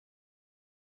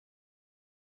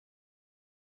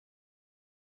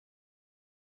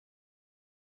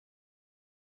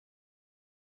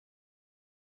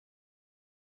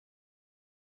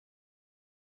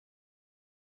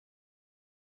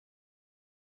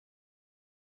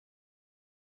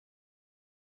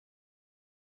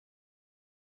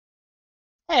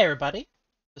Hey everybody,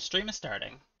 the stream is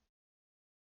starting.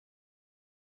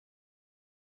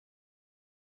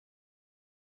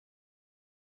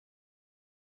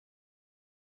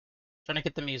 Trying to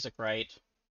get the music right.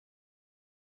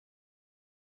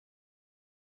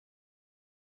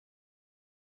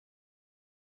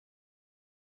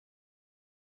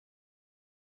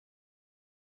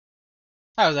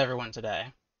 How's everyone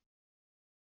today?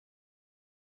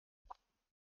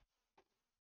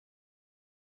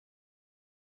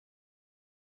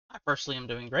 I personally am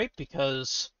doing great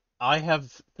because I have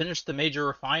finished the major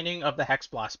refining of the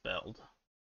Hexblast build,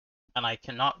 and I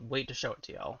cannot wait to show it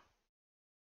to y'all.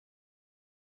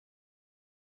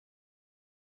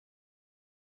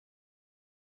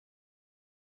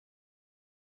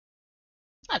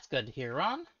 That's good to hear,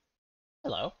 Ron.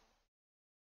 Hello.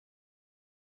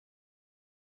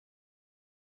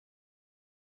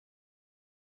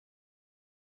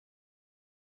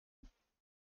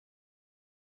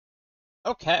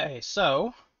 Okay,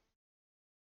 so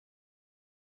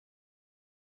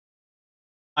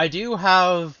I do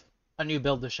have a new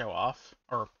build to show off,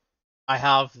 or I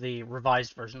have the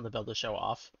revised version of the build to show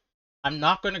off. I'm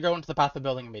not going to go into the path of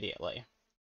building immediately.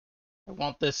 I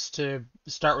want this to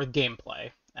start with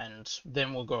gameplay, and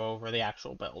then we'll go over the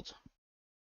actual build.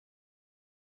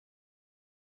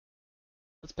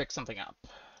 Let's pick something up.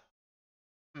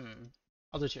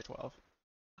 I'll do tier 12.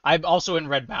 I'm also in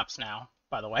red maps now,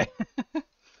 by the way.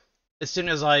 As soon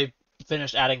as I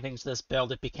finished adding things to this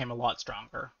build, it became a lot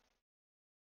stronger.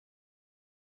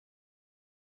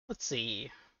 Let's see.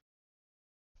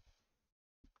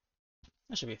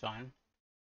 That should be fine.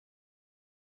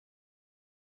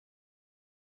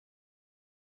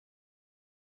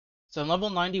 So I'm level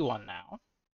 91 now.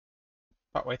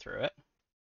 Partway through it.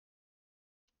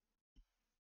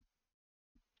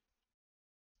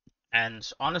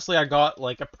 And honestly, I got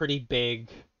like a pretty big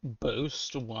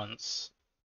boost once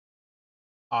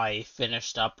I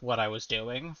finished up what I was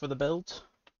doing for the build.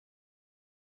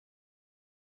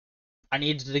 I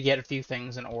needed to get a few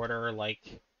things in order,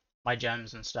 like my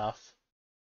gems and stuff.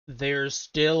 There's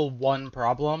still one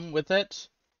problem with it,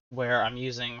 where I'm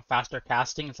using faster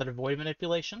casting instead of void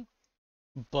manipulation,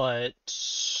 but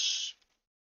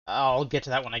I'll get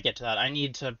to that when I get to that. I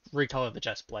need to recolor the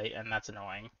chest plate, and that's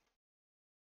annoying.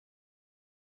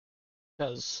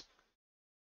 Because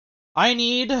I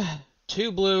need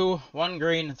 2 blue, 1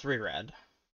 green, 3 red.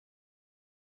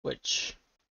 Which,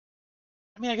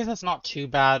 I mean, I guess that's not too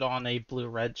bad on a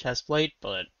blue-red chest plate,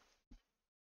 but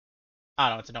I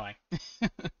don't know, it's annoying. It's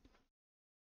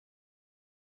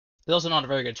also not a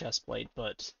very good chest plate,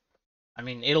 but I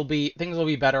mean, things will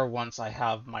be better once I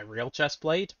have my real chest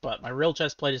plate, but my real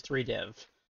chest plate is 3 div.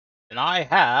 And I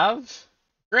have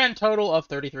grand total of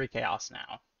 33 chaos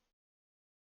now.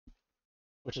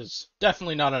 Which is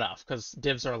definitely not enough, because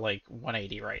divs are like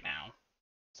 180 right now.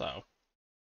 So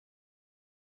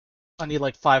I need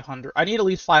like 500. I need at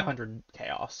least 500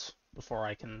 chaos before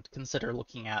I can consider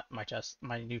looking at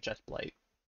my new chest plate.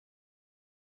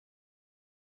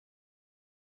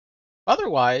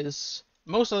 Otherwise,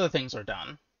 most other things are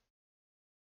done.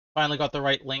 Finally got the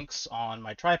right links on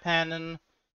my tripanon,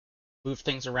 moved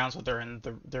things around so they're in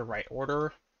their right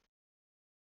order.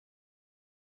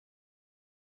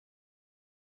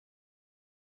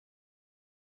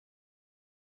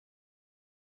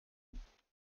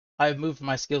 I've moved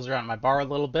my skills around my bar a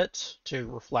little bit to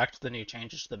reflect the new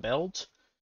changes to the build.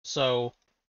 So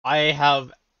I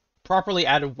have properly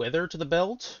added Wither to the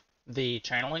build, the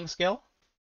channeling skill.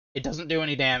 It doesn't do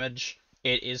any damage.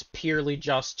 It is purely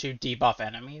just to debuff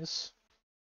enemies.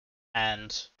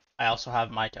 And I also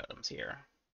have my totems here.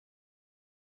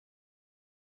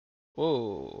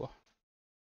 Whoa.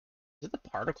 Is it the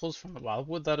particles from the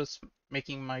wildwood that is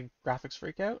making my graphics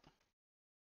freak out?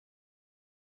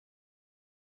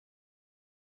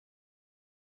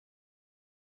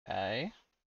 Okay.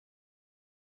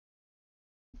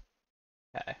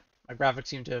 Okay. My graphics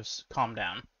seem to have calmed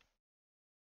down.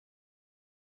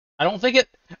 I don't think it...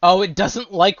 Oh, it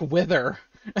doesn't like Wither.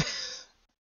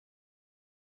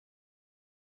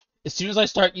 As soon as I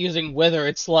start using Wither,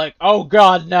 it's like, oh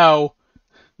god, no.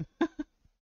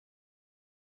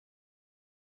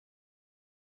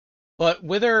 But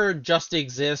Wither just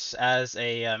exists as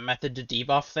a method to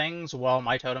debuff things while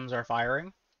my totems are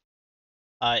firing.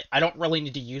 I don't really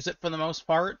need to use it for the most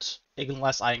part,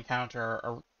 unless I encounter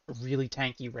a really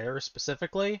tanky rare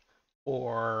specifically,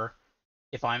 or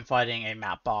if I'm fighting a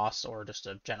map boss or just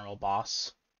a general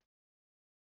boss.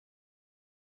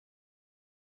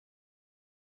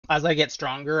 As I get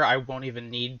stronger, I won't even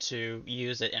need to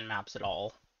use it in maps at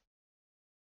all.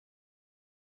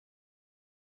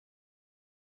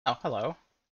 Oh, hello.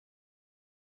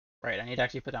 Right, I need to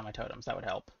actually put down my totems. That would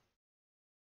help.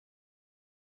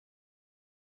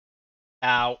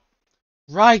 Ow.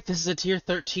 Right, this is a tier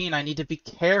 13. I need to be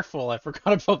careful. I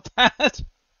forgot about that.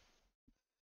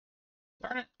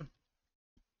 Darn it.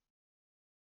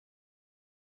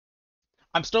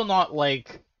 I'm still not,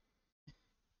 like,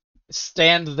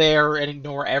 stand there and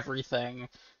ignore everything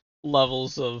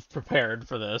levels of prepared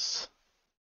for this.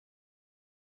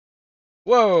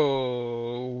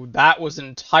 Whoa, that was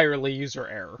entirely user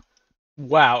error.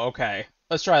 Wow, okay.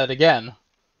 Let's try that again.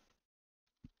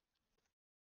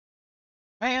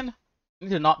 Man, I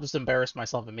need to not just embarrass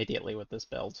myself immediately with this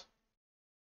build.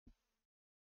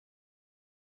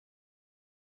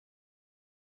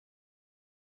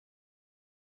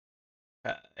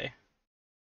 Okay.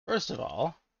 First of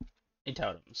all, need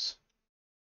totems.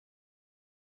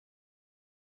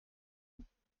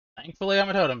 Thankfully, I'm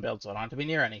a totem build, so I don't have to be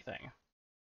near anything.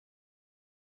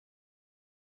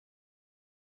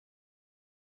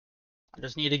 I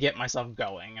just need to get myself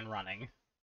going and running.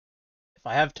 If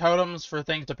I have totems for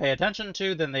things to pay attention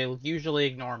to, then they'll usually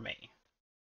ignore me.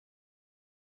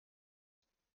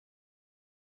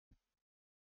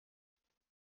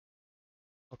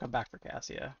 I'll come back for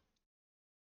Cassia.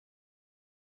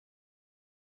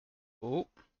 Ooh.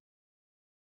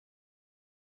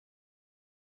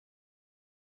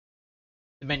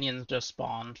 The minions just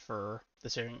spawned for the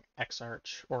Searing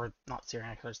Exarch, or not Searing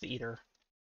Exarch, the Eater.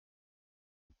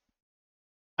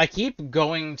 I keep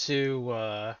going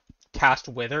to cast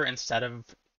Wither instead of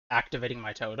activating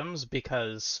my totems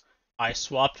because I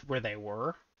swapped where they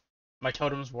were. My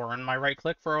totems were in my right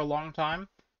click for a long time,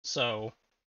 so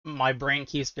my brain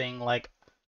keeps being like,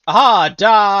 aha,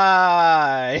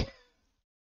 die!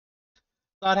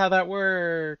 Not how that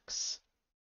works.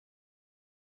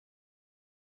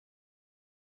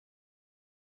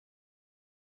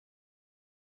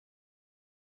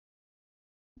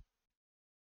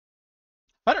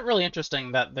 I find it really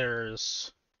interesting that there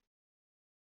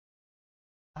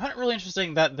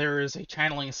is a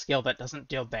channeling skill that doesn't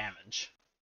deal damage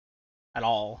at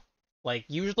all. Like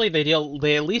usually they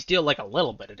at least deal like a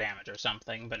little bit of damage or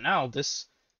something, but no, this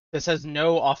has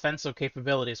no offensive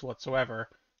capabilities whatsoever.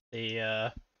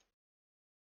 The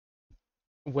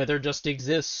Wither just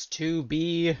exists to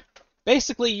be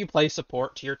basically you play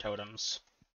support to your totems.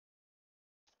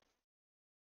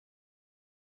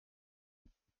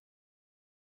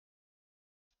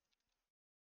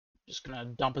 Just gonna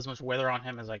dump as much Wither on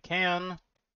him as I can.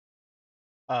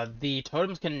 The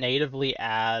totems can natively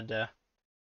add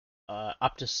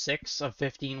up to 6 of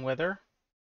 15 Wither,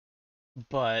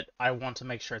 but I want to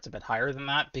make sure it's a bit higher than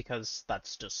that because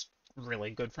that's just really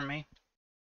good for me.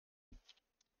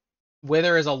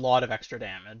 Wither is a lot of extra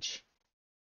damage.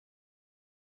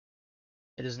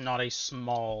 It is not a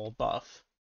small buff.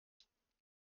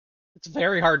 It's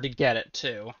very hard to get it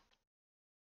too.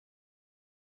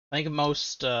 I think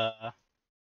most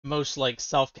like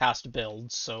self-cast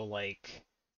builds, so like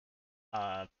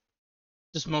uh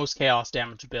just most chaos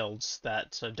damage builds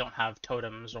that don't have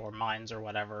totems or mines or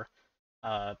whatever.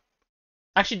 Uh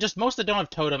Actually, just most that don't have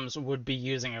totems would be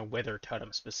using a Wither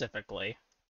totem specifically.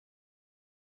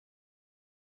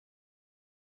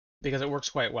 Because it works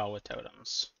quite well with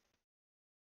totems.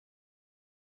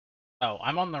 Oh,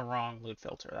 I'm on the wrong loot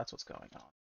filter. That's what's going on.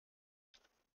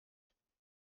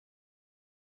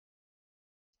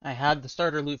 I had the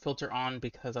starter loot filter on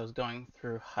because I was going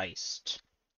through Heist.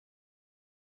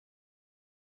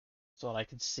 So that I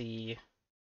could see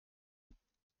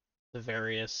the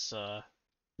various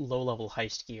low-level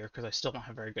Heist gear, because I still don't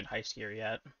have very good Heist gear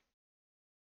yet.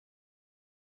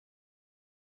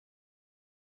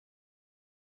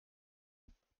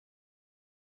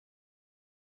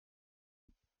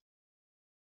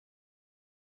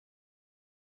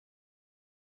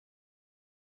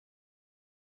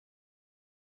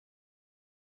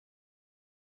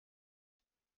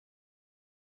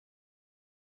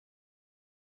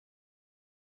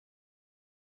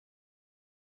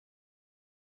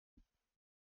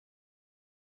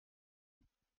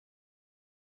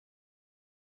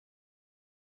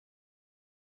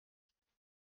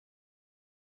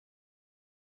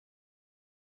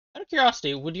 Out of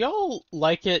curiosity, would y'all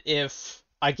like it if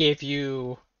I gave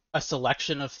you a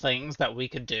selection of things that we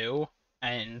could do,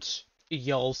 and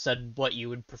y'all said what you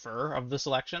would prefer of the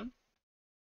selection?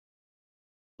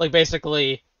 Like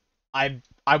basically,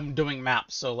 I'm doing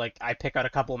maps, so like I pick out a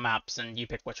couple maps and you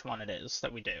pick which one it is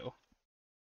that we do.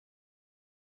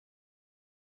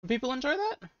 Would people enjoy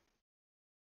that? I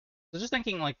was just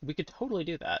thinking like we could totally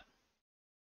do that.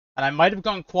 And I might have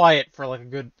gone quiet for like a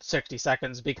good 60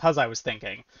 seconds because I was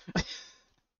thinking.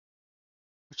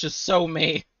 Which is so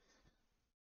me.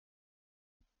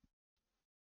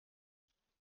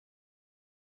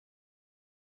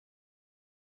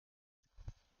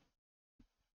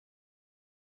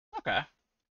 Okay.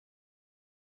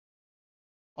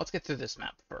 Let's get through this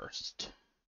map first.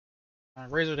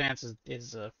 Razor Dance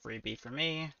is a freebie for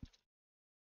me.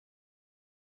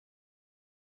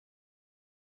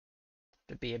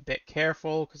 To be a bit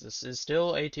careful, because this is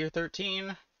still a tier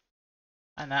 13.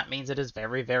 And that means it is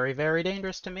very, very, very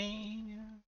dangerous to me.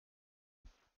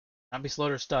 Not be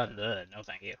slowed or stunned. No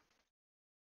thank you.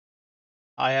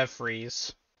 I have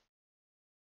freeze.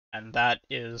 And that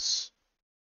is...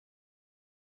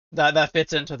 That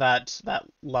fits into that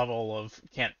level of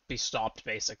can't be stopped,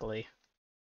 basically.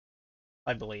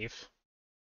 I believe.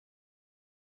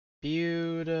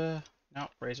 Feud... no,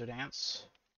 Razor Dance.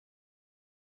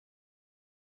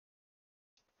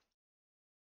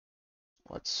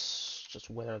 Let's just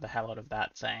wither the hell out of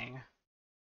that thing.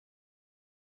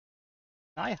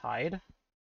 Can I hide?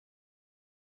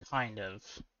 Kind of.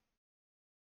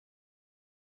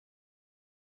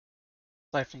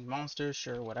 Siphoning monsters,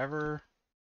 sure, whatever.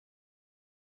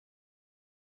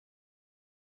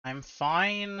 I'm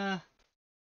fine.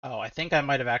 Oh, I think I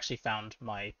might have actually found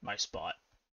my spot.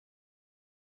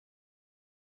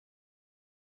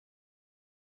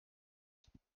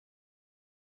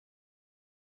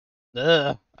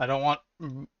 Ugh, I don't want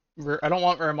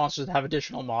rare monsters to have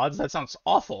additional mods. That sounds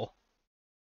awful.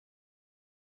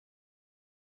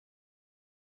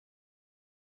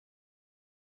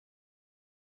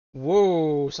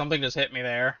 Whoa, something just hit me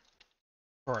there.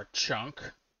 For a chunk.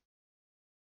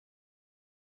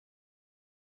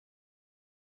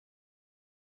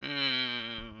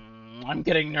 I'm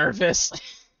getting nervous.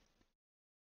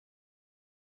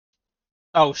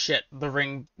 Oh shit, the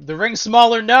ring's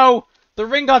smaller. No! The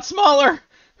ring got smaller.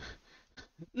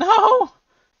 No!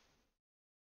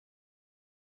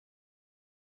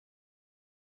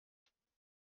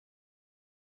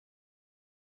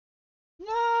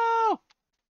 No!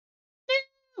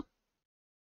 No!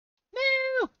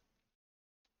 No!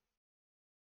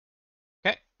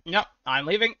 Okay, no, I'm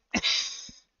leaving.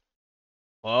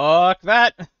 Fuck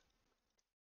that.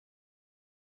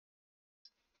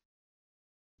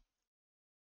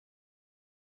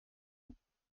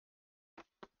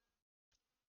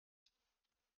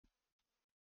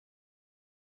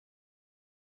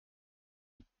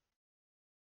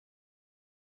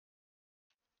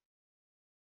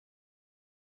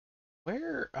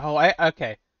 Where? Oh,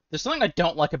 okay. There's something I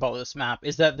don't like about this map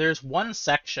is that there's one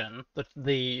section,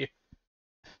 the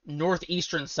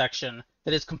northeastern section,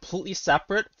 that is completely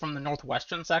separate from the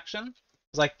northwestern section.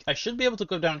 It's like I should be able to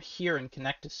go down here and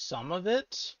connect to some of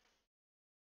it,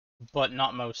 but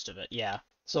not most of it. Yeah.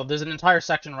 So there's an entire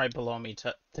section right below me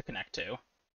to connect to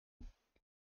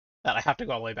that I have to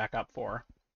go all the way back up for.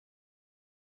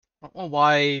 I don't know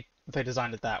why they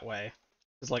designed it that way.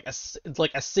 It's like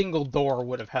a single door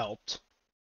would have helped.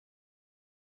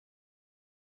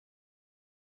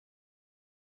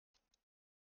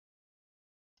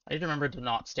 I need to remember to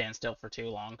not stand still for too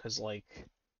long, because, like,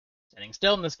 standing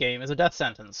still in this game is a death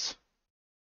sentence.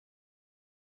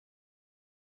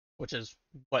 Which is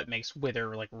what makes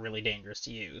Wither, like, really dangerous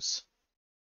to use.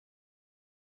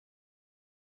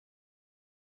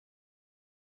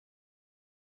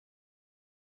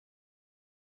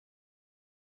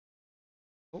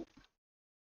 Oh,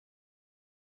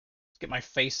 let's get my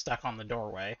face stuck on the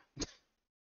doorway.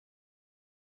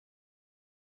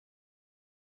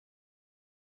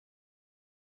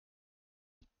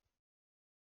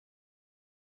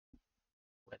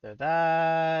 Wither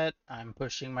that. I'm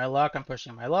pushing my luck, I'm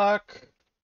pushing my luck.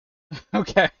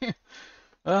 Okay.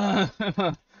 Uh,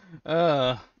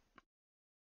 uh.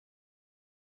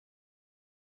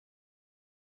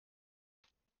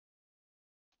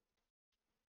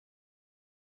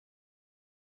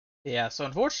 Yeah, so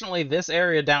unfortunately, this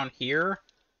area down here,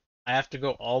 I have to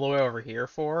go all the way over here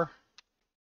for.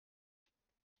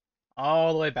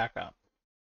 All the way back up.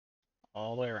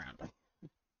 All the way around.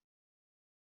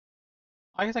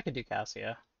 I guess I could do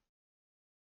Cassia.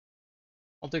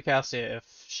 I'll do Cassia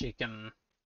if she can.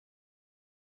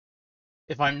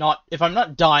 If I'm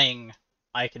not dying,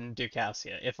 I can do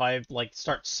Cassia. If I like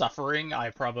start suffering, I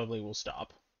probably will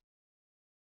stop.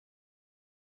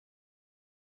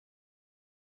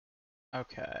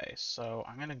 Okay, so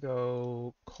I'm gonna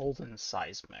go Cold and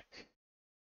Seismic.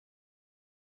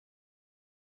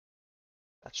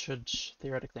 That should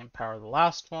theoretically empower the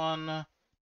last one.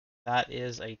 That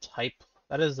is a type.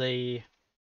 That is a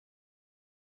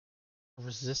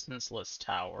resistance-less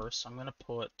tower, so I'm gonna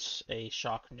put a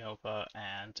Shock Nova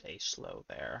and a Slow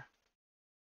there.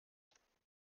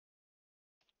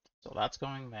 So that's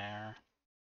going there.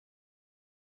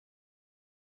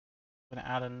 I'm gonna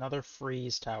add another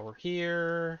Freeze tower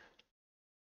here.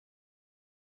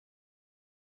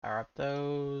 Power up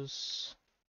those.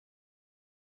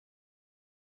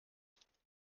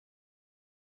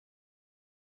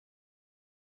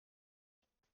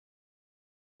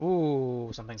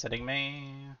 Ooh, something's hitting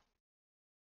me.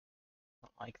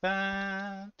 Don't like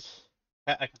that.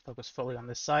 Okay, I can focus fully on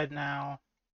this side now.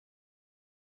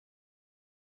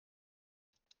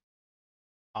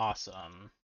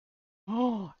 Awesome.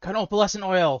 Oh, got an opalescent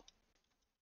oil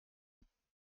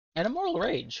and a mortal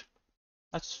rage.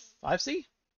 That's 5C?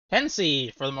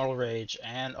 10C for the mortal rage,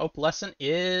 and opalescent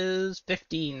is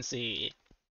 15C.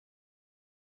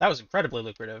 That was incredibly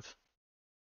lucrative.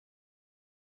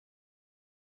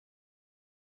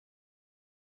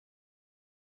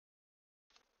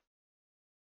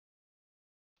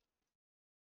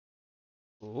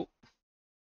 Ooh.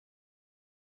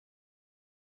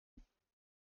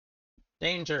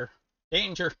 Danger.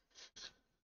 Danger.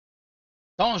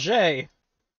 Danger.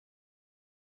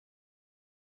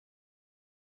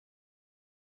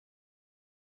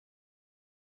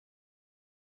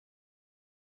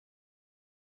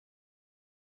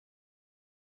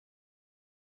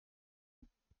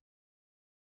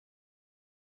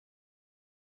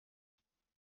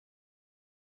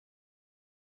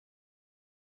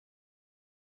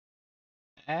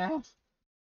 Eh.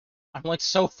 I'm like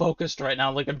so focused right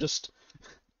now, like I'm just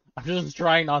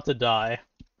trying not to die.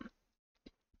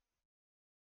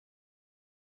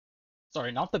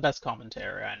 Sorry, not the best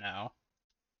commentary, I know.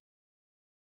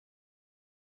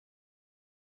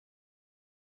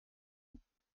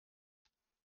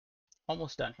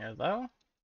 Almost done here though.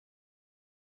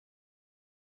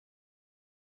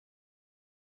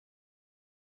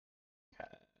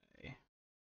 Okay.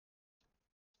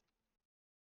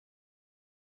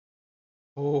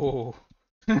 Ooh.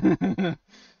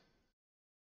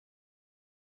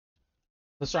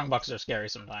 The strong boxes are scary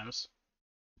sometimes.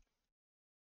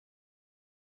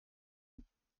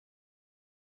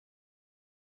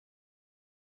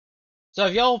 So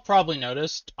have y'all probably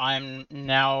noticed, I'm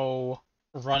now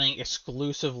running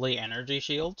exclusively energy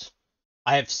shields.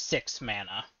 I have 6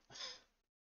 mana.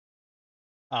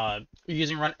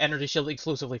 Using run energy shield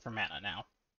exclusively for mana now.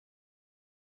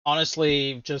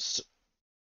 Honestly, just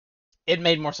it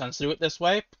made more sense to do it this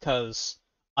way because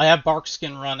I have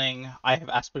Barkskin running, I have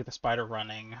Aspect the Spider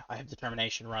running, I have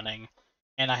Determination running,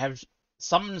 and I have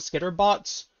some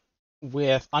Skitterbots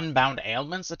with Unbound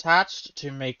Ailments attached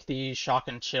to make the Shock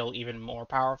and Chill even more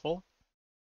powerful.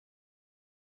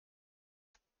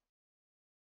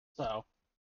 So,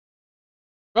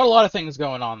 got a lot of things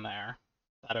going on there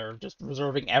that are just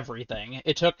reserving everything.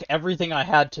 It took everything I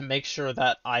had to make sure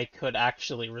that I could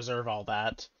actually reserve all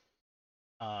that.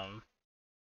 Um,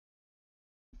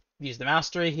 use the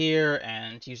Mastery here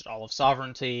and used all of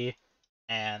Sovereignty.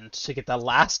 And to get the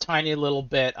last tiny little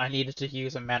bit, I needed to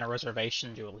use a mana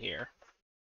reservation jewel here.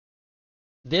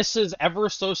 This is ever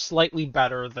so slightly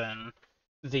better than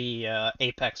the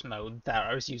Apex mode that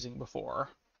I was using before.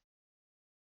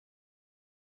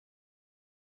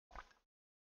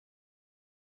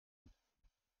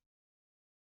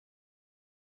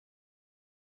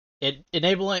 It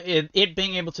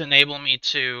being able to enable me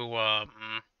to what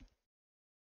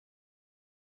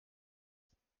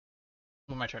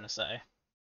am I trying to say?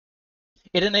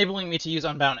 It enabling me to use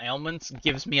Unbound Ailments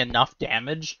gives me enough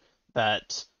damage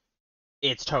that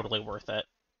it's totally worth it.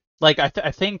 Like I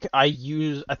think I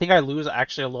lose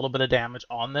actually a little bit of damage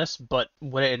on this, but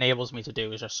what it enables me to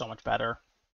do is just so much better.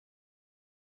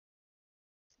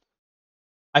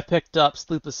 I picked up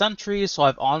Sleepless Sentry, so I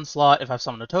have Onslaught if I've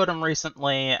summoned a totem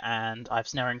recently, and I have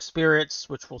Snaring Spirits,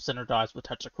 which will synergize with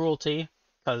Touch of Cruelty,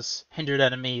 because hindered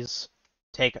enemies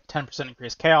take 10%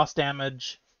 increased chaos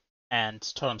damage, and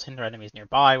totems hinder enemies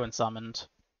nearby when summoned.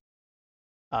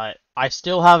 I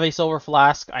still have a Silver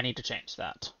Flask, I need to change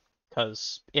that,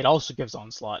 because it also gives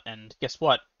Onslaught, and guess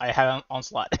what? I have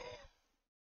Onslaught.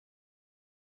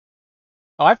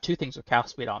 Oh, I have 2 things with cast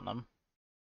speed on them.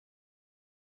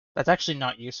 That's actually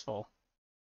not useful.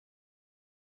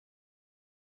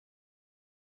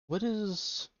 What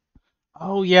is...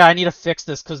 Oh yeah, I need to fix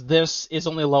this because this is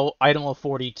only low item level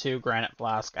 42 Granite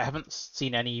Flask. I haven't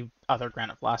seen any other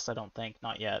Granite Flasks, I don't think,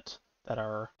 not yet, that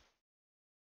are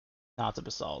not to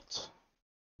Basalt.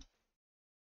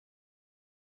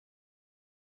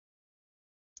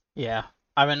 Yeah,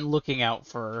 I've been looking out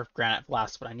for Granite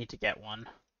Flasks, but I need to get one.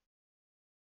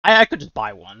 I could just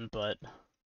buy one, but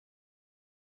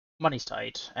money's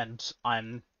tight, and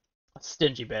I'm a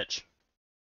stingy bitch.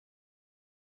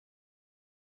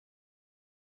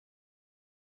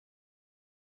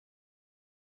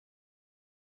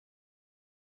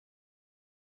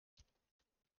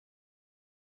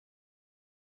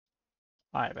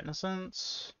 I have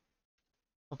Innocence.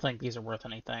 don't think these are worth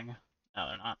anything. No,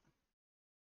 they're not.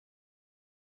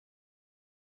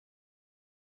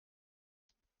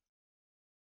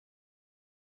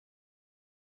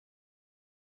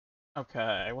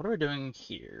 Okay, what are we doing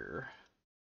here?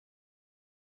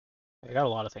 We got a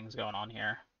lot of things going on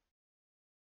here.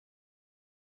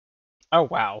 Oh,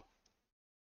 wow.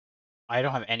 I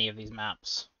don't have any of these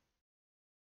maps.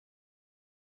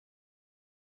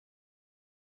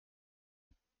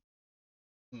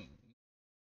 Hmm.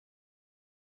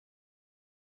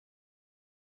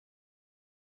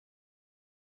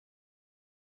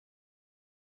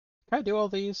 Can I do all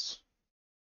these?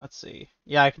 Let's see.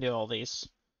 Yeah, I can do all these.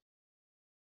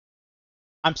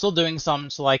 I'm still doing some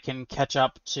so I can catch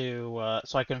up to,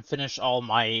 so I can finish all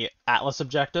my Atlas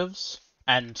objectives,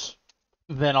 and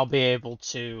then I'll be able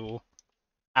to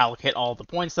allocate all the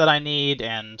points that I need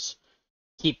and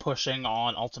keep pushing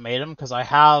on Ultimatum, because I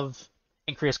have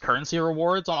increased currency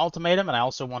rewards on Ultimatum, and I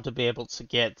also want to be able to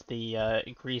get the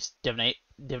increased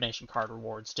divination card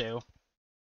rewards too.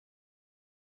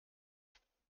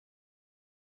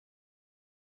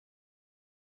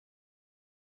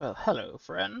 Well, hello,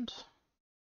 friend.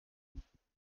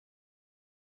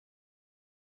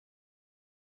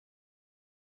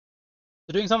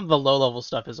 So doing some of the low-level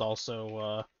stuff is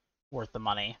also worth the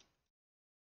money.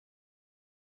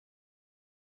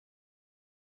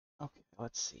 Okay,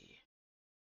 let's see.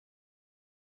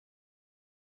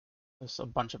 There's a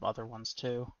bunch of other ones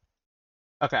too.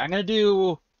 Okay, I'm gonna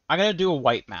do a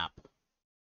white map.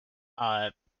 Uh,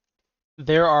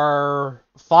 there are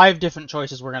 5 different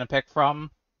choices we're gonna pick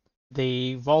from.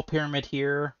 The Vol Pyramid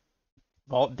here,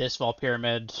 this Vol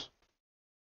Pyramid.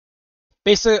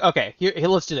 Basically, okay, here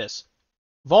let's do this.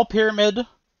 Vol Pyramid,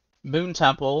 Moon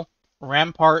Temple,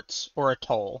 Ramparts, or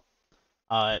Atoll.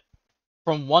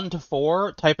 From 1 to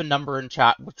 4, type a number in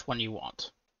chat which one you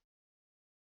want.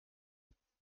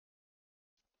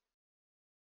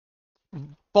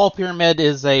 Vol Pyramid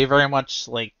is a very much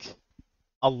like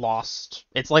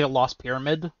it's like a lost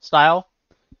pyramid style.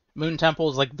 Moon Temple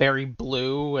is like very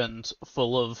blue and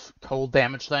full of cold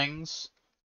damage things.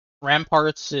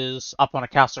 Ramparts is up on a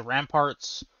castle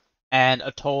ramparts, and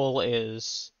Atoll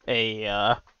is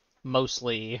a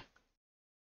mostly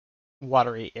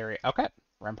watery area. Okay,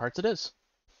 ramparts it is.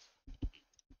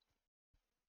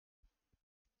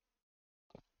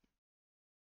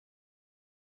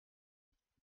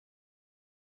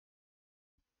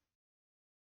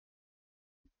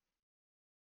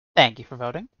 Thank you for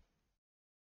voting.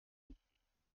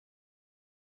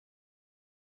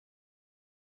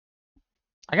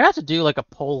 I'm gonna have to do like a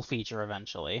poll feature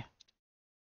eventually.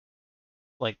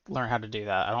 Like learn how to do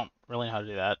that. I don't really know how to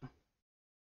do that.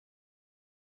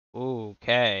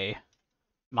 Okay.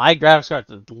 My graphics card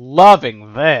is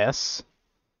loving this.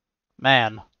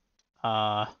 Man.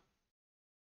 Uh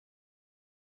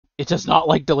it does not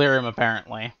like Delirium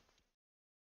apparently.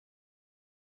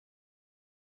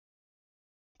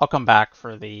 I'll come back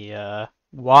for the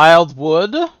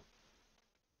Wildwood.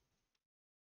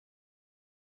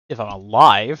 If I'm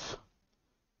alive.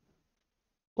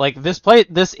 Like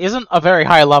this isn't a very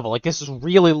high level. Like this is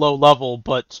really low level,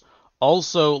 but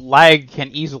also lag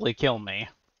can easily kill me.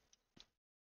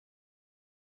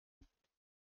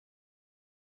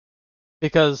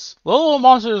 Because little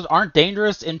monsters aren't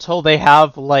dangerous until they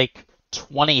have like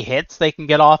 20 hits they can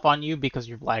get off on you because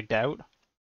you've lagged out.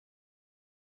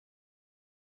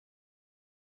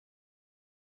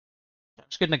 I'm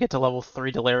just gonna get to level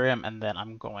 3 Delirium and then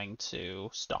I'm going to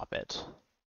stop it.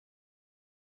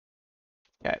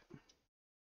 Okay.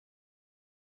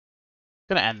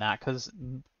 Gonna end that because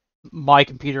my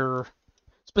computer,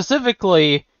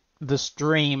 specifically the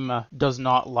stream, does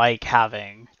not like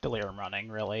having Delirium running,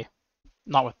 really.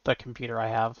 Not with the computer I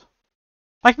have.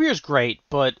 My computer's great,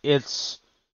 but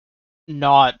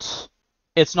not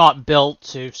it's not built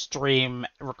to stream,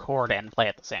 record, and play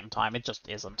at the same time. It just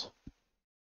isn't.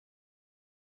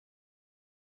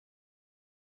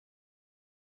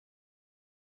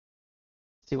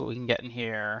 See what we can get in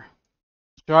here.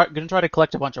 Gonna try to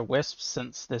collect a bunch of wisps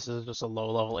since this is just a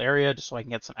low level area, just so I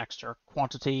can get some extra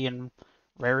quantity and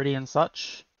rarity and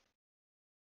such.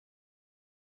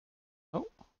 Oh,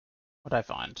 what did I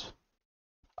find?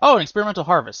 Oh, an experimental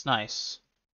harvest. Nice.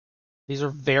 These are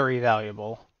very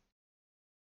valuable.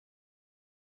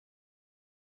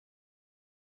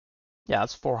 Yeah,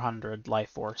 that's 400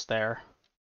 life force there.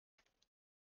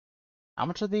 How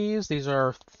much are these? These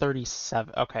are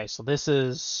 37. Okay, so this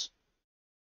is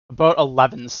about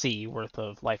 11C worth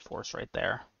of life force right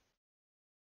there.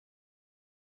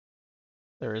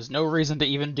 There is no reason to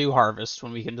even do harvest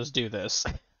when we can just do this.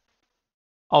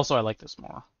 Also, I like this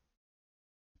more.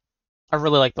 I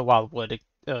really like the wildwood.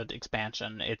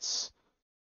 expansion.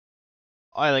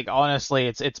 Honestly,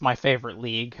 it's my favorite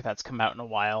league that's come out in a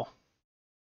while.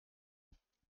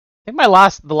 I think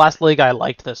the last league I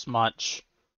liked this much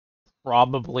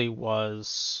probably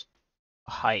was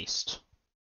Heist.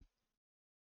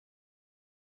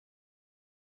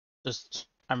 I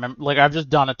remember, I've just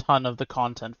done a ton of the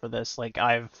content for this.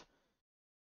 By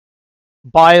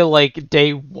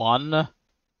day one,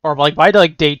 or by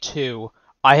day two,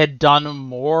 I had done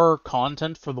more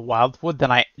content for the Wildwood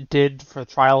than I did for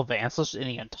Trial of Ancestors in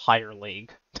the entire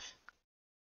league.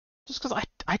 Just because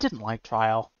I didn't like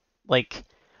Trial.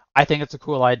 I think it's a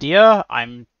cool idea. I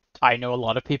know a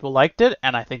lot of people liked it,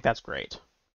 and I think that's great.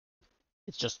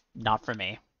 It's just not for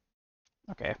me.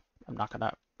 Okay, I'm not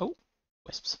gonna. Oh,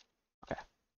 wisps. Okay.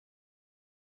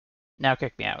 Now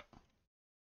kick me out.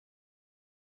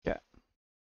 Yeah.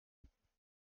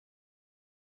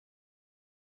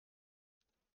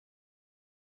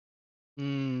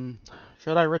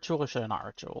 Should I ritual or should I not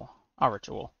ritual? I'll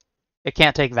ritual. It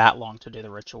can't take that long to do the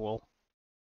ritual.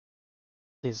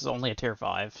 This is only a tier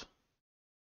 5.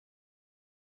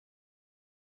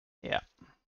 Yeah.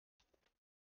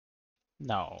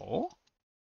 No.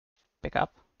 Pick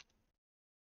up.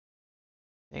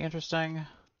 Interesting?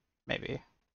 Maybe.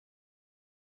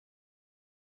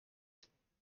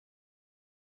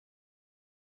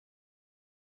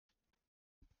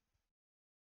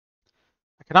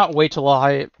 I cannot wait till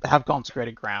I have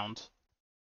Consecrated Ground.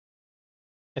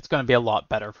 It's going to be a lot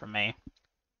better for me.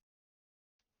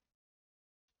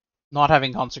 Not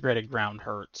having Consecrated Ground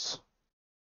hurts.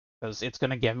 Because it's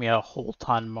going to give me a whole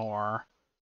ton more.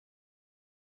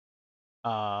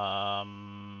 My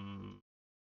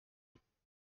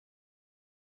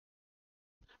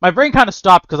brain kind of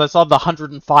stopped because I saw the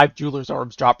 105 Jeweler's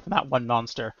Orbs drop from that one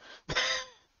monster.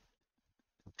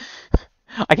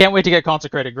 I can't wait to get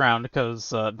Consecrated Ground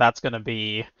because that's going to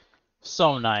be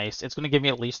so nice. It's going to give me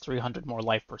at least 300 more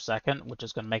life per second, which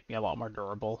is going to make me a lot more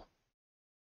durable.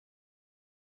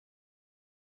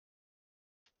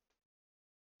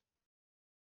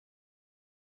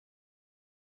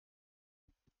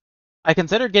 I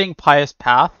considered getting Pious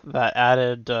Path that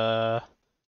added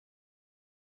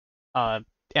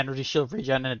energy shield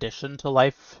regen in addition to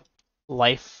life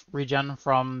regen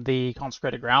from the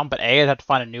Consecrated Ground, but A, I'd have to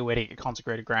find a new way to get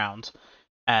Consecrated Ground,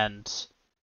 and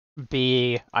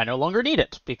B, I no longer need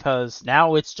it, because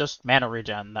now it's just mana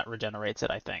regen that regenerates it,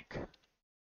 I think.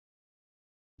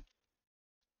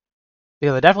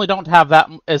 Because I definitely don't have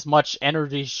that as much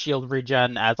energy shield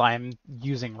regen as I'm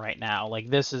using right now.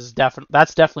 That's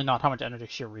definitely not how much energy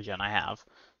shield regen I have.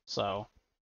 So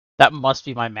that must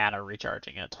be my mana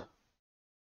recharging it.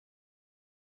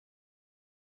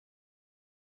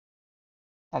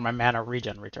 Or my mana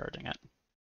regen recharging it.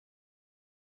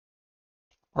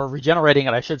 Or regenerating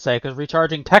it, I should say, because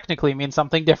recharging technically means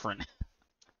something different.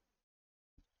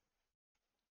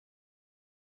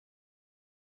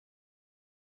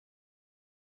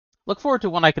 Look forward to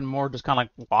when I can more just kind of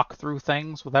walk through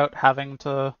things without having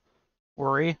to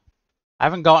worry. I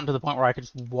haven't gotten to the point where I could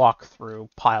just walk through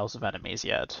piles of enemies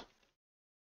yet.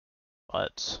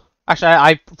 But actually,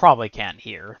 I probably can't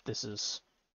here. This is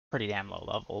pretty damn low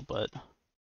level, but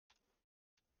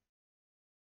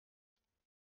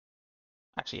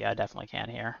actually, yeah, I definitely can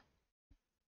here.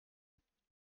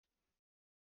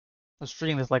 I was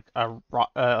treating this like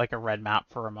a red map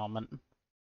for a moment.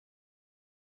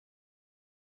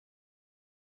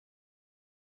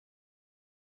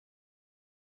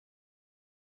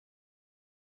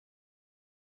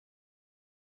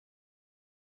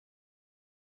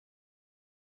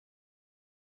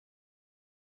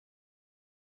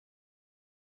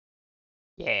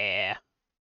 Yeah.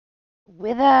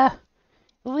 Wither!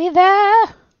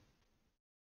 Wither!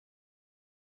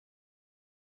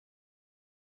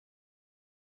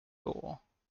 Cool.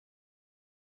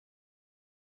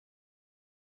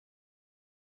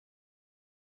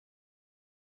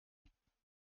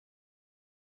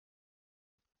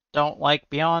 Don't like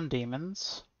Beyond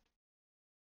Demons.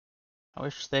 I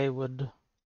wish they would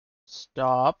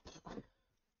stop.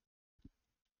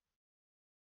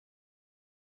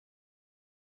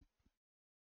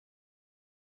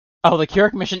 Oh, the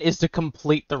Keurig mission is to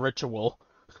complete the ritual.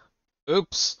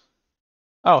 Oops.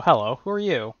 Oh, hello. Who are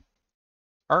you?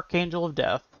 Archangel of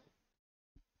Death.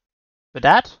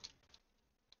 Vidat?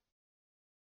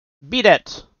 Beat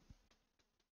it!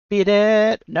 Beat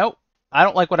it! Nope. I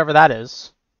don't like whatever that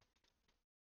is.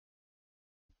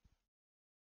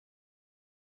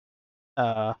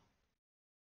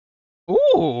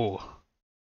 Ooh!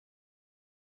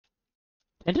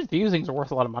 Tinted Fusings are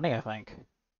worth a lot of money, I think.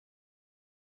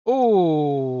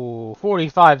 Ooh!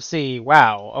 45C.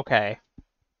 Wow, okay.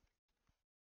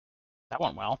 That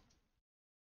went well.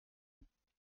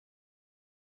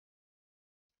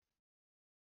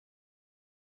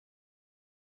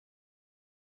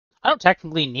 I don't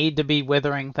technically need to be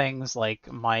withering things,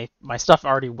 like my stuff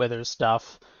already withers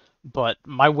stuff, but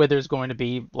my wither's going to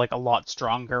be like a lot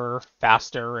stronger,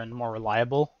 faster, and more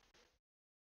reliable.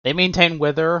 They maintain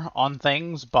wither on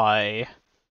things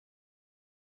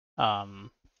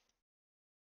um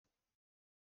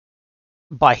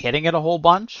by hitting it a whole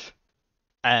bunch,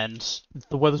 and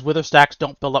the wither stacks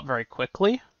don't build up very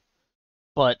quickly,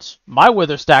 but my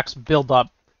wither stacks build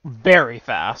up very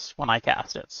fast when I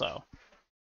cast it, so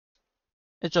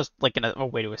it's just like a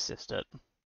way to assist it.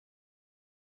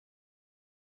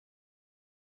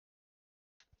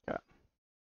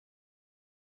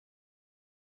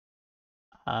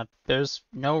 There's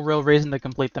no real reason to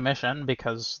complete the mission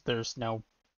because there's no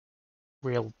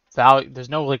real value. There's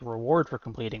no like reward for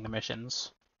completing the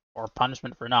missions or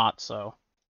punishment for not. So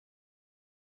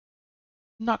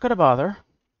not gonna bother.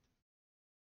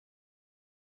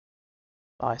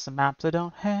 Buy some maps I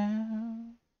don't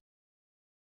have.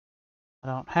 I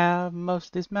don't have most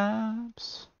of these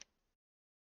maps.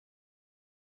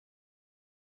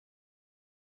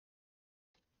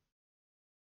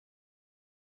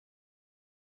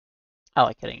 I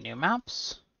like hitting new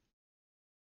maps.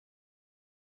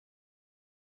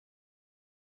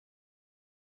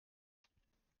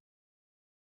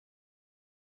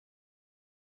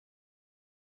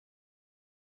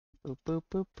 Boop boop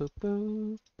boop boop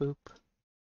boop boop.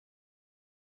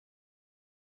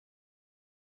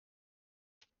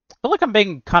 I feel like I'm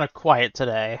being kind of quiet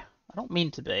today. I don't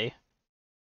mean to be.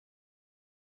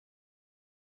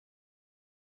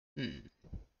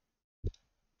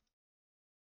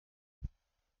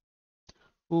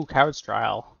 Ooh, Coward's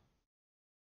Trial.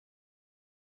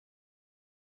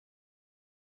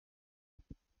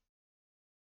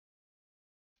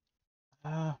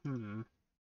 Hmm.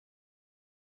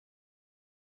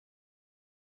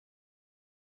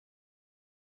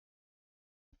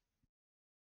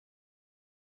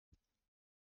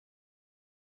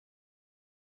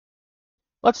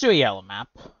 Let's do a yellow map.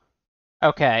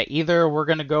 Okay, either we're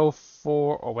gonna go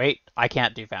for... Oh, wait. I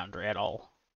can't do Foundry at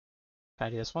all. Can I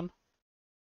do this one?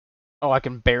 Oh, I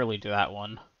can barely do that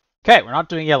one. Okay, we're not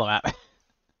doing yellow map.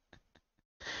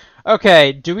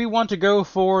 Okay, do we want to go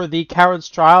for the Coward's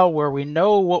Trial where we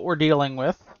know what we're dealing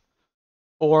with?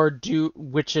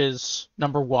 Which is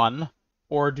number 1.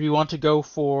 Or do we want to go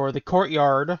for the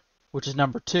Courtyard, which is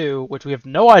number 2, which we have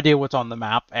no idea what's on the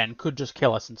map and could just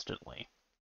kill us instantly?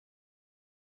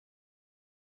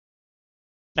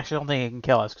 Actually, I don't think it can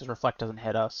kill us because Reflect doesn't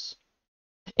hit us.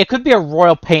 It could be a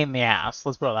royal pain in the ass,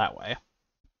 let's put it that way.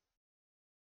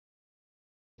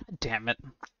 Damn it.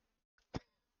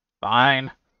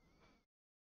 Fine.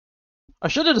 I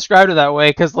should have described it that way,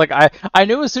 because like I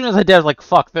knew as soon as I did, I was like,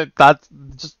 fuck, that's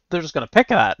just they're just gonna pick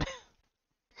that.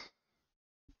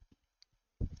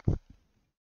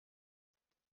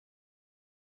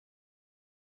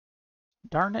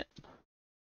 Darn it.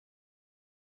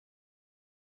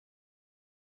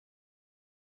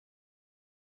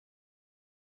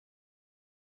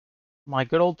 My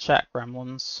good old chat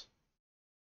gremlins.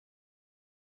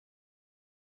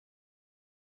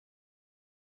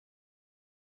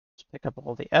 Just pick up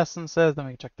all the essences, then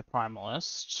we check the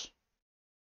primalist.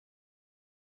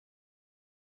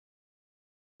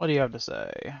 What do you have to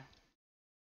say?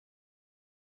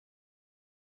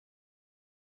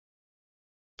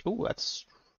 Ooh, that's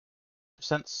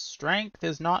percent strength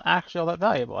is not actually all that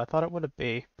valuable. I thought it would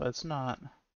be, but it's not.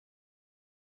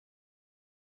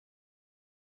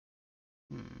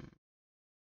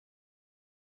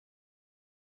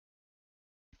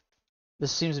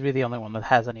 This seems to be the only one that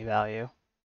has any value.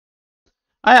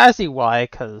 I see why,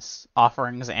 because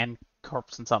offerings and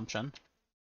corpse consumption.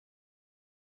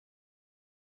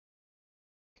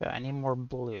 Okay, I need more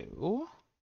blue.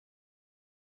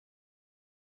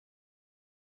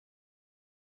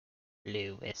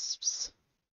 Blue wisps.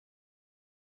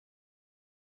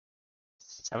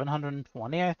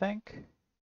 720, I think.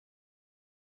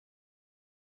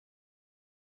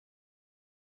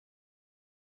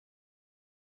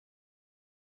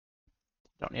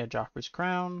 Don't need a Joffrey's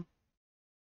crown.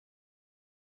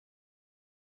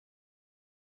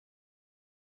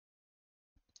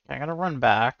 Okay, I'm gonna run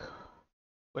back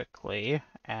quickly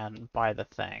and buy the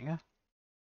thing.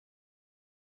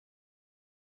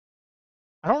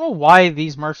 I don't know why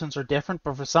these merchants are different,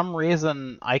 but for some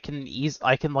reason I can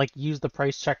like use the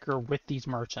price checker with these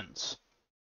merchants,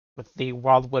 with the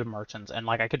Wildwood merchants, and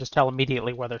like I could just tell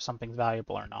immediately whether something's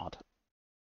valuable or not.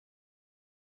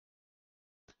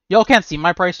 Y'all can't see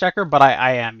my price checker, but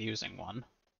I am using one.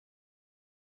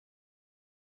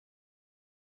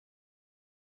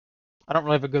 I don't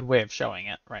really have a good way of showing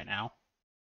it right now.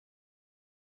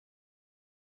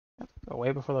 Go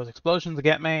away before those explosions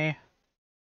get me.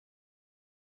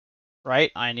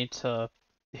 Right? I need to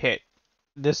hit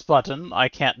this button. I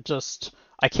can't just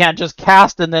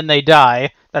cast and then they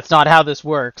die. That's not how this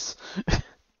works.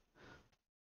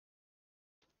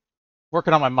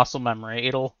 Working on my muscle memory.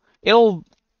 It'll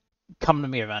come to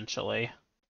me eventually.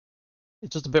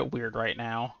 It's just a bit weird right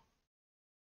now.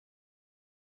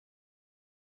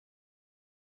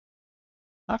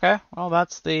 Okay, well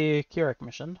that's the Keurig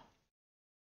mission.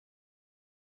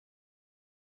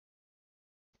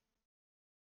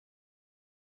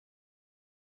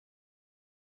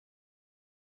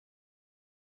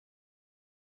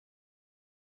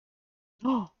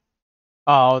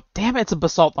 Oh, damn it, it's a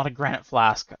basalt, not a granite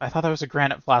flask. I thought that was a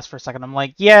granite flask for a second. I'm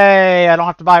like, yay, I don't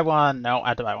have to buy one. No, I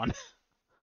had to buy one.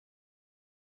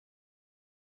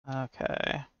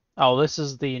 Okay. Oh, this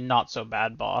is the not so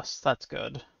bad boss. That's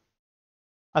good.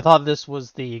 I thought this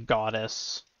was the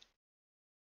goddess.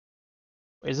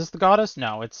 Is this the goddess?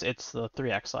 No, it's the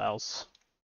three exiles.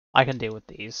 I can deal with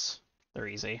these. They're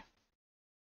easy.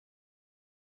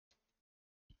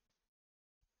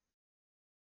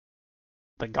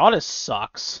 The goddess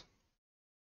sucks.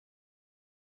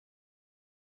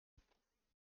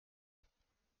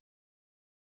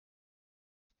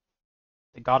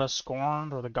 The goddess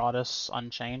scorned or the goddess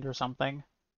unchained or something.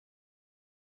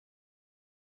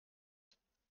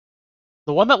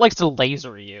 The one that likes to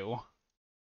laser you.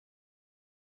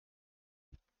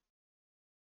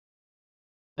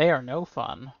 They are no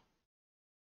fun.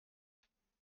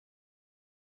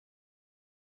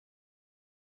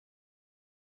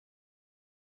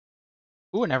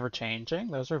 Ooh, and ever changing.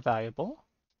 Those are valuable.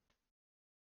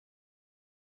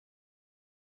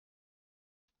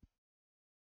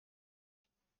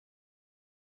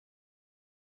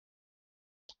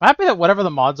 I'm happy that whatever the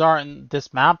mods are in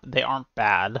this map, they aren't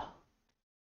bad.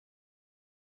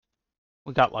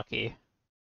 We got lucky.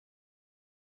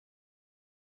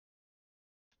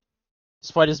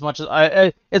 Despite as much as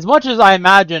I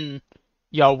imagine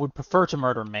y'all would prefer to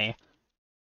murder me,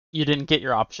 you didn't get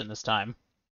your option this time.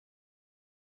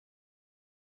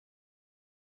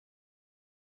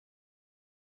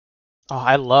 Oh,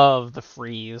 I love the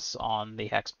freeze on the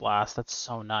Hexblast. That's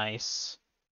so nice.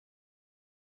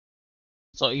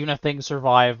 So even if things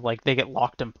survive, like, they get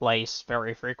locked in place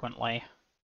very frequently.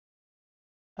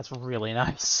 That's really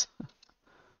nice.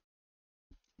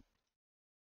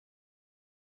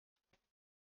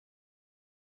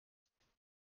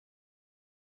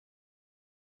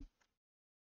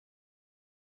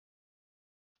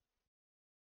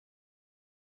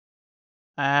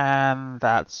 And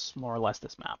that's more or less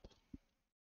this map.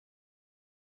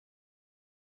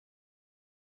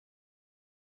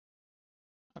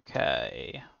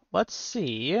 Okay, let's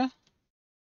see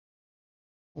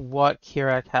what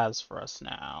Kirak has for us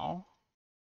now.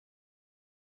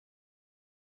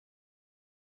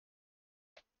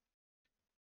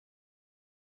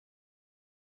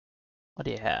 What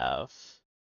do you have?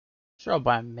 Sure, I'll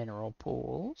buy mineral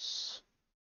pools.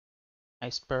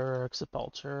 Iceberg,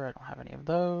 Sepulcher, I don't have any of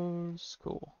those.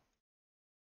 Cool.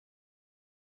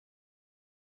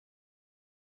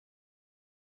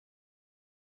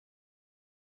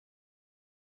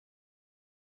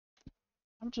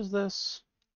 How much is this?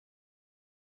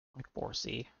 Like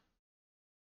 4C.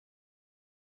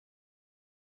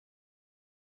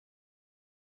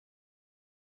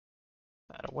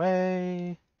 That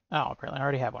away. Oh, apparently I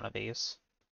already have one of these.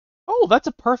 Oh, that's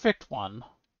a perfect one.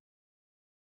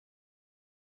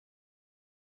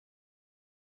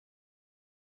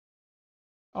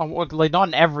 Oh, well, like, not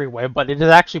in every way, but it is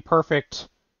actually perfect.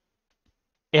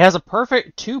 It has a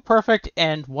perfect, two perfect,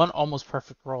 and one almost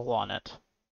perfect roll on it.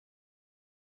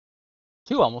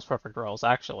 Two almost perfect rolls,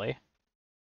 actually.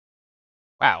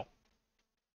 Wow.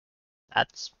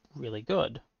 That's really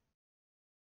good.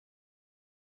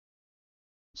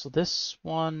 So this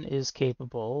one is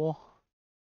capable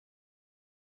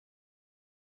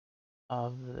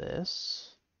of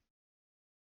this.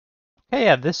 Okay,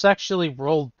 yeah, this actually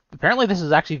rolled. Apparently, this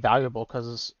is actually valuable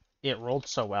because it rolled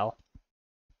so well.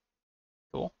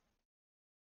 Cool.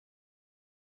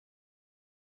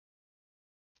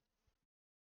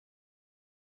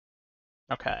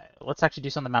 Okay, let's actually do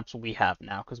some of the maps we have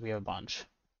now because we have a bunch.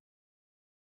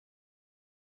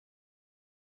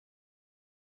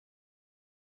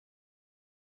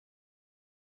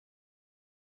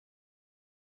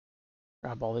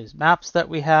 Grab all these maps that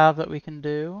we have that we can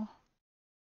do.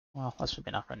 Well, that should be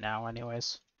enough for now,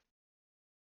 anyways.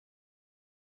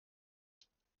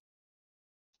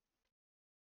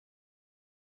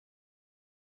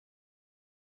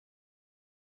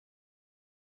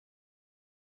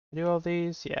 Do all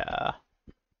these? Yeah.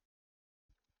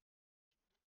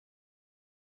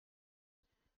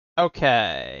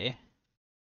 Okay.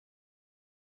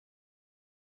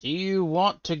 Do you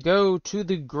want to go to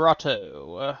the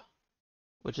grotto?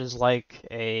 Which is like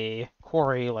a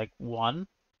quarry, like 1.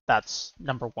 That's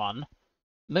number 1.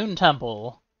 Moon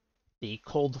Temple, the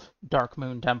cold, dark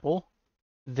moon temple,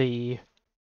 the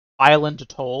island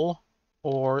atoll,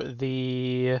 or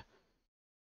the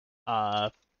uh,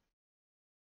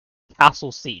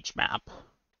 castle siege map.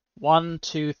 1,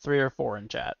 2, 3, or 4 in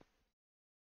chat.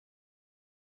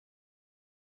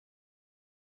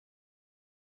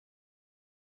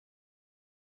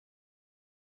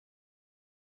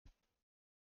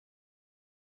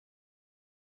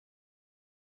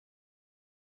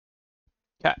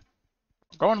 Okay,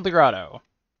 going to the grotto.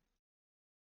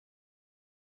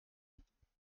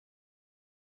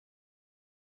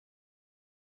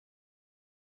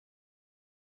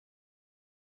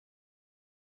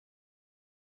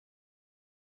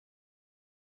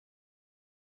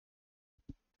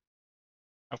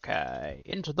 Okay,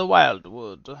 into the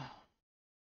wildwood.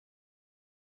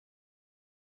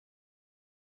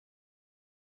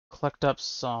 Collect up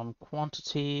some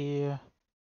quantity,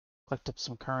 collect up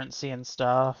some currency and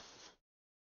stuff.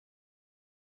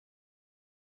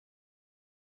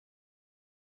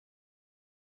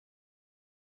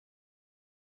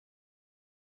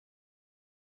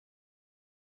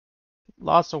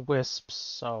 Lots of wisps,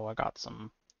 so I got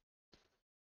some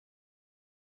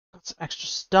extra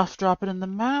stuff dropping in the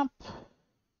map.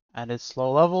 And it's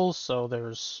low levels, so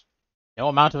there's no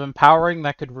amount of empowering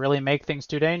that could really make things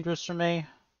too dangerous for me.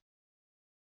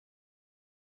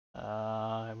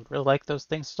 I would really like those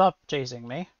things to stop chasing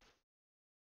me.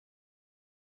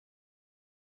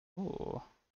 Ooh.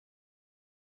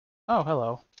 Oh,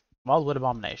 hello. Wildwood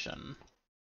Abomination.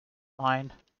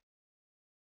 Fine.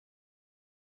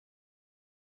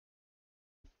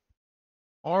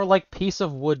 Or like piece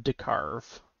of wood to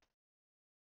carve.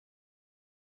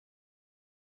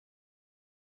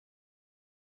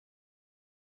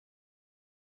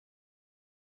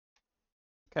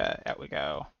 Okay, out we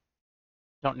go.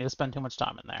 Don't need to spend too much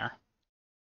time in there.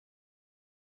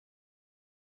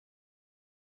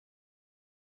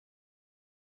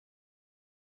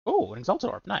 Ooh, an Exalted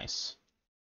Orb, nice.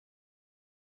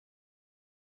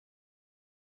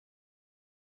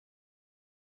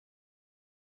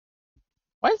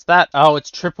 Why is that? Oh,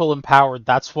 it's triple empowered.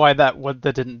 That's why that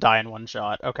didn't die in one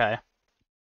shot. Okay.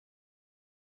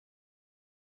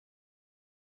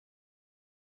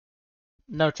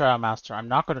 No, Trial Master. I'm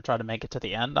not going to try to make it to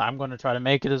the end. I'm going to try to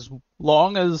make it as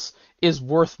long as is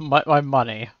worth my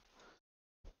money.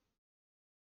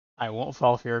 I won't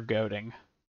fall for your goading.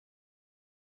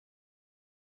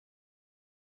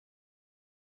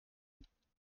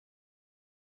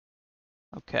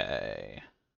 Okay.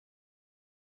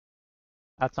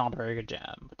 That's not a very good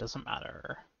gem, but doesn't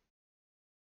matter.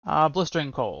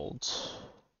 Blistering Cold.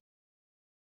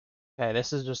 Okay,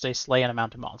 this is just a slay an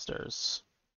amount of monsters.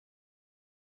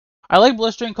 I like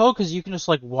Blistering Cold because you can just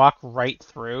like walk right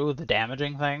through the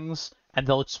damaging things, and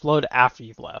they'll explode after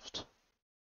you've left.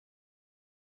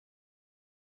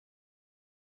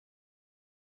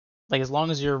 Like as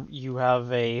long as you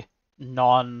have a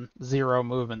non-zero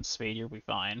movement speed, you'll be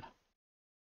fine.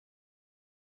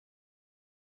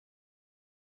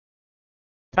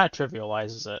 Kind of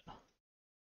trivializes it.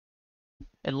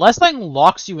 Unless something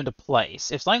locks you into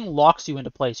place. If something locks you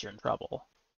into place, you're in trouble.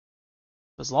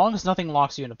 As long as nothing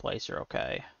locks you into place, you're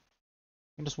okay.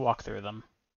 You can just walk through them.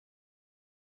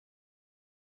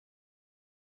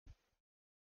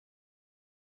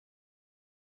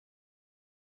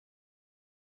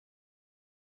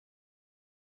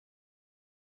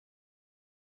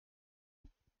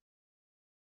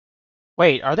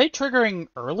 Wait, are they triggering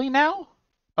early now?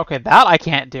 Okay, that I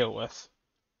can't deal with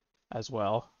as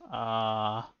well.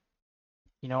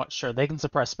 You know what? Sure, they can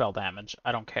suppress spell damage.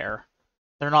 I don't care.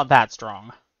 They're not that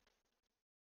strong.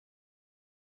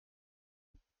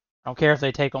 I don't care if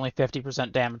they take only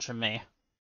 50% damage from me.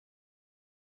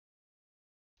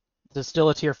 This is still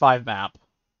a tier 5 map.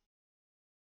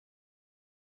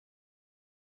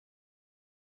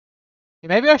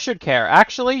 Maybe I should care.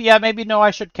 Actually, yeah, maybe no, I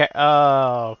should care.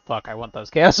 Oh, fuck, I want those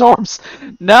Chaos Orbs.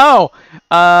 No!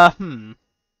 My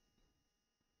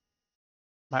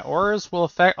auras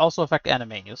will also affect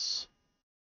enemies.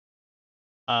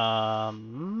 That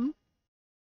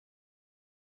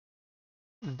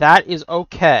is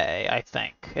okay, I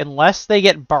think. Unless they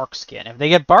get Bark Skin. If they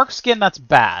get Bark Skin, that's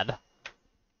bad.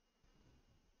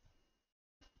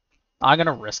 I'm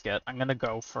gonna risk it. I'm gonna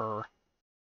go for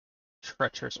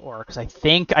Treacherous Aura, because I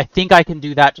think I can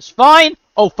do that just fine.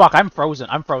 Oh fuck, I'm frozen.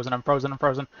 I'm frozen. I'm frozen. I'm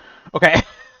frozen. Okay.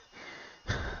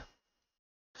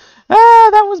 Ah,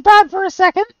 that was bad for a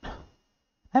second.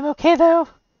 I'm okay though.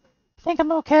 I think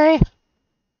I'm okay.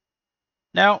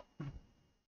 No.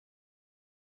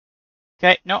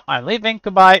 Okay, no, I'm leaving.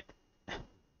 Goodbye.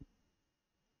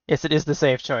 Yes, it is the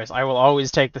safe choice. I will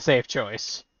always take the safe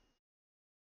choice.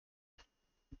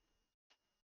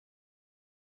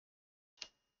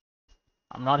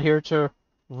 I'm not here to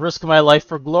risk my life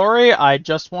for glory. I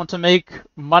just want to make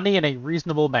money in a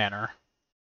reasonable manner.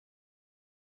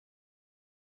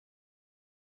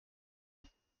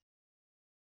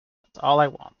 That's all I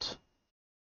want.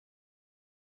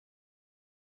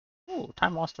 Ooh,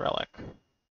 Time Lost Relic.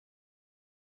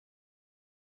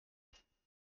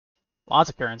 Lots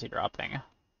of currency dropping.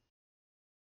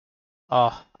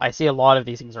 Oh, I see a lot of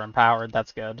these things are empowered.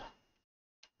 That's good.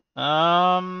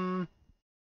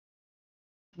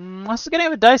 This is getting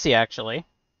a bit dicey, actually.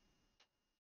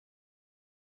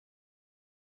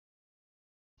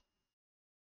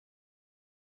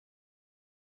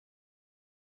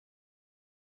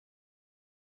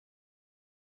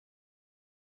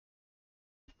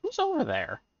 Who's over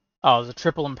there? Oh, it's a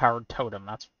triple empowered totem.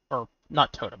 That's or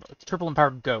not totem. It's a triple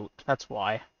empowered goat. That's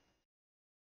why.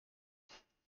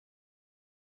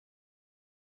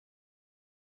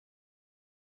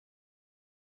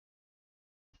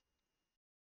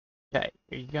 Okay,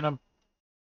 are you gonna?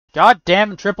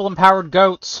 Goddamn triple empowered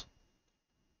goats!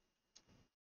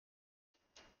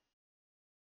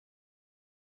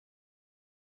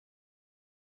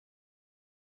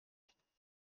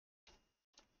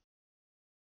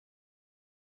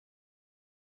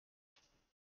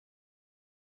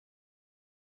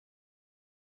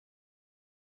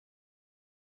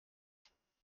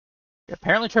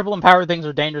 Apparently, triple empowered things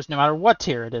are dangerous no matter what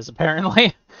tier it is.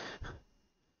 Apparently,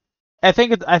 I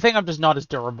think I'm just not as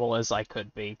durable as I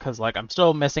could be because like I'm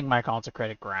still missing my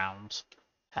consecrated ground,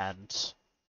 and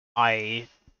I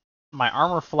my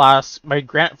armor flask, my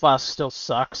granite flask still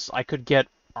sucks. I could get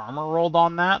armor rolled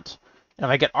on that, and if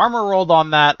I get armor rolled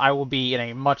on that, I will be in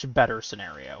a much better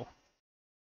scenario.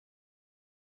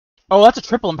 Oh, that's a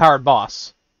triple empowered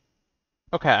boss.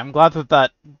 Okay, I'm glad that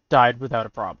that died without a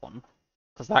problem,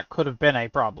 because that could have been a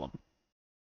problem.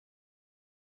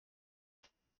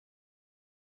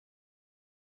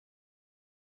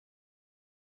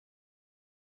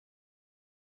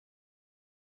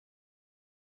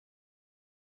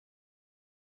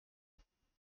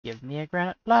 Give me a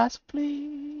granite flask,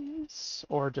 please.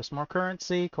 Or just more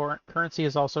currency. Currency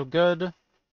is also good.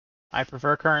 I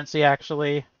prefer currency,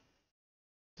 actually.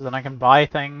 So then I can buy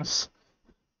things.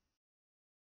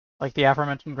 Like the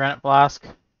aforementioned granite flask.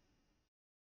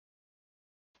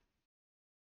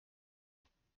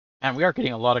 And we are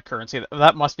getting a lot of currency.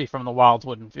 That must be from the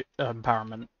Wildwood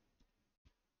empowerment.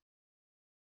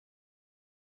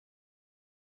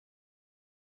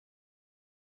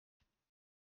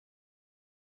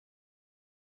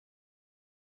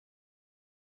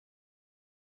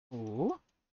 Ooh.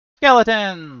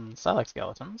 Skeletons! I like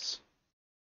skeletons.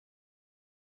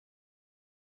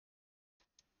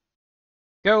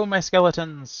 Go, my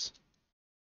skeletons!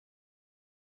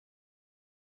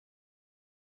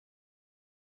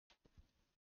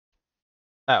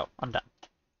 Oh, I'm done.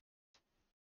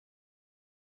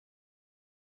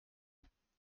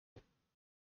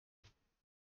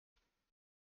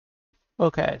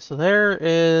 Okay, so there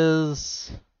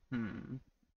is...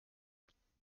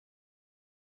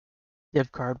 Div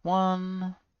card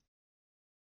 1.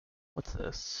 What's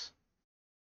this?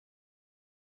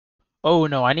 Oh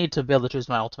no, I need to be able to choose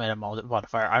my ultimate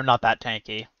modifier. I'm not that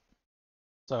tanky.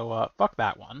 So, fuck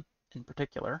that one in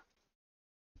particular.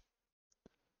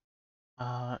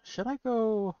 Should I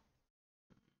go...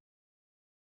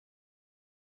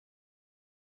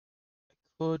 I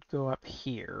could go up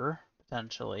here,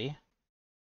 potentially.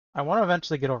 I want to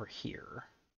eventually get over here.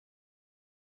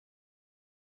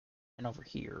 And over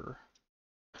here.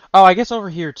 Oh, I guess over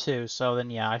here too, so then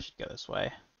yeah, I should go this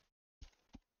way.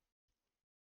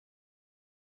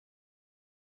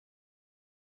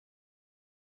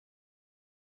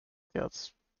 Okay,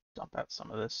 let's dump out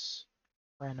some of this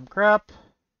random crap.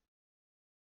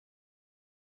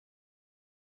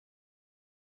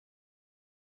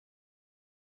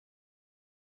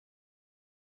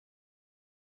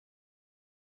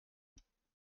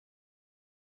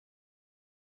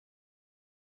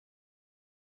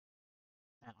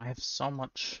 Man, I have so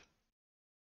much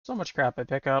crap I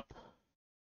pick up.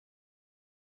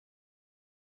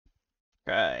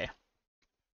 Okay.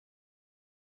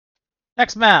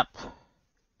 Next map.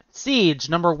 Siege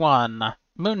number 1.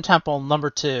 Moon Temple number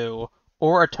 2.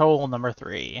 or Atoll number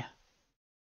 3.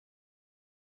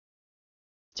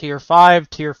 Tier 5,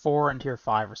 Tier 4, and Tier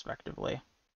 5, respectively.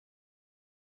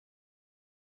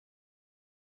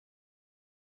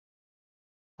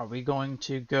 Are we going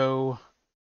to go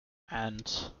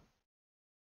and...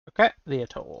 Okay, the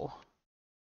Atoll.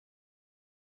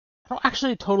 I don't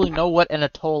actually totally know what an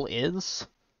atoll is.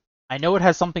 I know it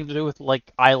has something to do with,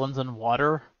 like, islands and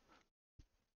water.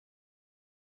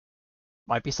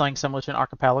 Might be something similar to an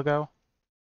archipelago.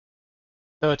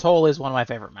 Though Atoll is one of my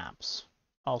favorite maps,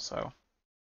 also.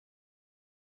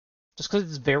 Just because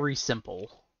it's very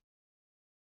simple.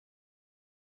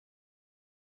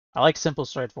 I like simple,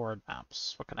 straightforward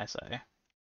maps. What can I say?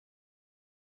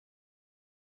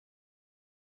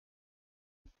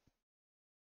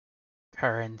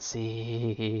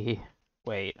 Currency.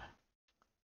 Wait.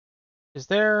 Is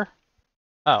there...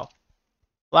 Oh.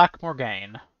 Black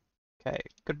Morgaine. Okay,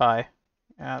 goodbye.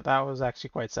 Yeah, that was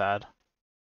actually quite sad.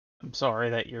 I'm sorry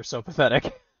that you're so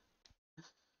pathetic.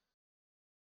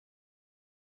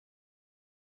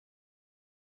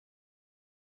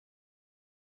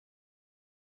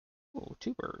 Ooh,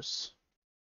 tubers.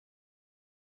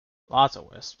 Lots of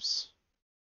wisps.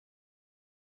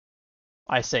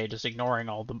 I say, just ignoring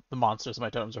all the monsters my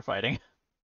totems are fighting.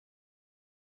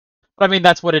 But I mean,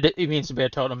 that's what it means to be a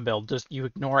totem build. Just you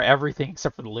ignore everything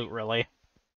except for the loot, really.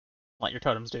 Let your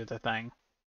totems do their thing.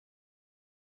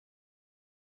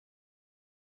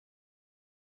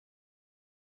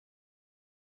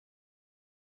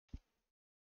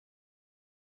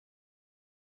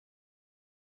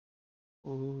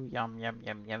 Ooh, yum, yum,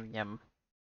 yum, yum, yum.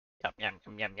 Yum, yum,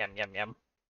 yum, yum, yum, yum, yum.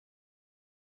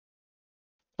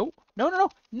 Oh, no, no, no,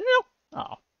 no, no!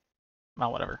 Oh,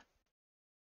 well, whatever.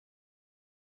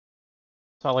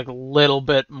 So like a little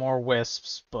bit more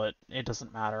wisps, but it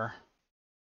doesn't matter.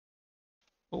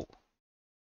 Oh.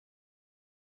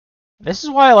 This is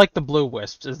why I like the blue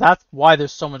wisps, is that's why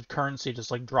there's so much currency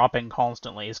just like dropping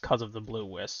constantly, is because of the blue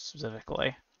wisps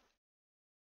specifically.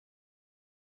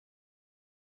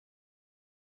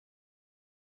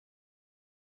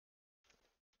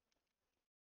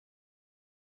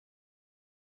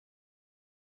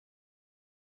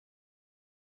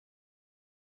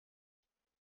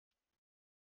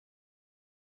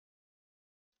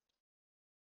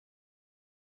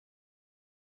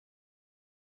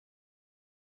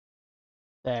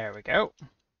 There we go.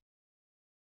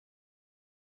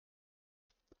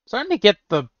 Starting to get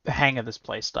the hang of this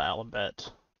playstyle a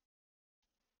bit.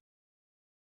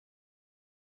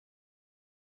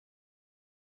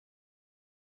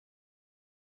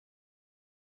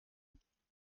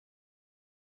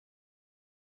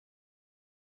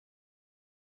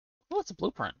 Oh, it's a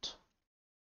blueprint.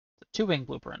 It's a two-wing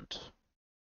blueprint.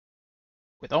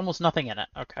 With almost nothing in it.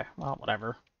 Okay, well,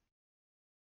 whatever.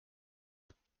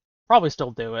 Probably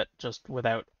still do it, just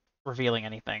without revealing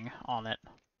anything on it.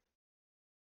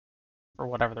 Or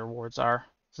whatever the rewards are.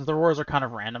 Since the rewards are kind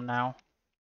of random now.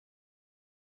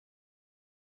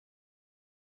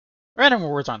 Random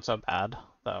rewards aren't so bad,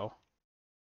 though.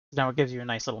 Now it gives you a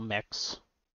nice little mix.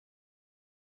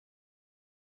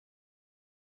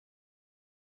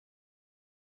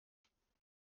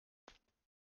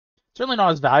 Certainly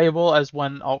not as valuable as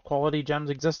when alt quality gems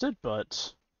existed,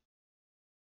 but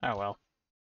oh well.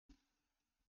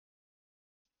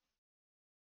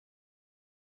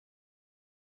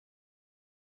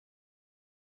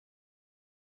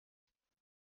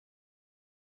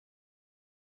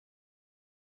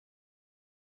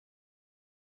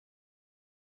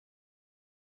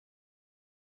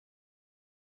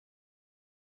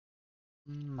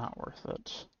 Not worth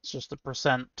it. It's just a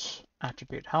percent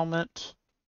attribute helmet.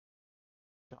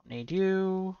 Don't need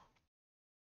you.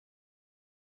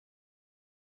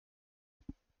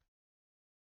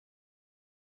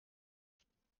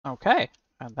 Okay,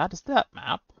 and that is that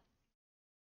map.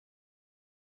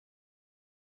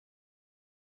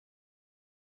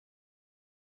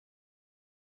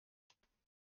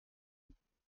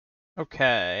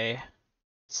 Okay.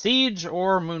 Siege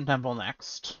or Moon Temple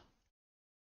next?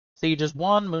 Siege is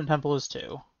 1, Moon Temple is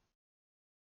 2.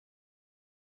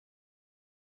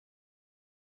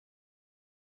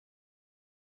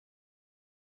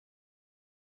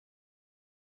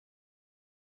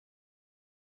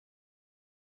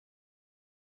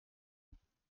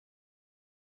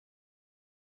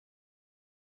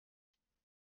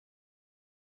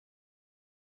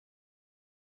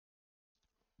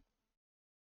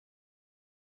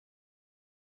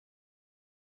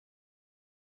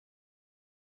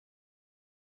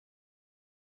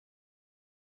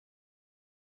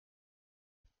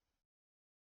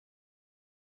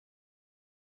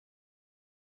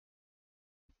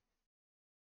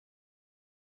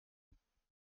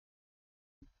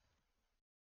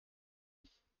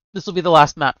 This will be the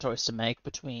last map choice to make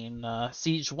between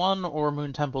Siege 1 or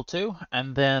Moon Temple 2,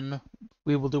 and then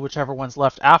we will do whichever one's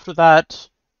left after that,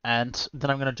 and then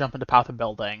I'm going to jump into Path of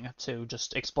Building to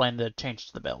just explain the changes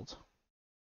to the build.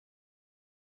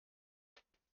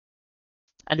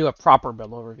 And do a proper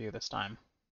build overview this time.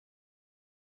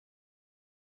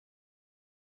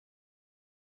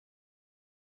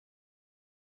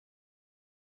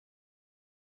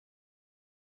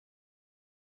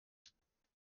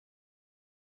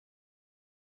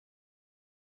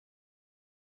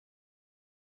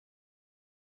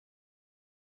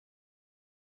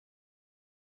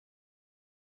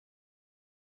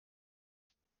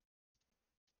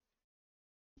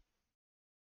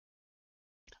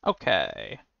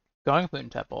 Okay, going Moon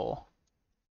Temple.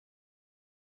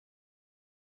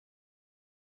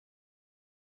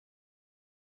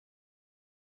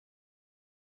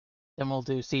 Then we'll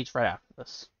do Siege right after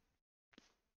this.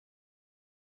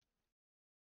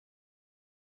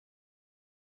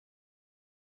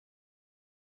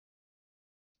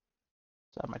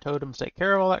 So I have my totems take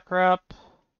care of all that crap.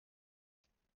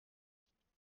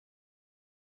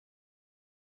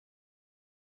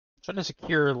 Trying to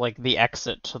secure like the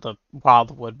exit to the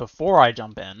Wildwood before I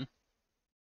jump in.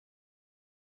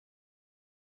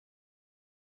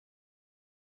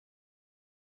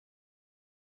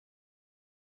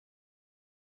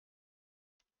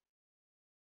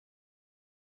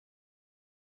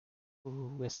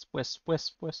 Ooh, wisp, wisp,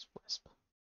 wisp, wisp, wisp.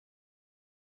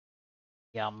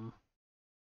 Yum.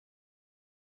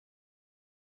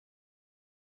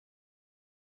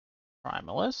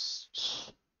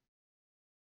 Primalist.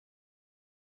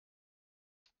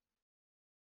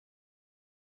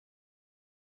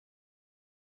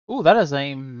 Ooh, that is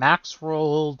a max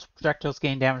rolled projectiles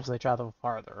gain damage as they travel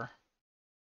farther.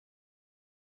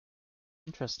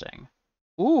 Interesting.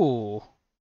 Ooh,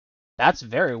 that's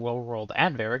very well rolled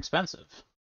and very expensive.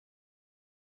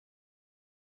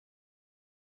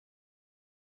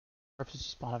 Purposes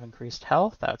spawn have increased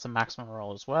health. That's a maximum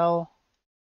roll as well.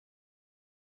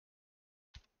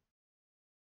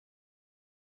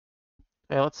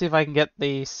 Okay, let's see if I can get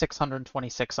the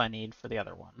 626 I need for the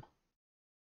other one.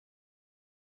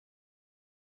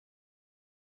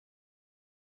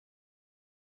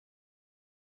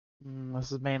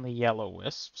 This is mainly yellow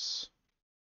wisps.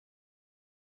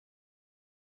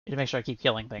 Need to make sure I keep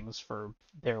killing things for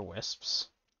their wisps.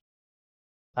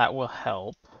 That will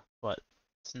help, but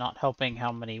it's not helping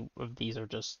how many of these are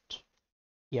just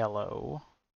yellow.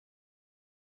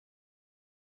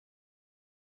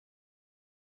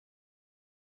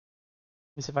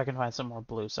 Let me see if I can find some more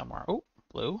blue somewhere. Oh,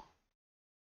 blue.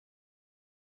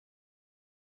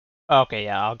 Okay,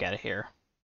 yeah, I'll get it here.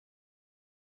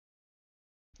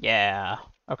 Yeah.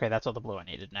 Okay, that's all the blue I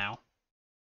needed now.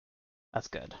 That's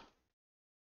good.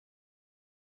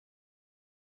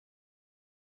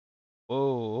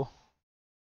 Whoa.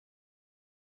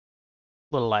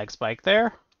 Little lag spike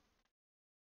there.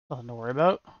 Nothing to worry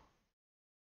about.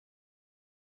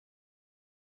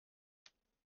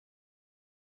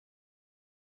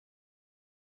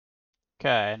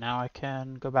 Okay, now I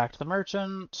can go back to the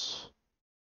merchant.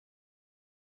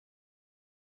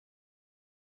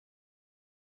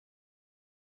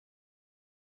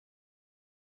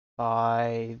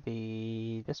 Buy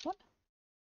this one?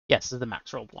 Yes, this is the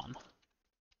max rolled one.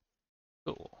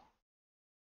 Cool.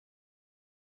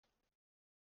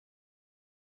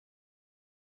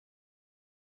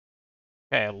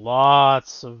 Okay,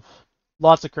 lots of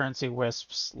currency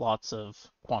wisps, lots of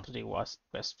quantity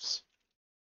wisps.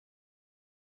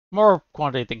 More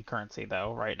quantity than currency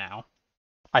though, right now.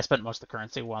 I spent most of the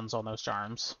currency ones on those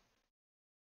charms.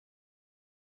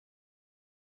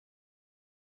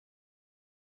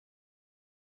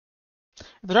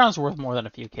 If the charm's worth more than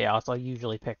a few chaos, I'll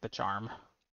usually pick the charm.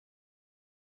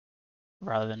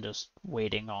 Rather than just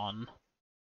waiting on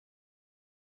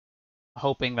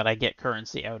hoping that I get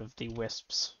currency out of the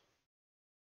wisps.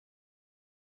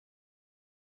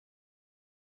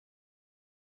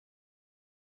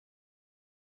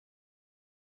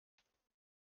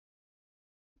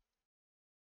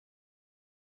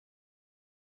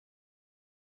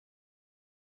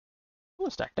 Ooh,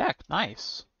 a stacked deck.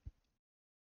 Nice.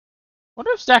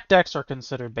 Wonder if stacked decks are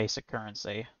considered basic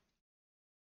currency.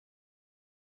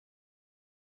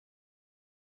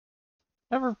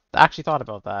 Never actually thought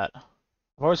about that.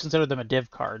 I've always considered them a div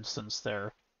card since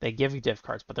they give you div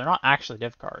cards, but they're not actually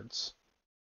div cards.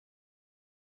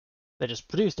 They just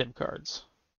produce div cards.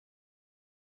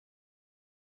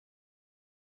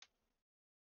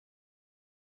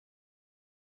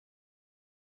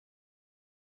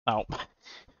 Oh,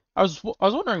 I was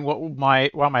wondering why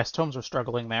my tomes were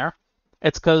struggling there.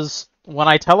 It's because when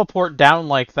I teleport down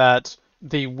like that,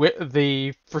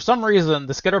 the for some reason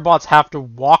the skitterbots have to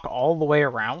walk all the way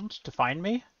around to find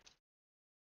me.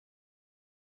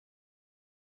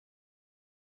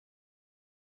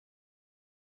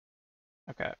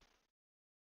 Okay,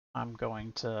 I'm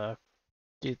going to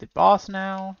do the boss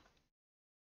now.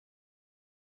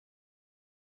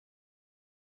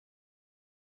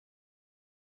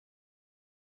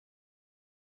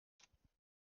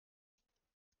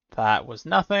 That was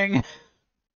nothing.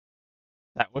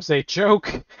 That was a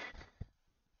joke.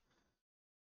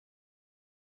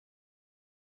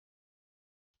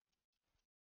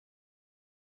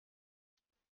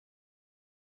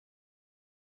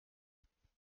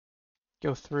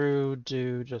 Go through,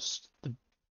 do just the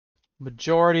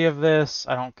majority of this.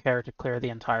 I don't care to clear the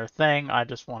entire thing. I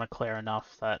just want to clear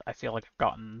enough that I feel like I've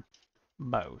gotten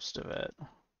most of it.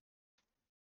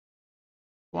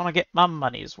 Want to get my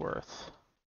money's worth.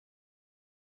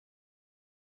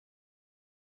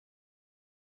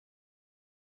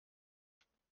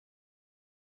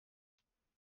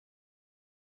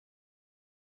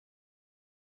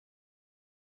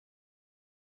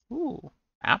 Ooh,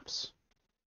 maps.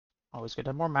 Always good to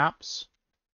have more maps.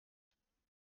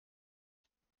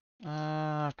 Okay,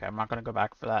 I'm not going to go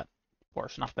back for that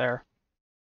portion up there.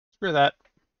 Screw that.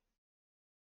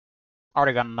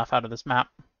 Already got enough out of this map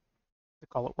to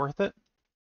call it worth it.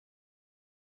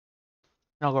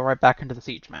 And I'll go right back into the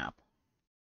siege map.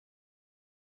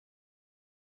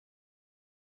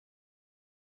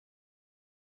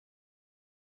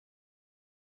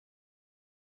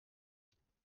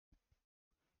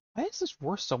 Why is this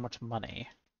worth so much money?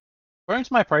 According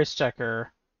to my price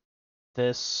checker,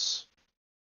 this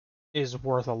is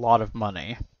worth a lot of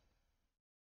money.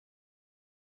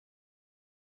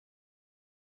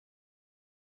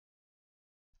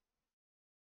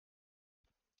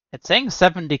 It's saying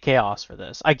 70 chaos for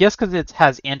this. I guess because it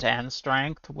has end-to-end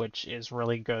strength, which is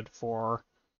really good for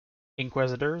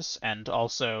Inquisitors, and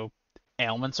also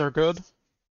ailments are good.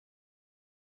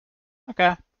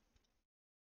 Okay.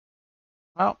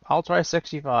 Well, I'll try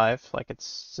 65, like it's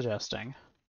suggesting.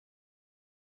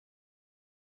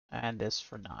 And this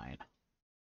for 9.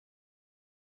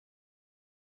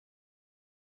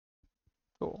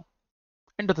 Cool.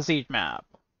 Into the siege map.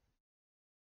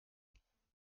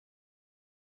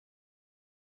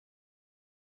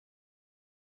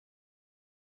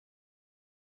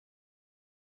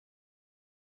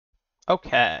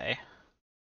 Okay.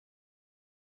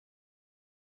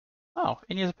 Oh,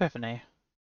 Inya's Epiphany.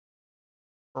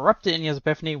 We're up to Inya's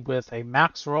Epiphany with a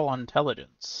max roll on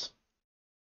intelligence.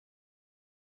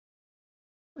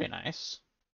 Pretty nice.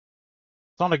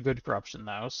 It's not a good corruption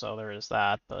though, so there is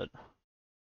that, but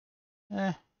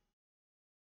eh.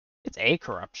 It's a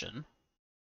corruption.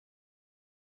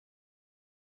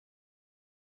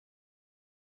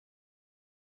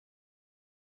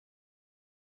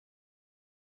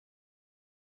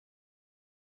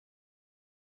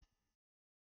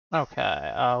 Okay,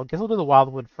 I guess I'll do the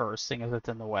Wildwood first, seeing as it's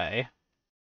in the way.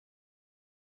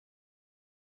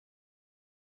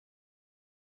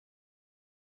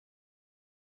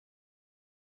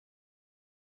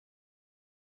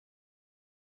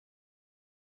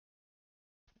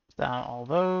 Down all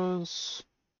those.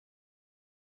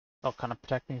 They'll kind of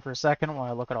protect me for a second while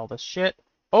I look at all this shit.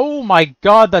 Oh my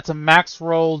god, that's a max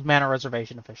rolled mana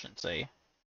reservation efficiency.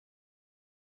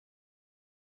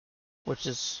 Which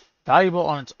is valuable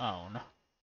on its own.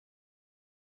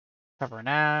 Cover an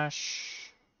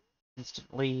Ash.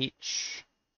 Instant Leech.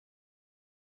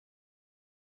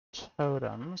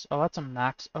 Totems. Oh, that's a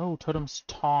max. Oh, Totems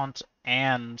Taunt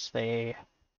and they.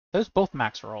 Those both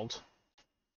max rolled.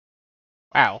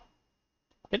 Wow.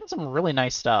 Getting some really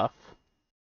nice stuff.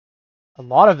 A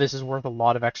lot of this is worth a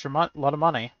lot of lot of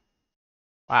money.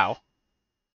 Wow.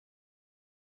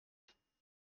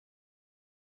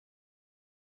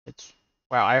 It's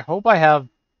wow. I hope I have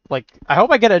I hope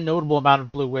I get a notable amount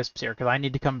of blue wisps here because I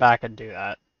need to come back and do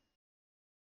that.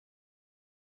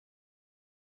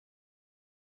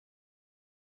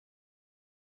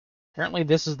 Apparently,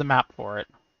 this is the map for it.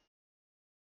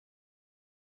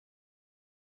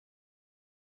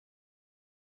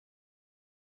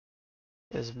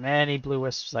 As many blue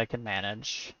wisps as I can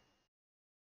manage.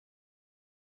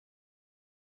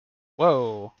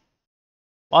 Whoa.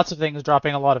 Lots of things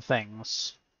dropping a lot of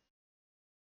things.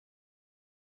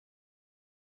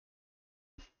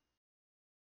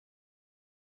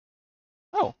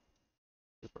 Oh,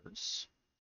 tubers.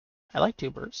 I like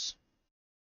tubers.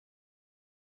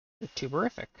 They're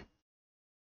tuberific.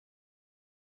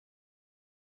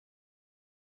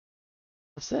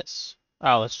 What's this?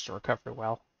 Oh, that's just a recovery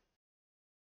well.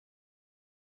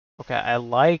 Okay, I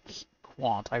like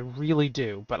Quant, I really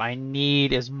do, but I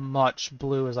need as much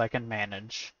blue as I can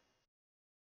manage.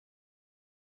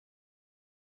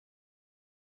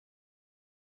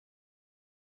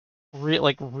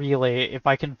 Like, really, if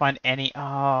I can find any...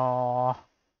 Oh...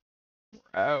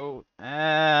 Oh...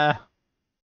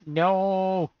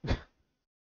 No!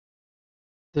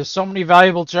 There's so many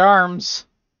valuable charms!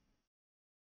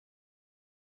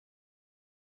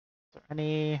 Is there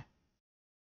any...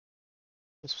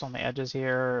 Just on the edges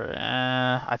here?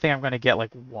 I think I'm gonna get,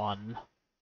 like, one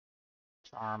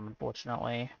charm,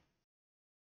 unfortunately.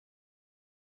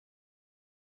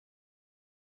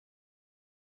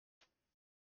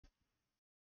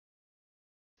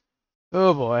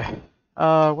 Oh boy.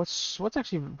 What's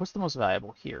the most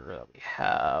valuable here that we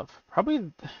have?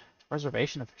 Probably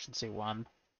reservation efficiency one.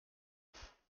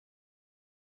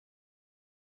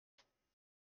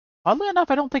 Oddly enough,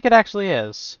 I don't think it actually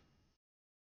is.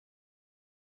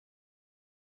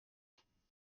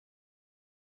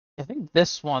 I think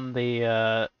this one,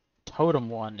 the totem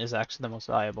one, is actually the most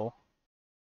valuable.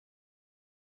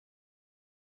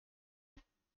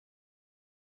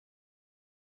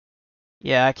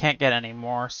 Yeah, I can't get any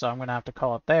more, so I'm gonna have to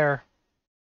call it there.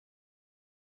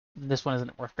 This one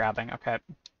isn't worth grabbing. Okay.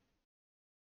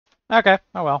 Okay.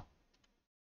 Oh well.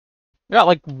 We got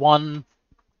like one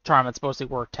charm that's supposed to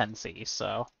worth 10C,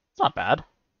 so it's not bad.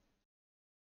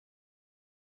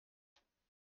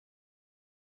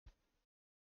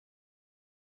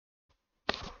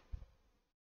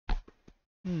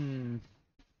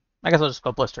 I guess I'll just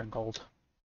go Blistering Cold.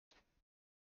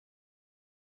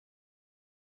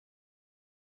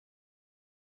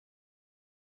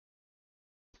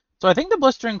 So I think the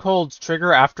Blistering Colds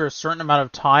trigger after a certain amount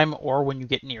of time or when you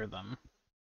get near them.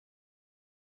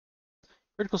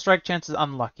 Critical strike chance is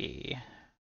unlucky.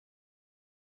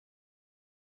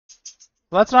 So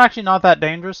that's actually not that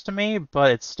dangerous to me,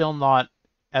 but it's still not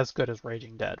as good as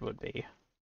Raging Dead would be.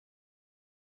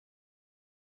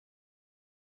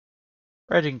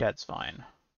 Raging Dead's fine.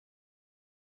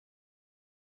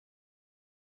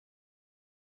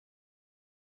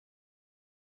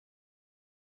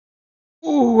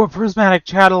 Ooh, a Prismatic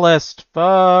Catalyst!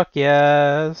 Fuck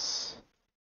yes!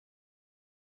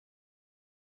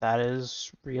 That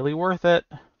is really worth it.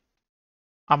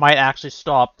 I might actually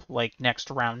stop, like,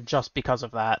 next round just because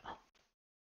of that.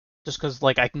 Just because,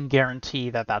 like, I can guarantee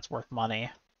that that's worth money.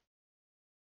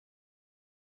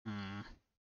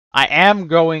 I am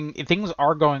going... Things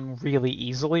are going really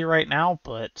easily right now,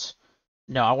 but...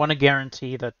 No, I want to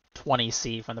guarantee the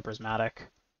 20C from the Prismatic.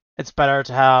 It's better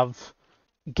to have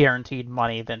guaranteed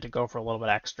money than to go for a little bit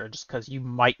extra, just because you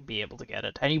might be able to get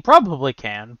it. And you probably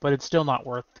can, but it's still not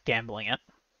worth gambling it.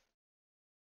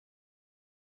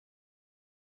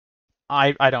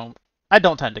 I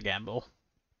don't tend to gamble.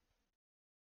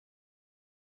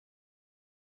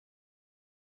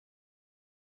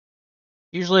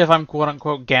 Usually if I'm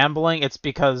quote-unquote gambling, it's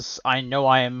because I know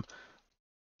I am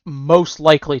most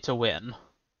likely to win.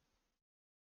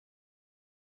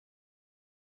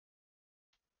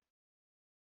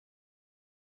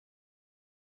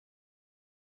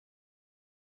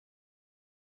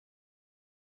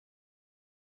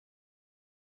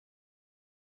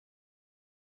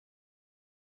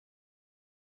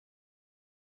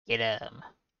 Get him.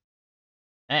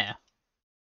 Eh,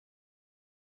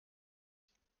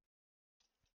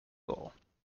 cool.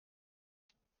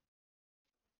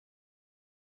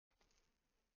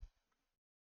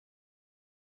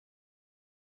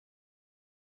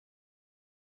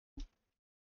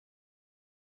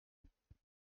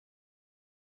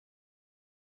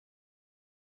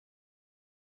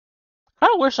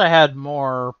 Kinda wish I had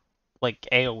more, like,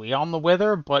 AoE on the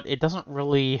Wither, but it doesn't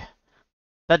really...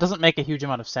 That doesn't make a huge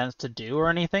amount of sense to do or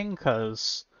anything,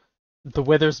 because the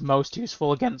Wither's most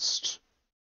useful against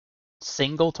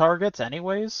single targets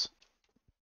anyways.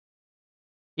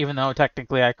 Even though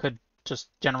technically I could just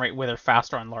generate Wither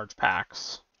faster on large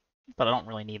packs. But I don't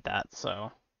really need that,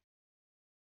 so...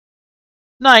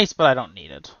 Nice, but I don't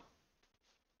need it.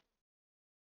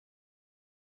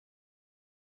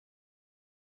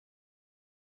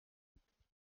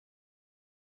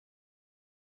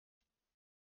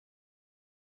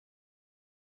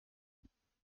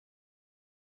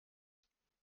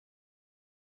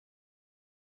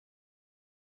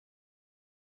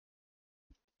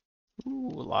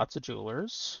 Ooh, lots of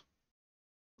jewelers.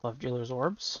 Love jewelers'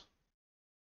 orbs.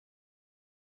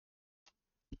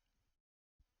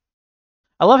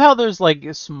 I love how there's like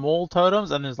small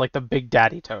totems and there's like the big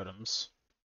daddy totems.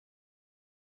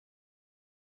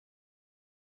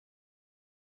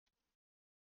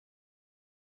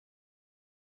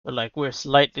 But like we're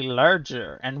slightly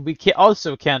larger, and we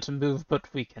also can't move,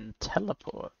 but we can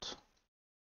teleport.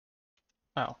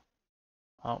 Oh,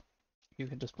 well, you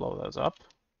can just blow those up.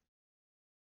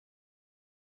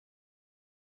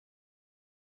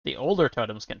 The older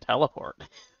totems can teleport.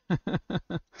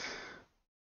 That's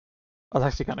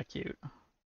actually kind of cute.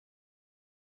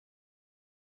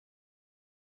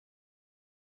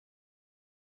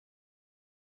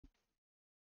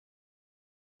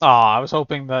 Ah, I was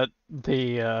hoping that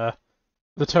the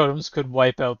totems could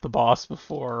wipe out the boss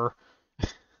before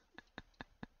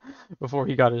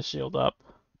he got his shield up.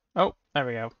 Oh, there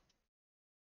we go.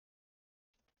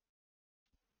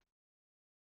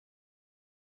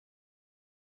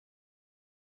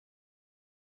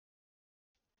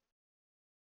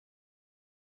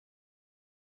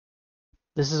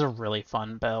 This is a really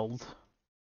fun build.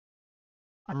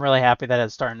 I'm really happy that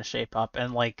it's starting to shape up,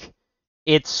 and like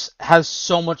it's has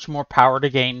so much more power to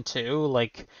gain too.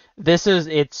 Like this is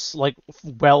its like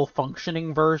well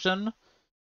functioning version.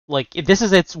 Like this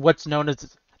is its what's known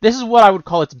as this is what I would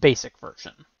call its basic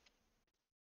version.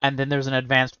 And then there's an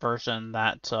advanced version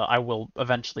that I will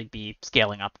eventually be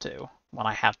scaling up to when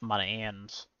I have money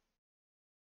and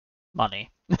money.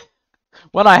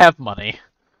 When I have money.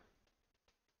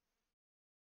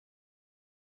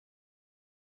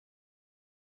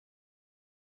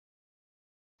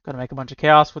 Gonna make a bunch of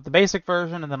chaos with the basic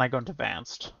version, and then I go into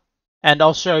advanced. And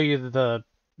I'll show you the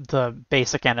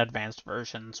basic and advanced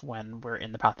versions when we're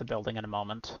in the path of building in a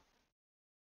moment.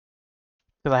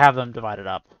 Because I have them divided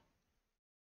up.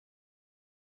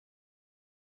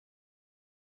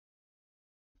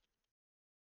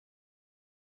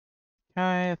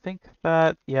 Okay, I think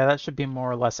that, yeah, that should be more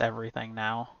or less everything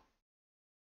now.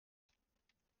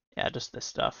 Yeah, just this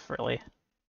stuff, really.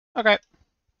 Okay.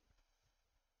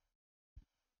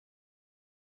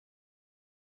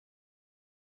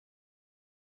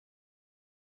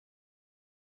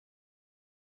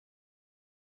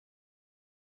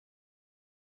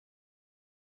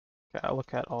 Okay, I'll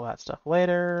look at all that stuff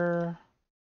later.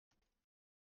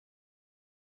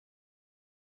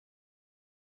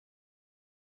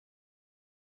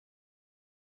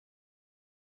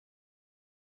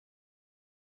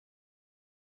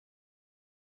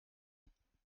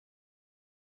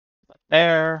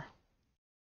 There.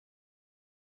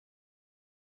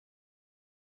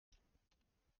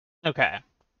 Okay.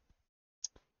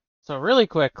 So really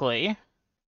quickly,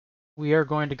 we are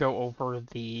going to go over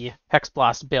the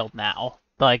Hexblast build now.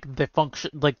 Like the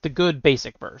function, like the good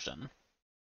basic version.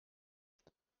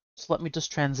 So let me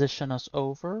just transition us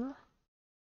over.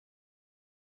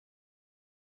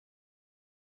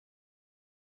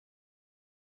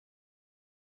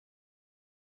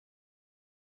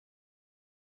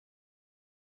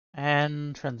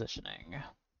 And transitioning.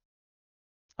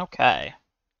 Okay.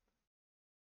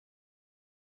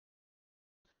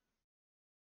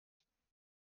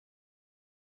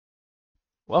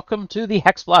 Welcome to the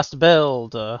Hexblast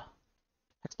build.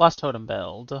 Hexblast Totem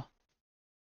build. Where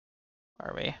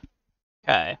are we?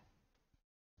 Okay.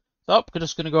 So, we're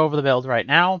just going to go over the build right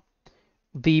now.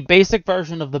 The basic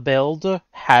version of the build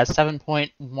has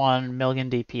 7.1 million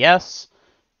DPS,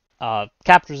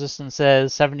 cap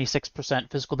resistances,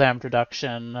 76% physical damage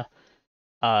reduction.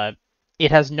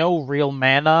 It has no real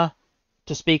mana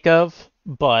to speak of,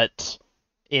 but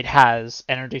it has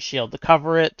energy shield to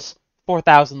cover it,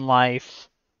 4,000 life.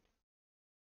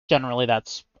 Generally,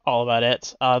 that's all about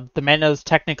it. The mana is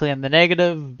technically in the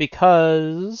negative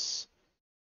because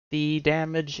the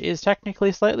damage is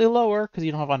technically slightly lower because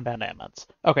you don't have unbound ammons.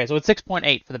 Okay, so it's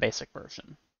 6.8 for the basic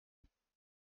version.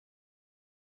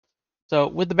 So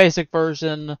with the basic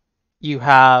version, you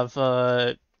have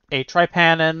a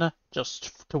Tripanon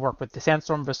just to work with the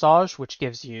Sandstorm Visage, which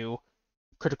gives you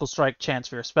critical strike chance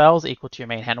for your spells equal to your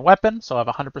main hand weapon, so I have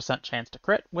a 100% chance to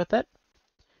crit with it.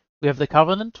 We have the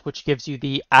Covenant, which gives you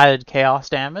the added chaos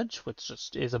damage, which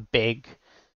just is a big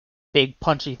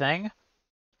punchy thing.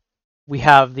 We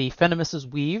have the Venomous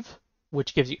Weave,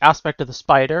 which gives you Aspect of the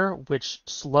Spider, which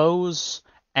slows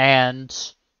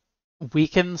and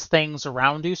weakens things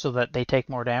around you so that they take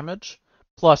more damage.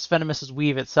 Plus, Venomous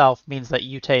Weave itself means that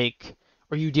you take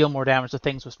or you deal more damage to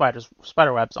things with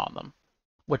spider webs on them,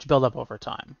 which build up over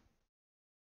time.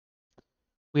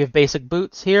 We have basic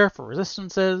boots here for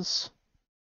resistances.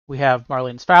 We have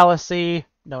Marlene's Fallacy,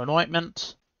 no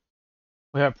anointment.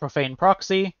 We have Profane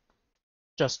Proxy,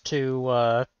 just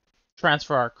to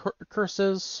transfer our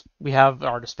curses. We have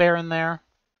our Despair in there.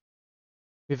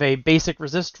 We have a basic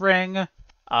resist ring.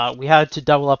 We had to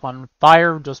double up on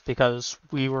fire just because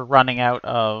we were running out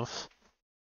of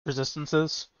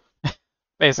resistances,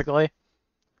 basically.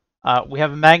 We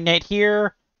have a magnate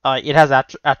here. It has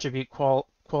attribute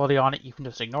quality on it. You can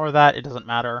just ignore that. It doesn't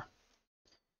matter.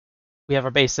 We have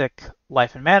our basic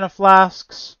life and mana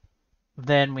flasks.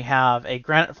 Then we have a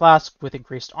granite flask with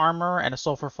increased armor and a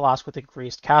sulfur flask with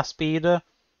increased cast speed.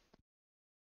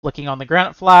 Looking on the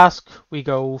granite flask, we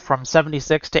go from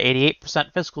 76 to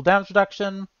 88% physical damage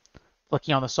reduction.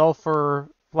 Looking on the sulfur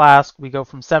flask, we go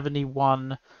from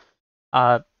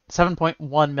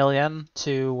 7.1 million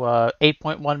to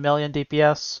 8.1 million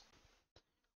DPS.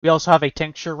 We also have a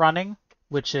tincture running,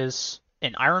 which is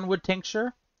an ironwood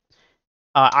tincture.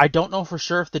 I don't know for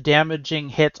sure if the damaging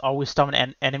hits always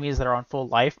summon enemies that are on full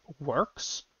life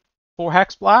works for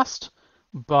Hexblast,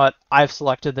 but I've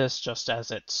selected this just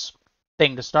as its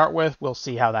thing to start with. We'll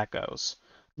see how that goes.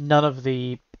 None of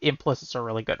the implicits are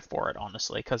really good for it,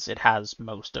 honestly, because it has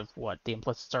most of what the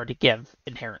implicits already give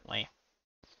inherently.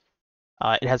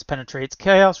 It has penetrates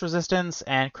chaos resistance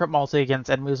and crit multi against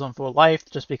enemies on full life,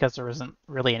 just because there isn't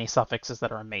really any suffixes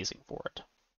that are amazing for it.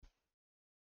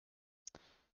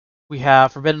 We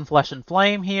have Forbidden Flesh and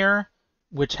Flame here,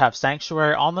 which have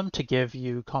Sanctuary on them to give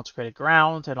you Consecrated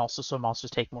Ground, and also so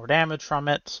monsters take more damage from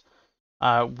it.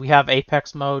 We have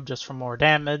Apex mode just for more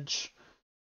damage.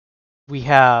 We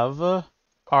have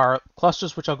our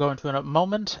clusters, which I'll go into in a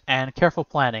moment, and Careful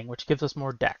Planning, which gives us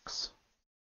more dex.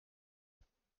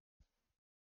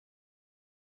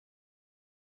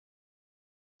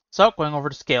 So, going over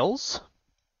to skills.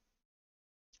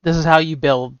 This is how you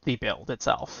build the build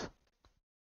itself.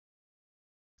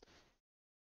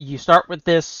 You start with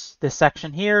this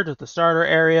section here, to the starter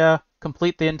area,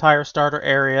 complete the entire starter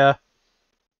area,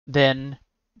 then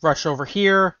rush over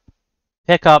here,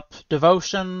 pick up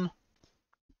Devotion,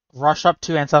 rush up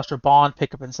to Ancestral Bond,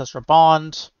 pick up Ancestral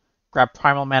Bond, grab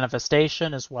Primal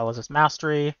Manifestation as well as its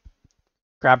Mastery,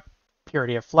 grab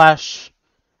Purity of Flesh,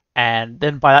 and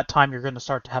then by that time you're going to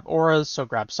start to have auras, so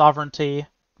grab Sovereignty.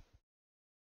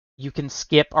 You can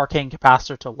skip Arcane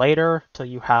Capacitor till later, till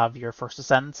you have your first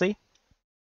Ascendancy.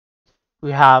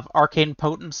 We have Arcane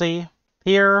Potency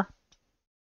here.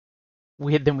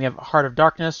 Then we have Heart of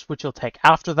Darkness, which you'll take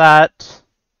after that.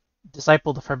 Disciple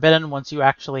of the Forbidden, once you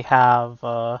actually have...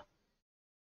 where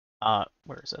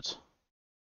is it?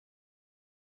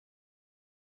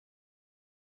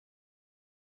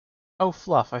 Oh,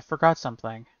 Fluff, I forgot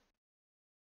something.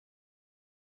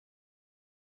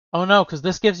 Oh no, because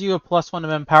this gives you a +1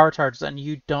 to power charges, and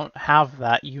you don't have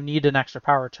that. You need an extra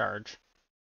power charge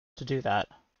to do that.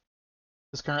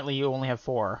 Because currently you only have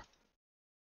 4.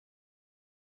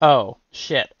 Oh,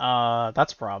 shit.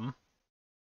 That's a problem.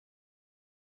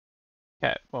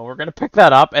 Okay, well we're gonna pick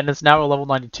that up, and it's now a level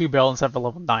 92 build instead of a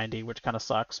level 90, which kind of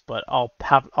sucks, but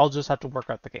I'll just have to work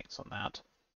out the kinks on that.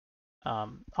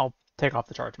 I'll take off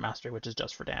the Charge Mastery, which is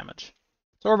just for damage.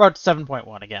 So we're about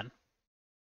 7.1 again,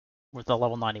 with the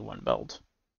level 91 build.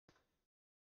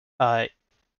 Oh,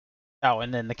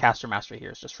 and then the Caster Mastery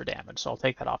here is just for damage, so I'll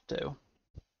take that off too.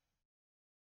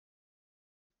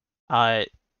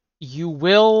 You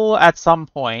will at some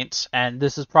point, and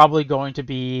this is probably going to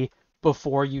be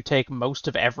before you take most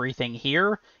of everything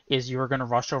here, is you're going to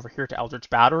rush over here to Eldritch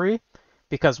Battery,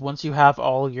 because once you have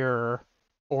all your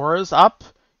auras up,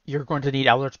 you're going to need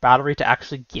Eldritch Battery to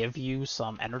actually give you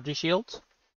some energy shield.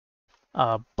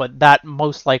 But that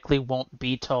most likely won't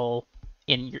be till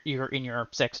in your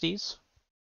 60s.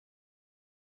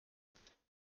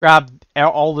 Grab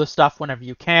all this stuff whenever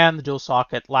you can. The dual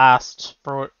socket lasts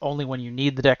for only when you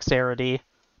need the dexterity.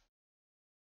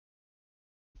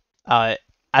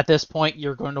 At this point,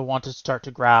 you're going to want to start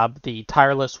to grab the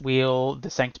Tireless Wheel, the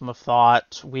Sanctum of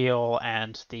Thought wheel,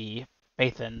 and the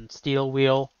Faith and Steel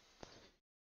wheel.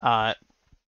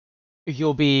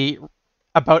 You'll be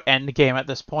about end game at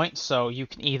this point, so you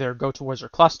can either go towards your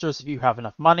clusters if you have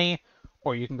enough money,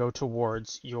 or you can go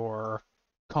towards your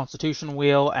Constitution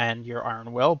wheel and your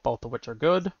Iron Will, both of which are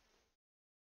good.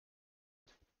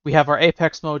 We have our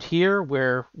Apex mode here,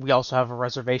 where we also have a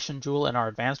Reservation Jewel in our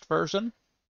advanced version.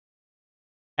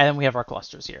 And then we have our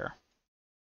clusters here.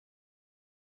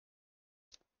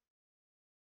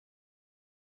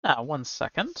 Now, 1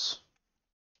 second. It's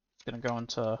going to go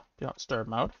into Do Not Disturb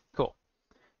mode. Cool.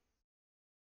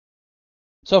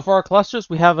 So for our clusters,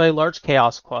 we have a large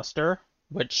Chaos cluster,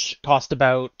 which cost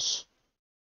about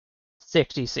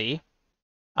 60C.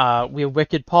 We have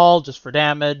Wicked Paul, just for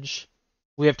damage.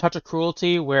 We have Touch of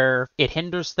Cruelty, where it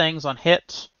hinders things on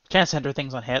hit. Chance to hinder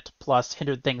things on hit, plus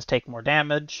hindered things take more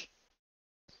damage.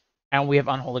 And we have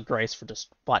Unholy Grace for just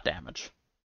flat damage.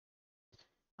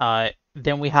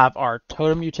 Then we have our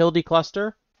Totem Utility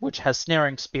Cluster, which has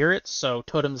Snaring Spirits, so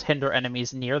totems hinder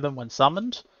enemies near them when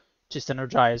summoned, to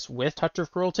synergize with Touch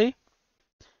of Cruelty.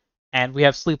 And we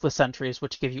have Sleepless Sentries,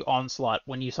 which give you Onslaught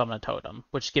when you summon a totem,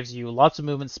 which gives you lots of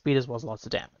movement speed as well as lots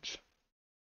of damage.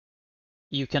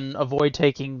 You can avoid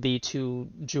taking the two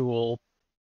jewel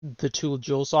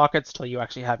sockets till you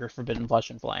actually have your Forbidden Flesh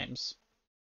and Flames.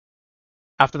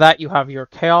 After that, you have your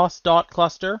Chaos Dot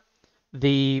Cluster.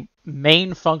 The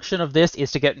main function of this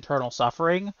is to get Eternal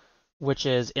Suffering, which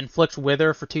is inflict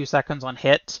Wither for 2 seconds on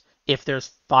hit if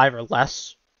there's 5 or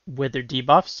less Wither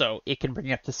debuffs, so it can bring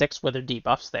you up to 6 Wither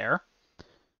debuffs there.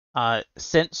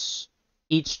 Since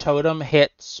each totem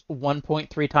hits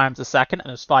 1.3 times a second, and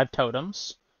there's 5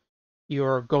 totems,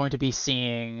 you're going to be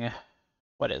seeing...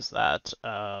 What is that?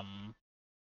 That'll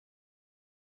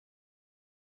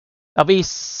be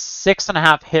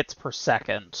 6.5 hits per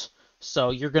second.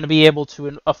 So you're going to be able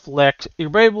to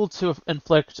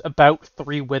inflict about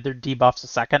 3 withered debuffs a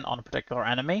second on a particular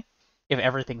enemy, if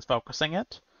everything's focusing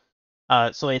it.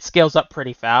 So it scales up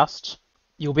pretty fast.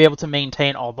 You'll be able to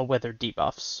maintain all the withered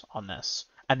debuffs on this.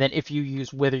 And then if you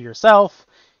use wither yourself,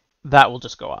 that will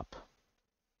just go up.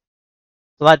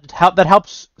 So that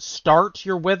helps start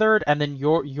your withered, and then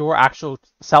your actual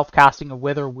self-casting of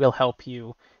wither will help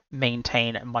you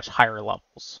maintain at much higher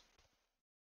levels.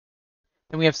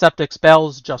 Then we have Septic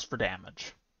Spells just for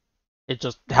damage. It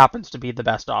just happens to be the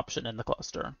best option in the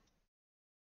cluster.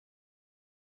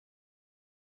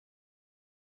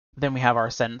 Then we have our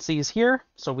Ascendancies here.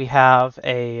 So we have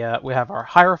our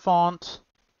Hierophant.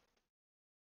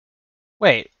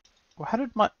 Wait, how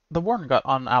did the Warden got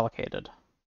unallocated?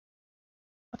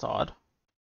 That's odd.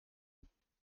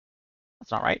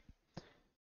 That's not right.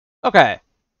 Okay,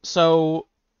 so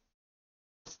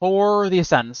for the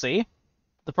Ascendancy,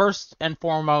 the first and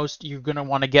foremost, you're going to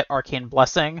want to get Arcane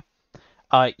Blessing.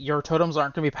 Your totems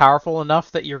aren't going to be powerful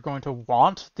enough that you're going to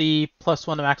want the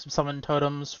 +1 to maximum summon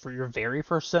totems for your very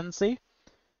first Ascendancy.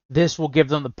 This will give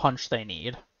them the punch they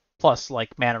need, plus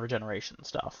like mana regeneration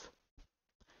stuff.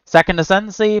 Second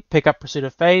Ascendancy, pick up Pursuit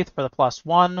of Faith for the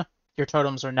 +1. Your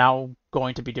totems are now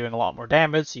going to be doing a lot more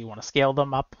damage, so you want to scale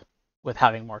them up with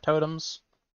having more totems.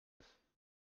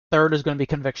 Third is going to be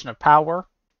Conviction of Power,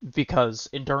 because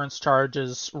endurance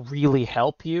charges really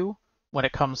help you when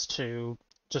it comes to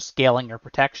just scaling your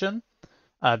protection.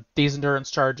 These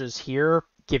endurance charges here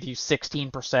give you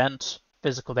 16%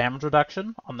 physical damage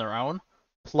reduction on their own.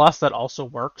 Plus, that also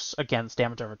works against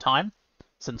damage over time,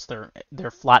 since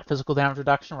they're flat physical damage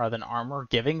reduction rather than armor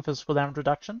giving physical damage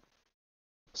reduction.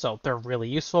 So they're really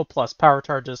useful. Plus, power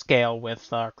charges scale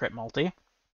with crit multi.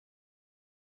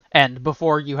 And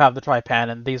before you have the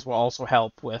Tripanon, these will also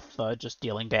help with just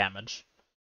dealing damage.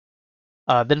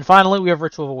 Then finally, we have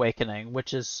Ritual of Awakening,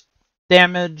 which is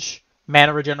damage,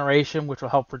 mana regeneration, which will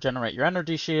help regenerate your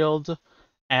energy shield,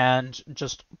 and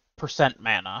just percent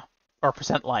mana, or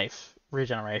percent life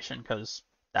regeneration, because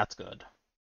that's good.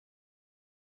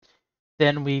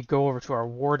 Then we go over to our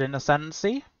Warden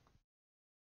Ascendancy,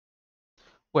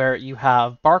 where you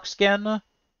have Barkskin,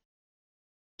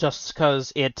 just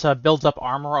because it builds up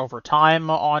armor over time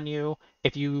on you.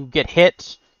 If you get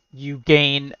hit, you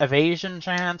gain evasion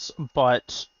chance,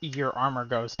 but your armor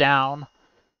goes down.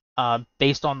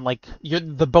 Based on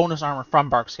the bonus armor from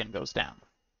Barkskin goes down.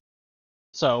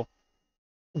 So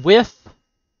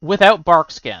without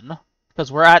Barkskin,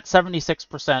 because we're at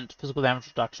 76% physical damage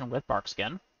reduction with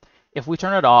Barkskin, if we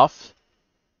turn it off,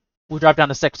 we drop down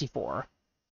to 64.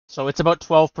 So it's about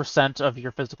 12% of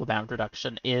your physical damage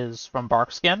reduction is from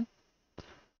Barkskin.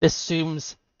 This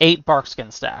assumes 8 Barkskin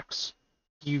stacks.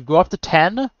 You go up to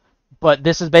 10, but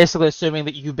this is basically assuming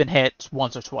that you've been hit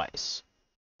once or twice.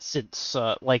 Since,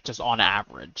 just on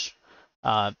average.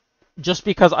 Just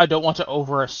because I don't want to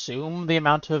over-assume the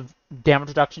amount of damage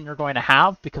reduction you're going to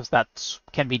have, because that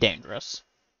can be dangerous.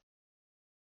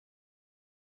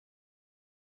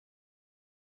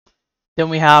 Then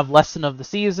we have Lesson of the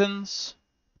Seasons.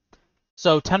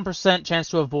 So 10% chance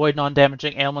to avoid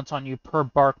non-damaging ailments on you per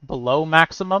bark below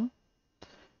maximum.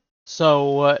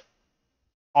 So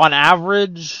on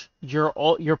average,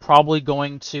 you're probably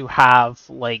going to have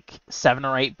 7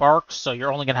 or 8 barks, so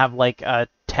you're only going to have a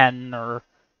 10 or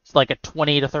a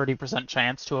 20 to 30%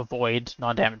 chance to avoid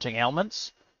non-damaging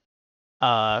ailments.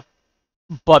 But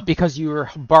because your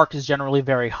bark is generally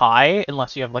very high,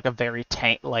 unless you have a very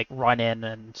run in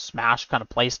and smash kind of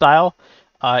playstyle,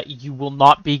 you will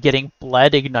not be getting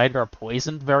bled, ignited, or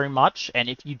poisoned very much, and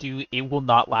if you do, it will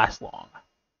not last long,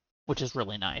 which is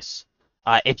really nice.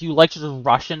 If you like to just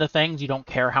rush into things, you don't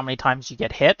care how many times you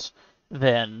get hit,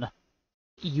 then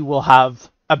you will have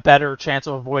a better chance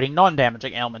of avoiding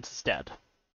non-damaging ailments instead,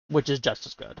 which is just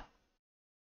as good.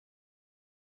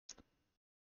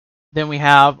 Then we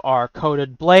have our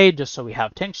Coated Blade, just so we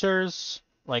have tinctures,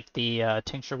 like the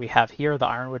tincture we have here, the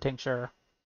Ironwood tincture.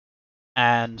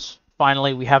 And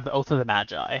finally, we have the Oath of the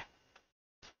Magi.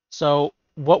 So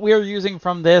what we are using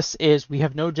from this is we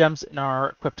have no gems in our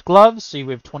equipped gloves, so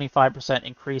we have 25%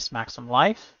 increased maximum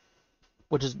life,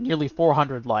 which is nearly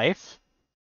 400 life,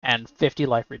 and 50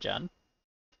 life regen.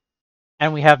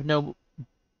 And we have no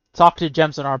socketed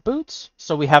gems in our boots,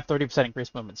 so we have 30%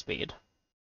 increased movement speed.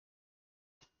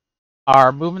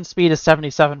 Our movement speed is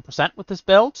 77% with this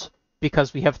build,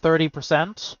 because we have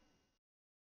 30%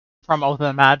 from Oath of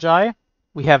the Magi,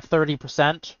 we have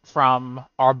 30% from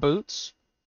our boots,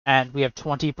 and we have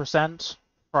 20%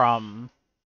 from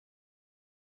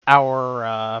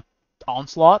our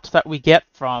onslaught that we get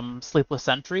from Sleepless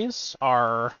Sentries,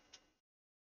 our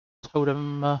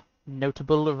totem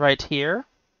notable right here.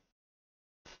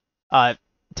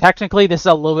 Technically, this is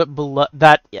a little bit below,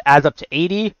 that adds up to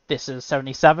 80. This is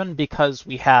 77 because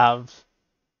we have,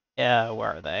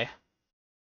 where are they?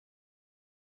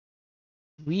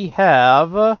 We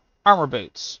have armor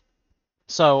boots.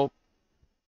 So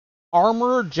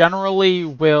armor bases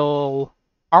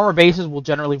will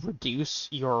generally reduce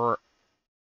your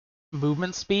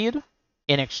movement speed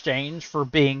in exchange for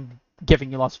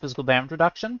giving you lots of physical damage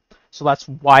reduction. So that's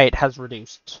why it has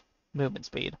reduced movement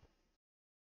speed.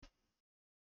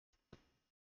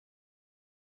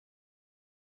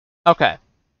 Okay,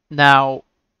 now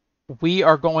we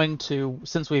are going to,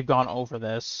 since we've gone over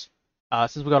this,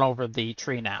 since we've gone over the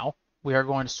tree now, we are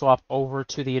going to swap over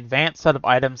to the advanced set of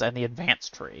items and the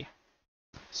advanced tree.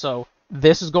 So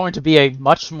this is going to be a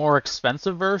much more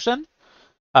expensive version.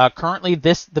 Currently,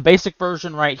 the basic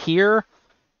version right here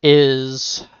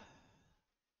is,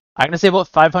 I'm going to say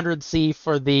about 500C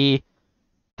for the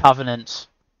Covenant,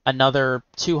 another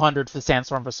 200 for the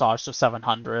Sandstorm Visage, so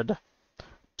 700,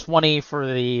 20 for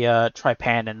the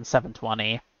Tripanin,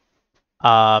 720.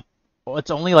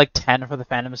 It's only like 10 for the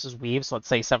Phantomist's Weave, so let's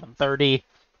say 730.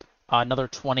 Another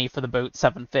 20 for the Boat,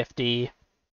 750.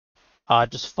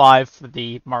 Just 5 for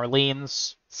the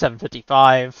Marlenes,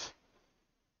 755.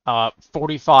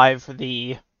 45 for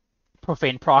the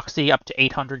Profane Proxy, up to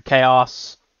 800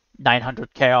 Chaos,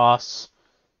 900 Chaos.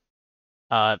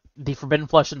 The Forbidden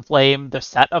Flesh and Flame, the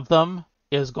set of them,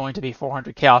 is going to be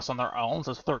 400 Chaos on their own,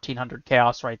 so it's 1300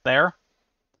 Chaos right there.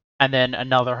 And then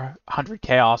another 100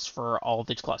 Chaos for all of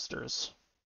these clusters.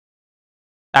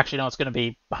 Actually, no, it's going to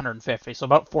be 150, so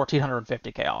about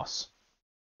 1450 Chaos.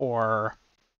 Or,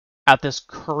 at this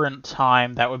current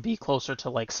time, that would be closer to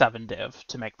like 7 div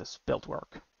to make this build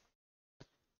work.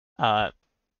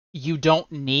 You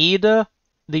don't need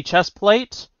the chest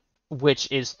plate, which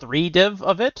is 3 div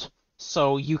of it,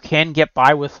 so you can get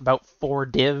by with about 4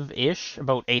 div-ish,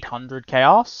 about 800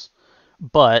 chaos,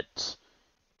 but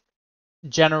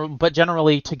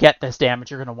generally to get this damage,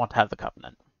 you're going to want to have the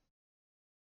Covenant.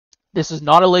 This is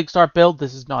not a League Start build,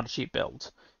 this is not a cheap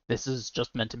build. This is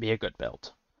just meant to be a good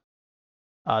build.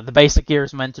 The basic gear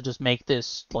is meant to just make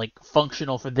this like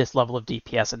functional for this level of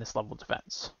DPS and this level of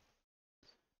defense.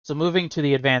 So moving to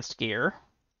the advanced gear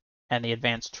and the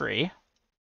advanced tree,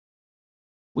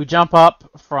 we jump up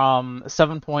from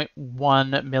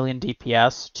 7.1 million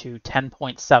DPS to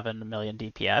 10.7 million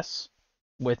DPS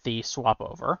with the swap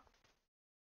over.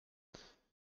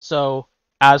 So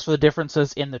as for the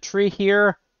differences in the tree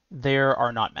here, there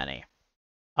are not many.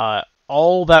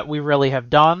 All that we really have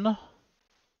done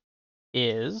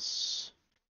is,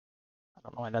 I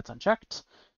don't know why that's unchecked.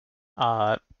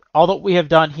 All that we have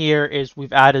done here is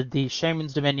we've added the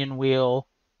Shaman's Dominion wheel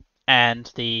and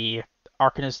the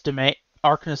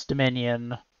Arcanist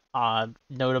Dominion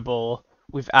notable.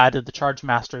 We've added the Charge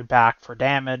Mastery back for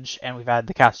damage, and we've added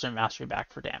the Caster Mastery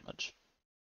back for damage.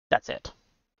 That's it.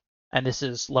 And this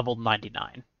is level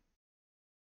 99,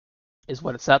 is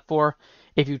what it's set for.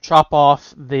 If you chop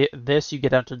off this, you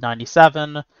get down to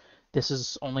 97. This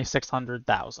is only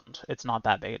 600,000. It's not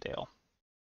that big a deal.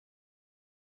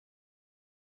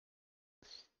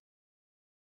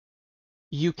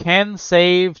 You can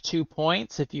save 2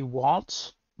 points if you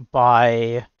want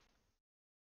by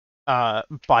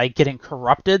getting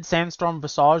Corrupted Sandstorm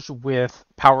Visage with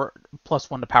power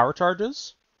 +1 to power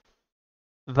charges.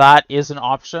 That is an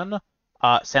option.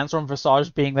 Sandstorm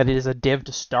Visage, being that it is a div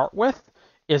to start with,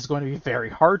 is going to be very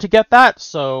hard to get that,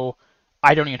 so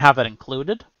I don't even have that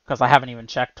included, because I haven't even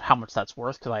checked how much that's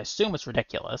worth, because I assume it's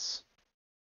ridiculous.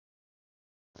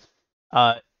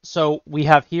 So we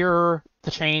have here, the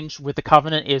change with the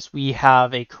Covenant is we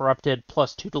have a Corrupted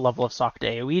 +2 to level of socket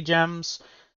AoE gems.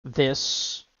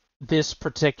 This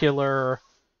particular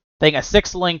thing, a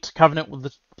 6-linked Covenant with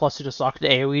the +2 to socket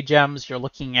AoE gems, you're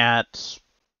looking at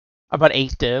about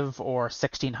 8 div or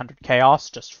 1600 chaos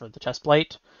just for the chest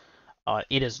plate.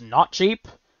 It is not cheap,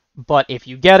 but if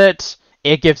you get it,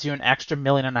 it gives you an extra 1.5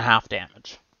 million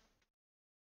damage.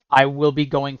 I will be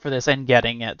going for this and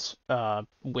getting it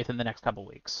within the next couple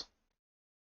weeks.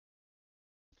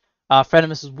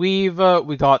 Venomous Weave,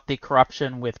 we got the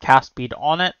Corruption with cast speed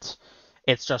on it.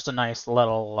 It's just a nice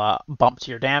little bump to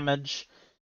your damage.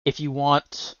 If you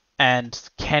want and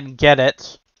can get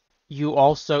it, you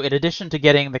also, in addition to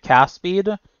getting the cast speed,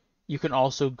 you can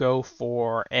also go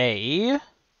for a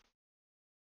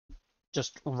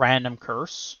just random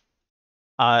curse.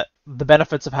 The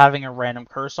benefits of having a random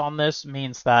curse on this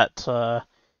means that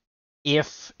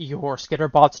if your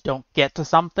skitterbots don't get to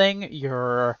something,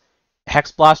 your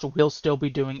Hexblast will still be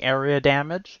doing area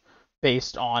damage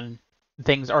based on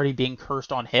things already being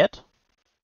cursed on hit,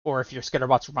 or if your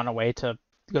skitterbots run away to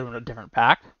go to a different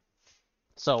pack.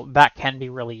 So that can be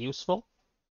really useful.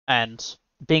 And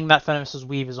being that Venomous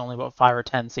Weave is only about 5 or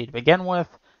 10 C to begin with,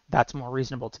 that's more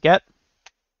reasonable to get.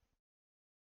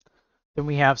 Then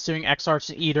we have Searing Exarch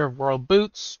Eater World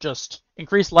Boots, just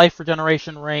increase life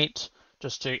regeneration rate,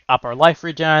 just to up our life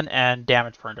regen, and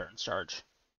damage per endurance charge.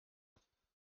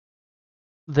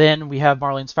 Then we have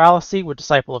Marlene's Fallacy with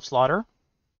Disciple of Slaughter.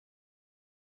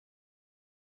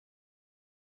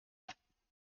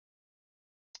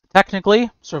 Technically,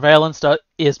 Surveillance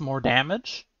is more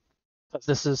damage, but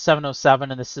this is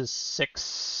 707 and this is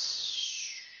 6...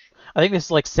 I think this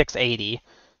is like 680.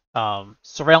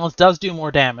 Surveillance does do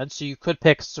more damage, so you could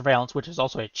pick Surveillance, which is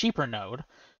also a cheaper node.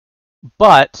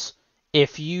 But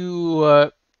if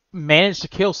you manage to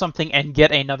kill something and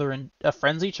get a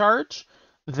Frenzy charge,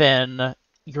 then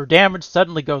your damage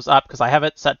suddenly goes up, because I have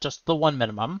it set just the 1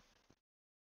 minimum.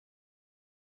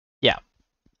 Yeah.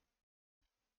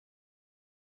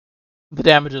 The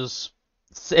damage is...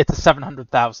 it's a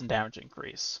 700,000 damage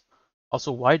increase.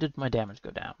 Also, why did my damage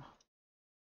go down?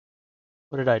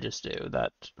 What did I just do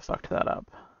that fucked that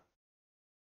up?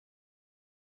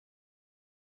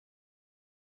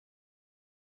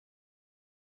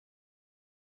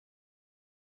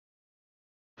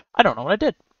 I don't know what I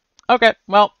did. Okay,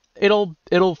 well,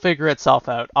 it'll figure itself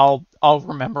out. I'll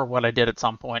remember what I did at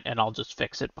some point, and I'll just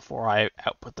fix it before I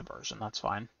output the version. That's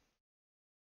fine.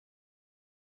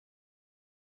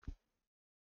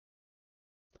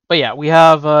 But yeah, we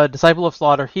have Disciple of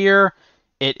Slaughter here.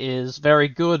 It is very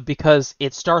good because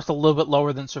it starts a little bit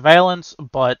lower than Surveillance,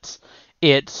 but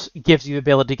it gives you the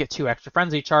ability to get 2 extra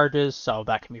Frenzy charges, so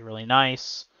that can be really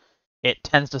nice. It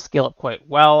tends to scale up quite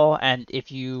well, and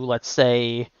if you, let's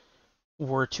say,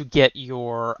 were to get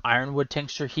your Ironwood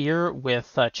Tincture here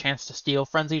with a chance to steal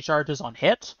Frenzy charges on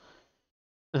hit,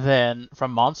 then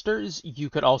from monsters,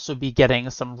 you could also be getting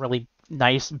some really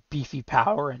nice beefy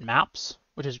power in maps,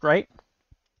 which is great.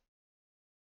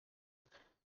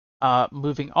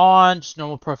 Moving on, just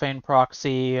normal Profane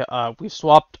Proxy. We've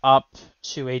swapped up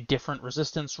to a different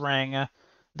resistance ring.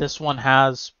 This one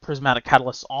has Prismatic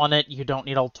Catalyst on it. You don't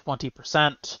need all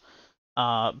 20%.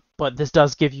 But this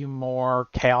does give you more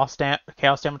chaos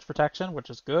damage protection,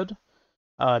 which is good.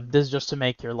 This is just to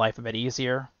make your life a bit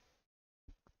easier.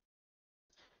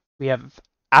 We now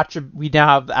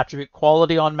have attribute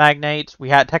quality on Magnate. We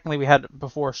had it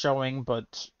before showing,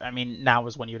 but I mean now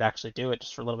is when you'd actually do it,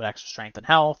 just for a little bit extra strength and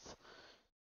health.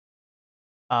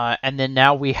 And then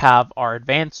now we have our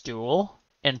advanced duel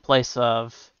in place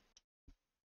of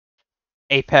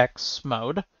Apex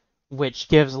mode, which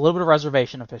gives a little bit of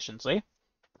reservation efficiency.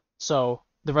 So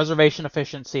the reservation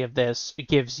efficiency of this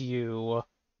gives you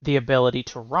the ability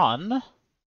to run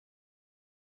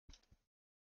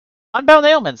Unbound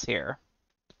Ailments here,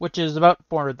 which is about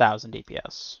 400,000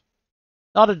 DPS.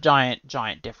 Not a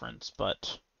giant difference,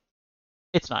 but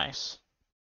it's nice.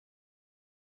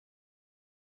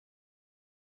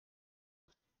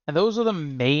 And those are the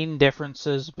main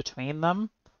differences between them.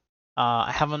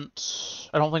 I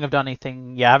don't think I've done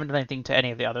anything. Yeah, I haven't done anything to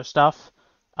any of the other stuff.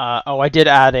 I did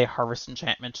add a Harvest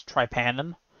Enchantment to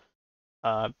Tripanon,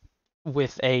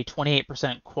 with a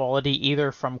 28% quality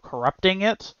either from corrupting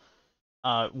it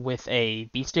with a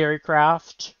Bestiary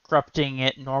Craft, corrupting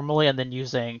it normally and then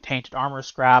using Tainted Armor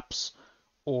Scraps,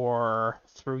 or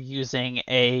through using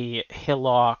a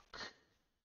Hillock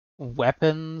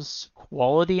Weapons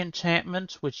quality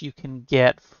enchantment, which you can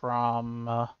get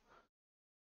from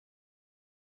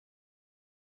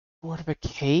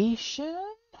Fortification?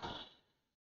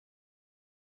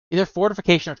 Either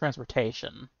Fortification or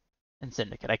Transportation in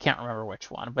Syndicate. I can't remember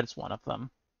which one, but it's one of them.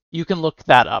 You can look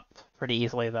that up pretty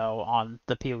easily, though, on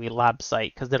the PoE Lab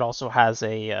site, because it also has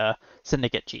a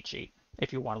Syndicate cheat sheet,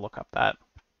 if you want to look up that.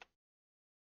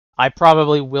 I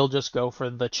probably will just go for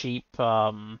the cheap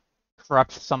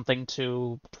corrupt something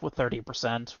to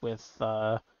 30% with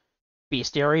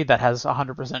bestiary that has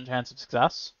 100% chance of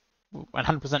success,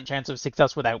 100% chance of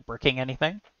success without bricking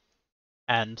anything.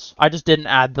 And I just didn't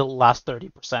add the last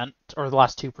 30% or the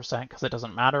last 2% because it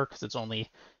doesn't matter because it's only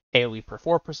AoE per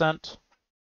 4%.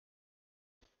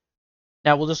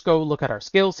 Now we'll just go look at our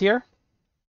skills here.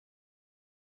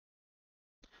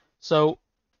 So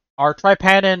our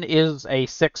Tripanon is a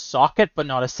 6 socket, but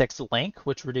not a 6 link,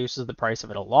 which reduces the price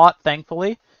of it a lot,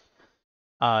 thankfully.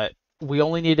 We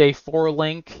only need a 4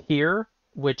 link here,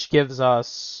 which gives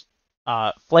us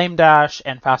Flame Dash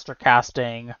and faster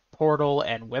casting, Portal,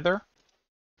 and Wither.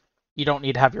 You don't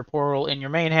need to have your Portal in your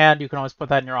main hand. You can always put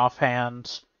that in your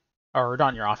offhand, or not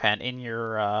in your offhand, in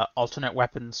your alternate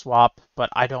weapon swap. But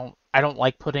I don't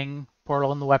like putting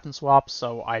Portal in the weapon swap,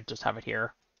 so I just have it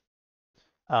here.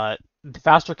 The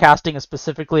faster casting is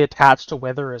specifically attached to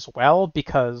Wither as well,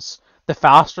 because the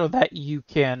faster that you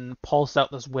can pulse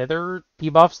out those Wither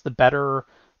debuffs, the better.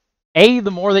 The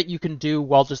more that you can do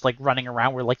while just like running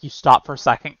around, where like you stop for a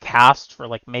second, cast for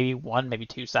like maybe 1, maybe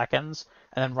 2 seconds,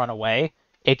 and then run away.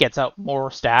 It gets out more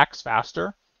stacks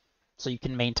faster, so you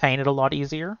can maintain it a lot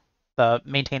easier.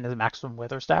 Maintain the maximum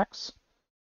Wither stacks.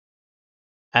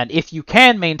 And if you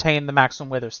can maintain the maximum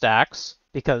Wither stacks,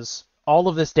 because all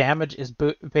of this damage is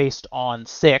based on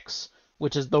 6,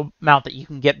 which is the amount that you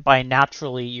can get by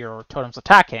naturally your totems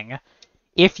attacking.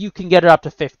 If you can get it up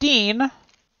to 15,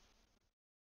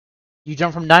 you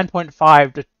jump from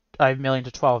 9.5 million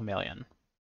to 12 million.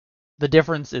 The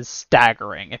difference is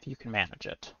staggering if you can manage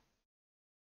it.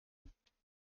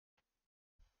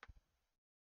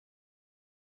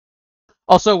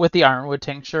 Also, with the Ironwood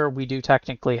Tincture, we do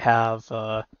technically have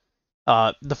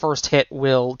the first hit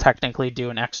will technically do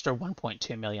an extra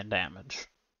 1.2 million damage.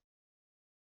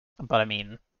 But I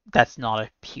mean, that's not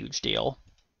a huge deal.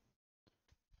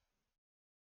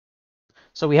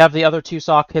 So we have the other 2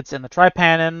 sockets in the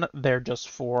Tripanon. They're just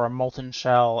for Molten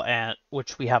Shell, and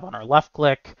which we have on our left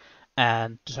click,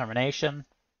 and Determination.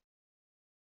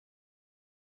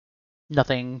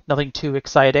 Nothing too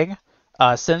exciting.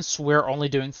 Since we're only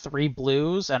doing 3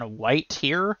 blues and a white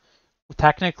here,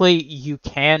 technically you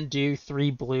can do 3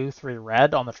 blue, 3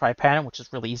 red on the Tripanon, which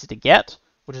is really easy to get,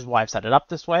 which is why I've set it up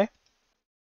this way.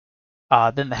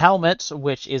 Then the helmet,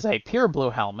 which is a pure blue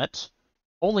helmet,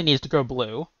 only needs to go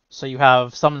blue. So you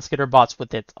have Summon Skitterbots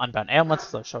with its Unbound Ailments,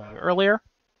 as I was showing you earlier.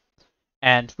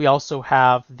 And we also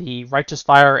have the Righteous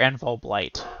Fire and VoD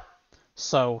Blight.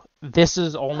 So this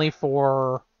is only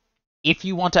for if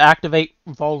you want to activate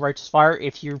VoD Righteous Fire,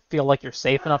 if you feel like you're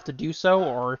safe enough to do so,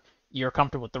 or you're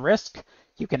comfortable with the risk,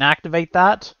 you can activate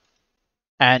that.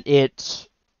 And it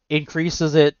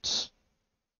increases it.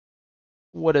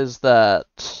 What is that?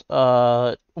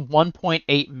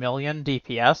 1.8 million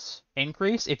DPS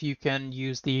increase if you can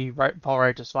use the VoD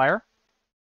Righteous Fire,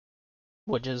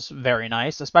 which is very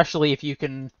nice, especially if you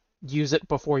can use it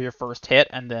before your first hit,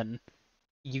 and then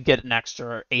you get an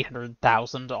extra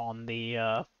 800,000 on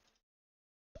the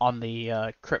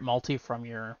crit multi from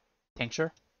your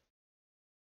tincture.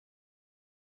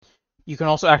 You can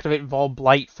also activate VoD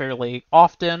Blight fairly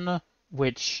often,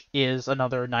 which is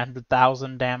another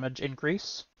 900,000 damage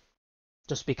increase.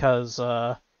 Just because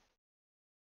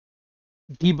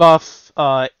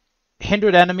debuff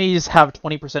hindered enemies have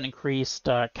 20% increased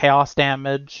chaos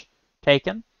damage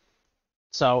taken.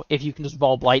 So if you can just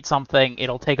VoD Blight something,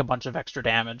 it'll take a bunch of extra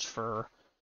damage for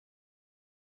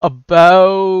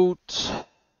about...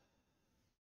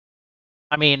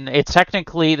 I mean, it's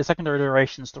technically, the secondary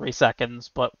duration is 3 seconds,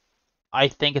 but I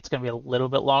think it's going to be a little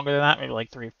bit longer than that, maybe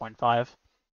like 3.5.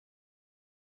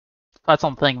 That's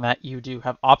something that you do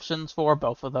have options for,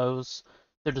 both of those.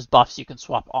 They're just buffs you can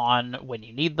swap on when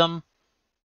you need them.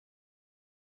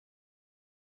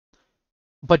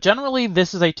 But generally,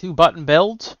 this is a 2-button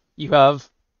build. You have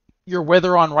your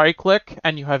Wither on right-click,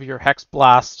 and you have your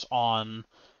Hexblast on,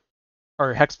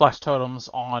 or Hexblast Totems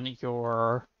on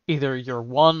your either your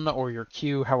 1 or your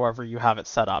Q, however you have it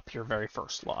set up, your very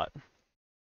first slot.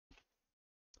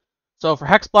 So for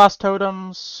Hexblast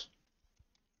Totems,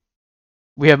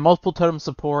 we have multiple totem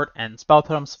support and spell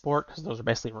totem support, because those are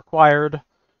basically required.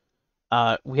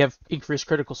 We have increased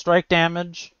critical strike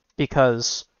damage,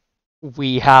 because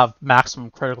we have maximum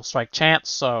critical strike chance,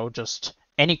 so just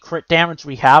any crit damage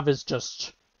we have is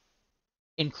just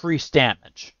increased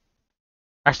damage.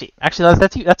 Actually,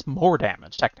 that's more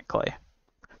damage, technically.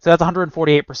 So that's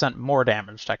 148% more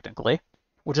damage, technically.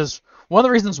 Which is one of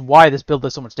the reasons why this build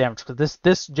does so much damage, because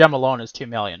this gem alone is 2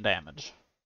 million damage.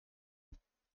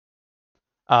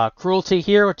 Cruelty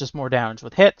here, which is more damage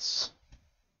with hits.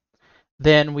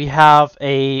 Then we have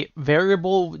a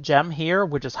variable gem here,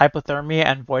 which is Hypothermia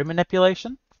and Void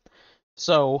Manipulation.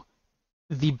 So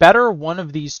The better one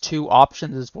of these two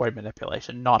options is Void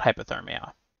Manipulation, not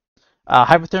Hypothermia.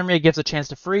 Hypothermia gives a chance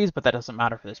to freeze, but that doesn't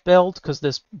matter for this build, because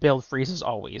this build freezes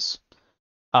always.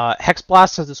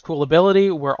 Hexblast has this cool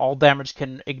ability where all damage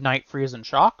can ignite, freeze, and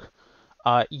shock.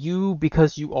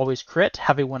 Because you always crit,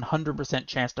 have a 100%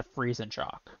 chance to freeze and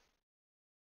shock.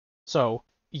 So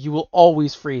you will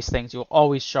always freeze things, you will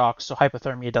always shock, so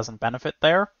Hypothermia doesn't benefit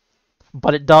there.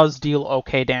 But it does deal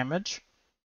okay damage.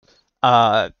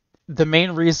 The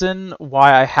main reason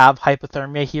why I have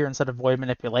Hypothermia here instead of Void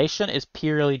Manipulation is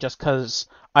purely just because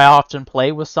I often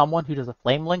play with someone who does a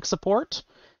Flame Link support,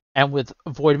 and with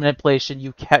Void Manipulation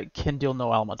you can deal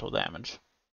no elemental damage.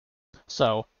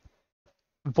 So,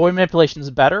 Void Manipulation is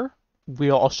better.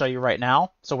 I'll show you right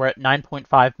now. So we're at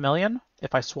 9.5 million.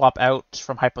 If I swap out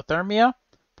from Hypothermia,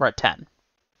 we're at 10.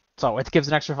 So it gives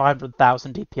an extra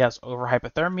 500,000 DPS over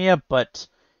Hypothermia, but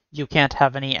you can't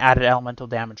have any added elemental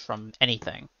damage from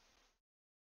anything.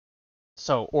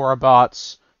 So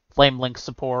Aurabots, Flame Link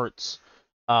supports,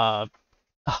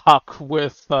 Huck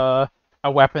with a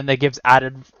weapon that gives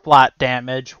added flat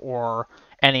damage, or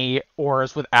any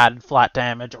auras with added flat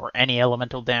damage, or any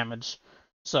elemental damage.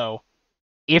 So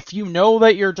if you know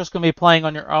that you're just going to be playing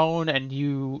on your own and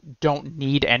you don't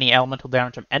need any elemental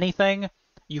damage from anything,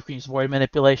 you can use Void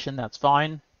Manipulation, that's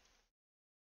fine.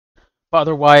 But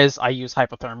otherwise, I use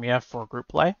Hypothermia for group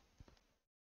play.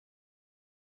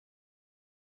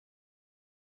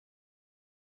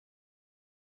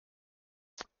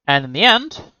 And in the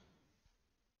end,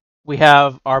 we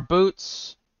have our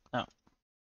boots. No.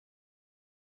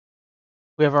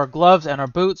 We have our gloves and our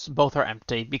boots. Both are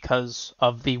empty because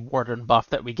of the Warden buff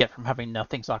that we get from having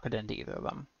nothing socket into either of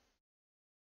them.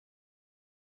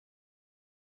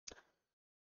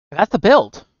 And that's the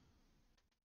build.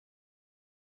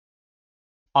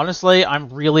 Honestly, I'm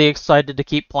really excited to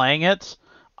keep playing it.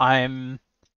 I'm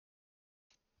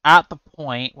at the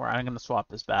point where I'm going to swap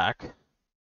this back.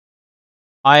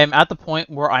 I am at the point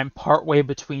where I'm partway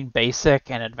between basic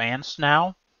and advanced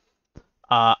now.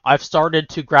 I've started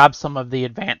to grab some of the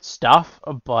advanced stuff,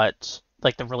 but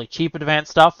like the really cheap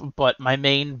advanced stuff, but my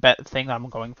main thing I'm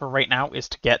going for right now is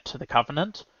to get to the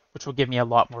Covenant, which will give me a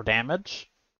lot more damage.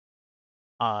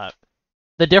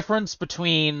 The difference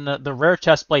between the rare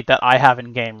chestplate that I have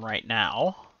in game right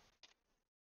now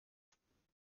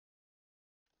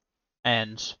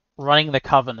and running the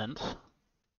Covenant,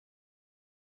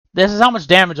 this is how much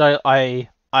damage I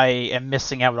am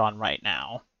missing out on right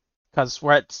now. Because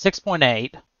we're at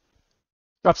 6.8,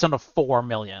 drops down to 4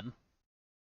 million.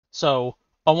 So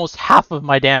almost half of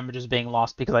my damage is being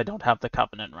lost because I don't have the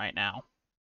Covenant right now.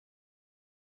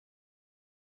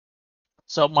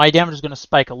 So my damage is going to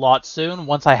spike a lot soon.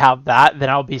 Once I have that, then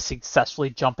I'll be successfully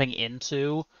jumping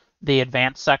into the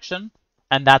advanced section,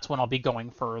 and that's when I'll be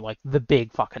going for like the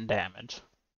big fucking damage.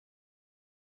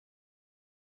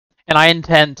 And I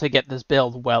intend to get this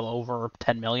build well over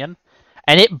 10 million.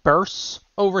 And it bursts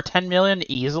over 10 million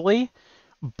easily,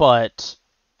 but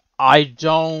I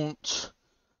don't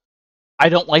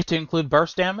like to include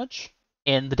burst damage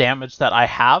in the damage that I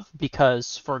have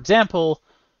because, for example,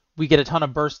 we get a ton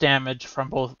of burst damage from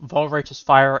both Vulrighteous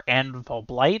Fire and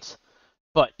Volblight,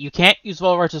 but you can't use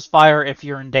Vulrighteous Fire if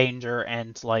you're in danger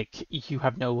and like you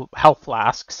have no health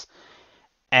flasks,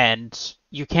 and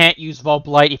you can't use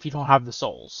Volblight if you don't have the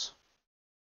souls.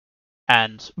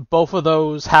 And both of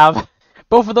those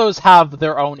have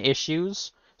their own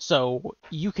issues. So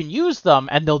you can use them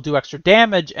and they'll do extra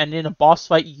damage, and in a boss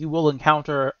fight you will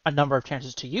encounter a number of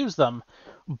chances to use them,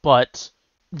 but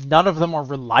none of them are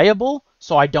reliable,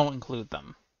 so I don't include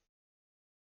them.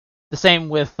 The same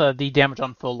with the damage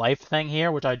on full life thing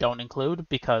here, which I don't include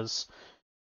because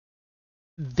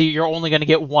you're only going to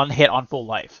get one hit on full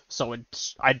life, so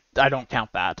I don't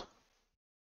count that.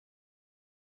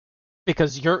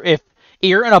 Because if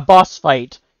you're in a boss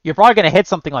fight, you're probably going to hit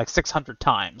something like 600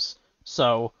 times.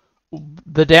 So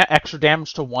the extra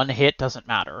damage to one hit doesn't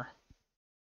matter.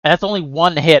 And that's only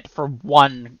one hit for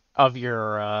one of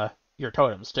your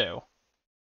totems, too.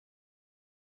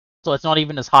 So it's not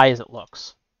even as high as it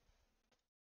looks.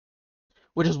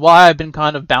 Which is why I've been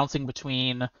kind of bouncing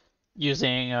between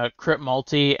using Crit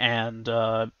Multi and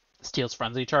Steel's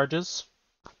Frenzy charges.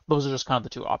 Those are just kind of the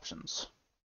two options.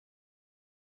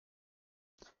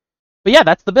 But yeah,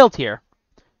 that's the build here.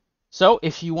 So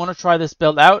if you want to try this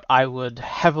build out, I would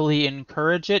heavily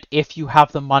encourage it if you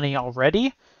have the money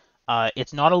already.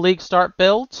 It's not a league start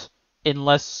build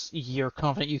unless you're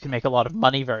confident you can make a lot of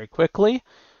money very quickly.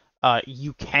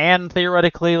 You can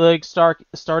theoretically league start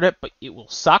it, but it will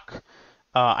suck.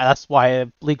 That's why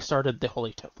I league started the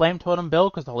Holy Flame Totem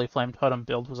build, because the Holy Flame Totem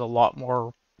build was a lot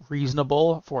more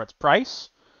reasonable for its price.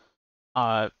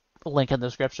 Link in the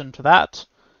description to that.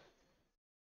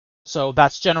 So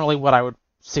that's generally what I would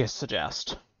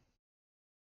suggest.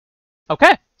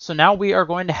 Okay, so now we are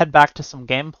going to head back to some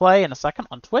gameplay in a second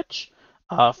on Twitch.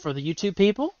 For the YouTube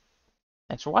people,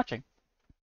 thanks for watching.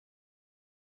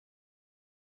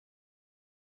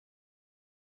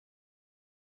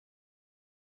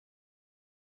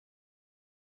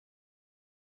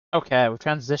 Okay, we've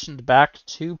transitioned back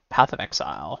to Path of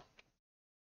Exile.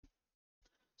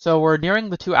 So we're nearing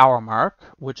the 2-hour mark,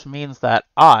 which means that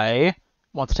I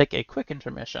want to take a quick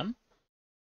intermission.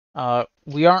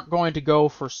 We aren't going to go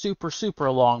for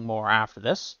super long more after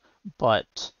this,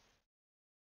 but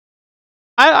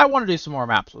I want to do some more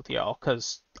maps with y'all,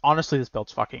 because honestly, this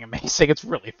build's fucking amazing. It's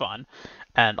really fun,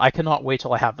 and I cannot wait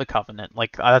till I have the Covenant.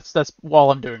 Like that's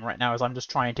all I'm doing right now is I'm just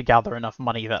trying to gather enough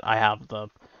money that I have the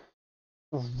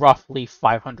roughly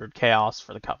 500 chaos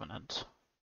for the Covenant.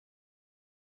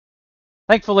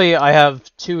 Thankfully, I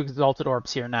have 2 Exalted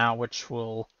Orbs here now, which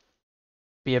will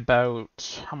be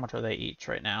about, how much are they each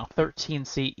right now?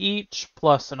 13C each,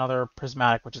 plus another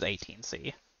Prismatic, which is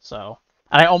 18C. So,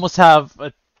 and I almost have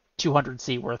a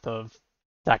 200C worth of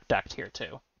decked here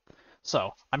too.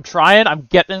 So, I'm trying, I'm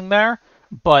getting there,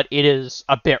 but it is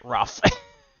a bit rough.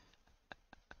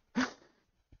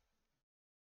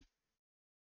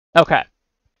 Okay,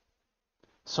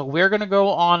 so we're going to go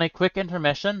on a quick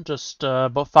intermission, just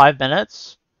about 5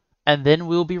 minutes, and then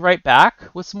we'll be right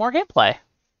back with some more gameplay.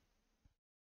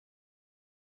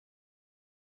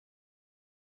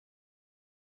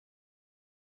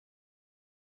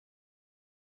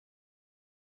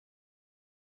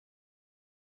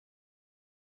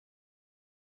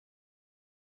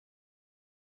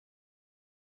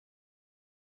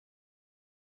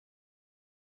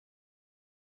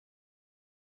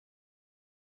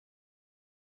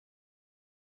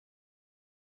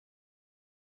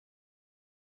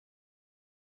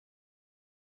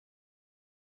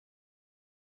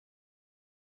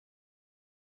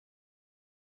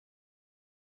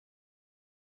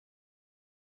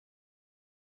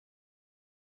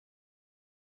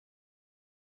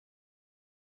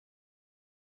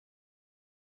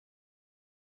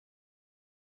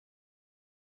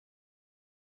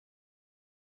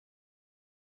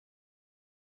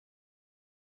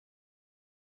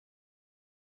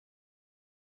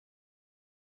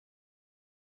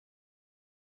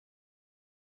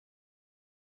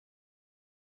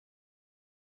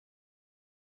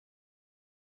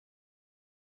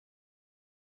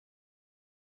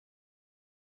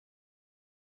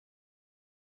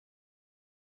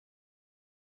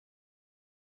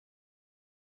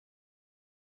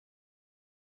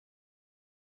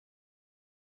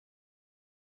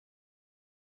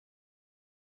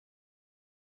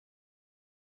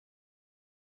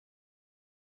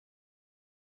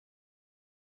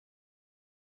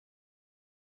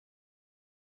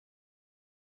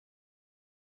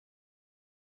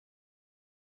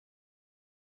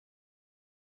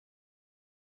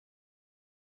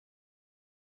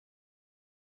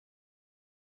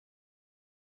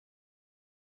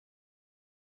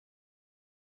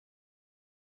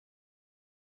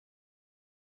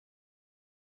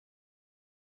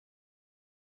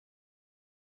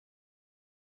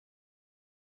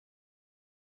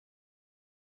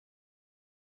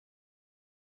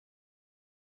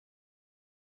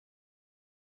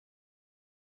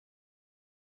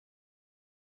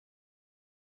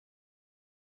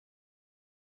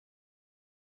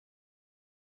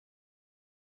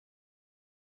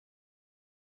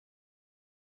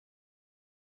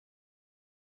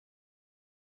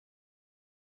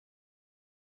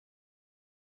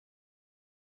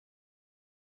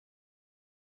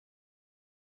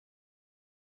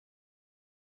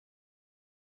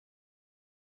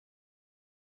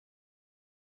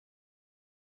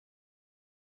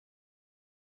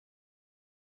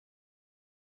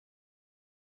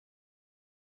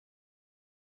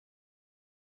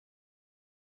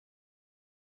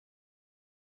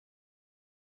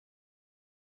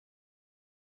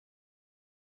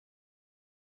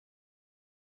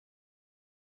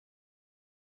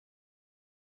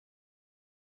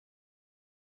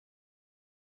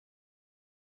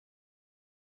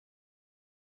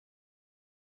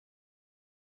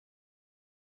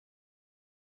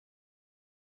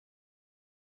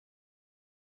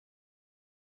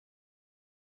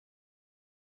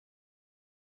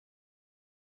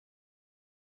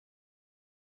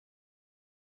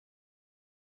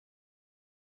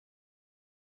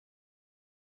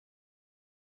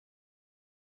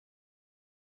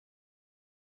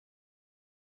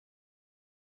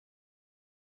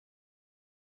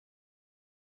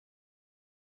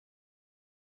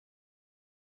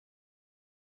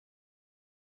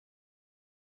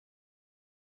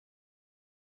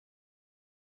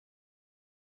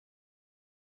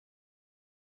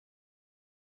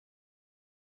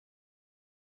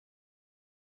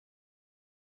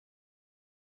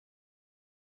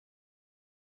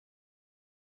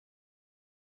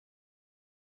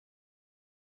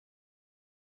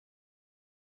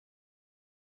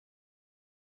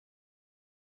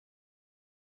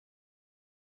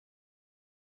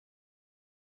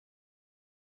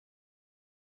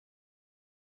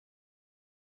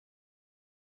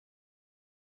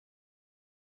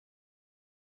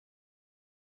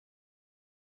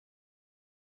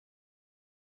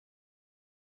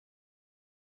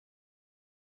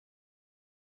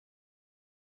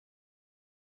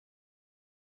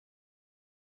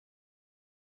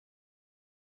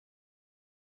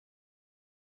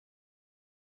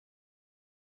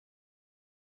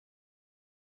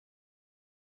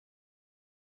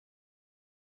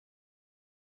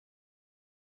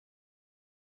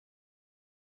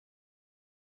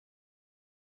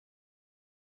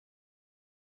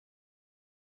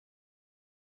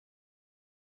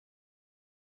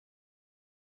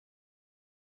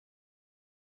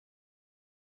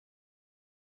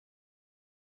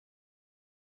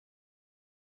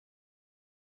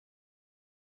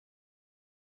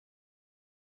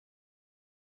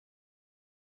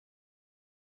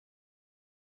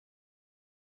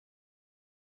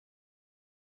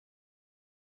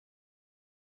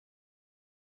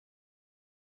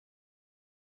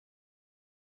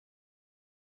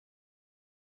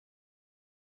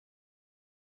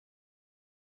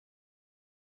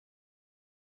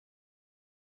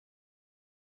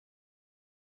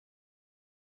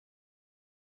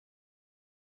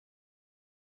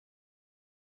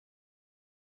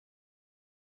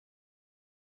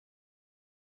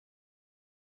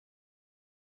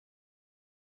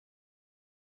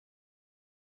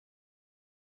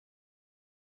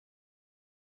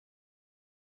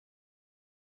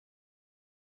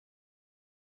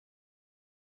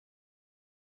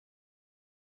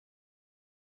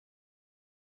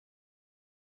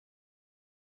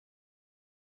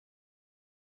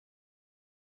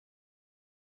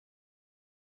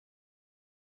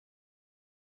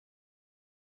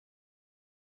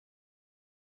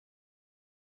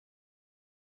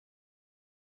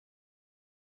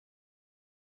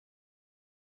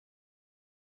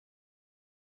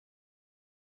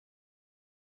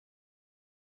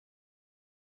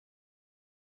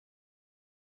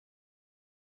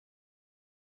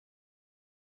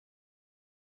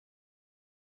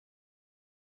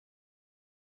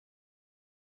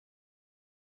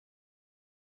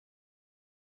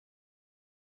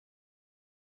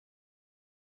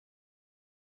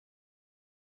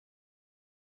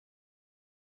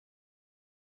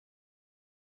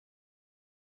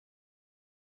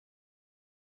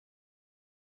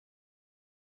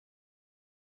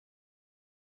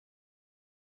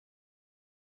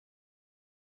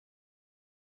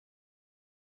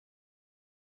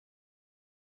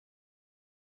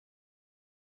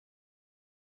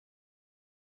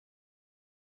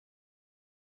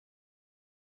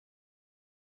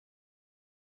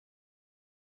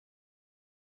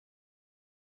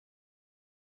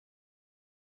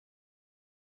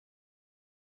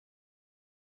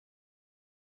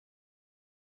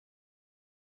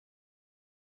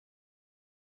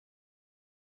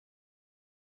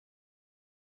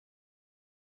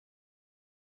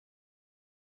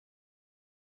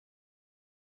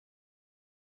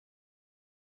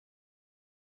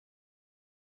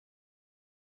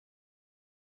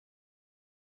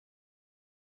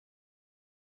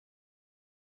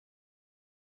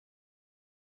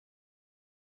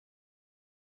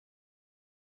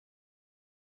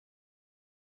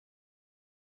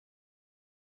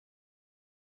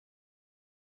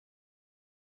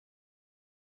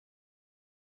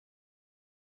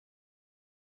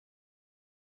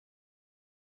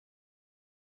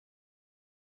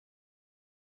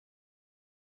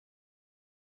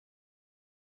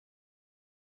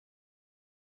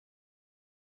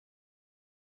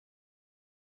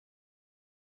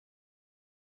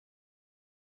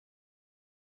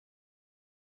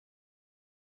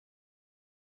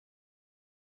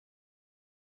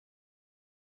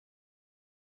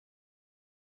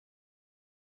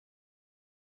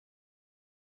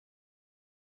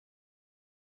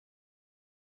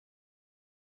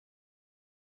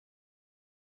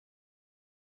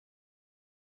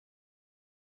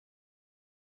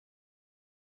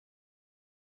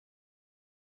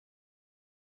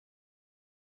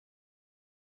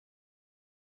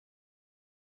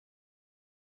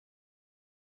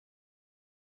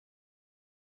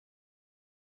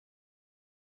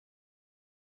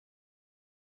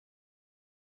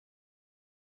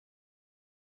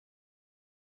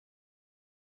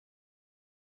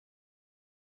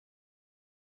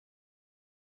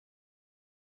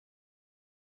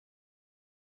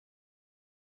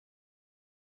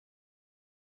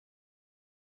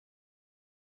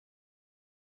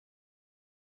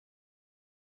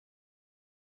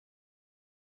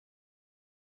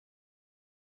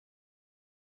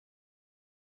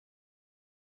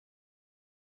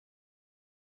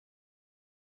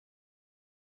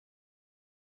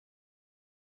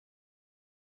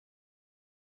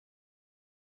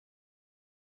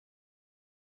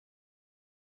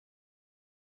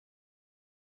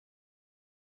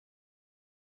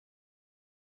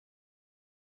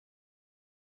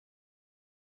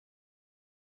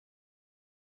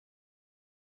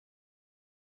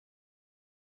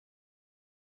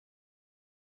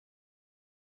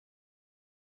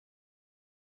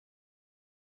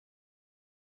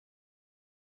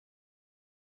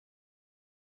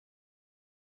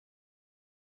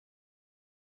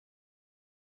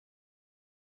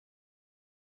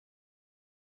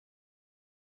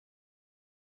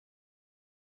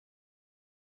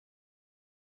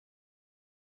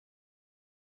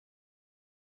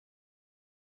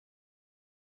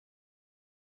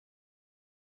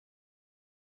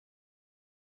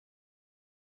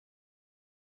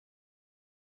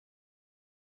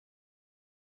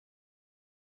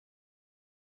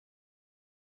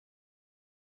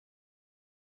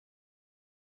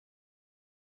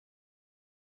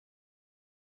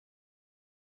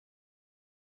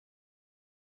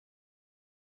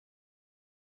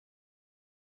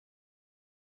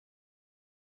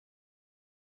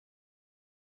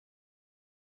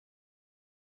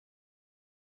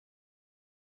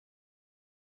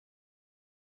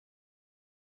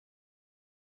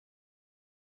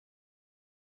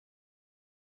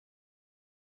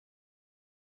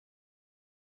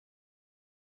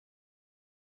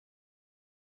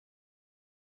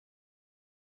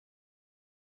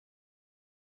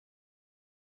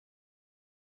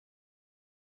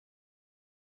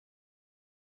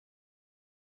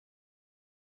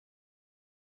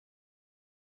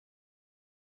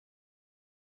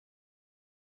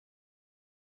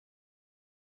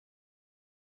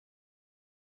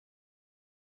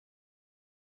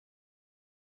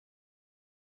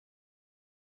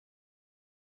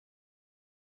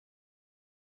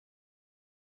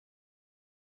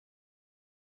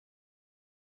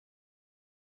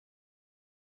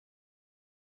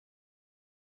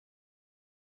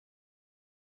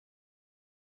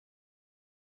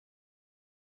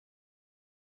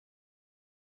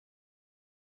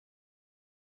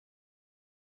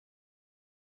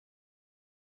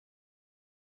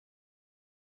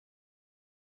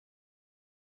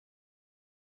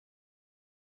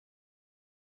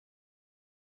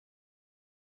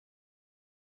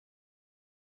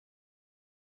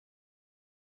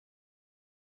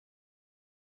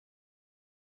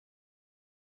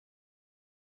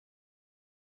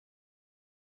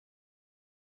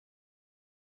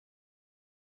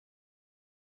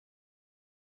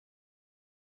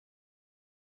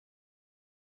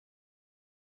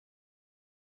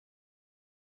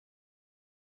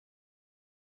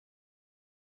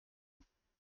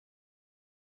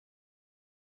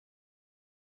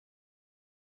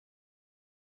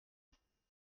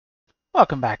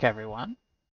 Welcome back, everyone.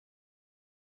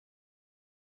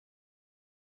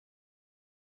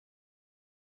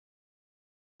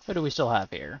 What do we still have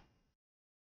here?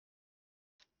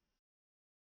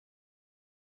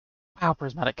 Wow,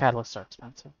 prismatic catalysts are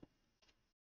expensive.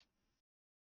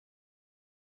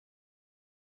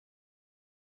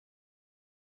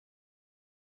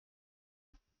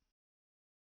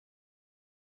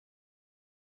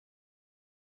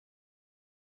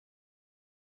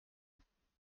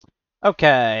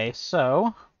 Okay,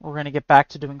 so we're going to get back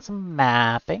to doing some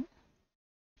mapping.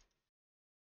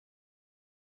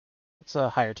 It's a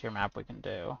higher tier map we can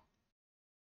do.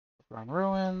 Run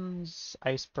Ruins,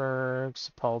 Iceberg,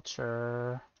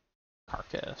 Sepulture,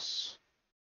 Carcass.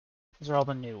 These are all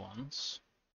the new ones.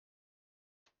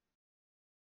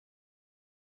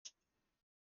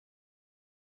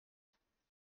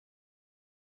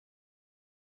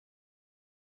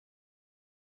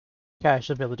 Okay, I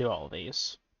should be able to do all of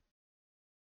these.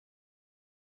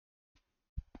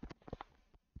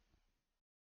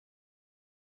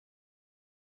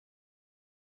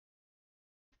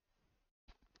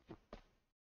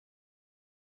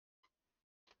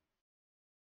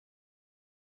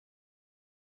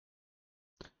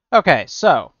 Okay,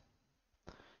 so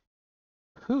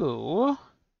who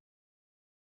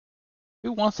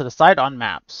wants to decide on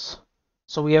maps?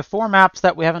 So we have 4 maps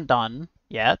that we haven't done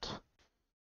yet.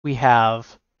 We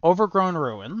have Overgrown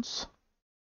Ruins.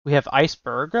 We have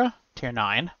Iceberg, tier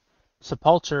 9,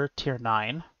 Sepulture, tier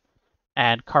 9,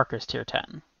 and Carcass, tier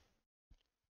 10.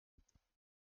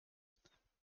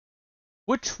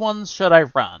 Which ones should I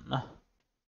run?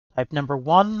 Type number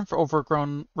 1 for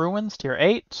Overgrown Ruins, tier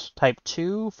 8. Type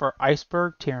 2 for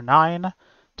Iceberg, tier 9.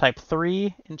 Type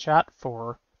 3 in chat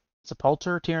for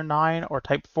Sepulture, tier 9. Or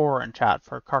type 4 in chat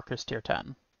for Carcass, tier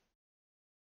 10.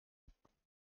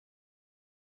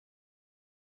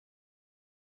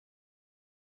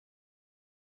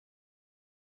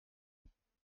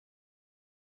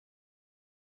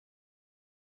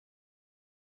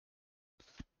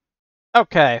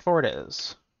 Okay, 4 it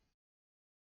is.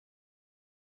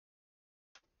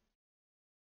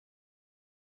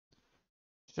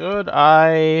 Should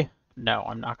I... No,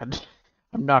 I'm not gonna...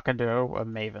 I'm not gonna do a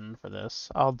Maven for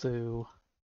this. I'll do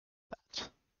that.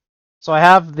 So I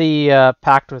have the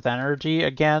Pact with Energy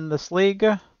again this league,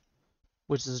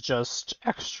 which is just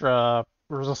extra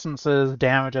resistances,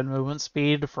 damage, and movement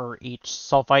speed for each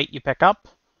sulfite you pick up.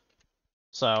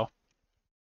 So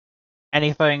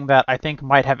anything that I think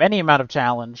might have any amount of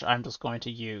challenge, I'm just going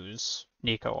to use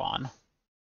Nico on.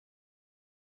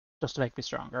 Just to make me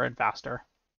stronger and faster.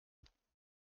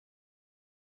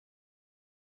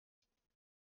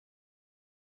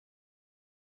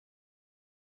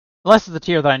 Unless it's the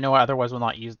tier that I know I otherwise will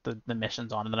not use the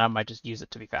missions on, and then I might just use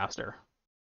it to be faster.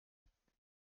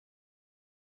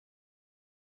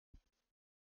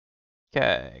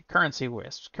 Okay, currency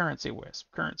wisps, currency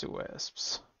wisp, currency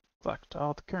wisps. Collect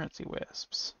all the currency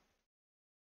wisps.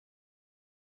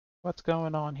 What's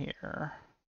going on here?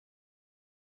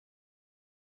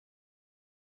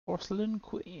 Porcelain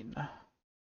Queen.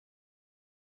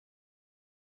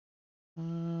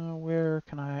 Where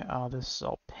can I... Oh, this is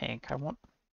all pink. I want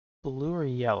blue or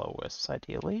yellow wisps,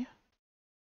 ideally.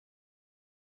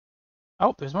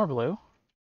 Oh, there's more blue.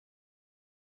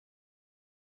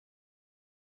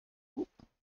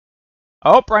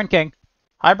 Oh, Brian King.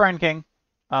 Hi, Brian King.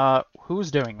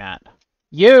 Who's doing that?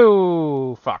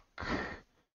 You! Fuck.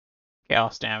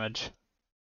 Chaos damage.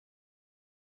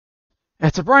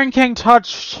 It's a Brian King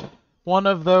touch. One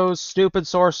of those stupid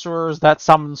sorcerers that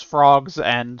summons frogs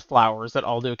and flowers that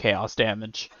all do chaos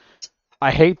damage. I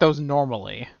hate those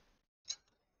normally.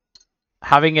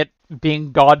 Having it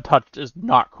being god touched is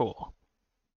not cool.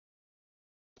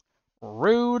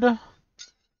 Rude.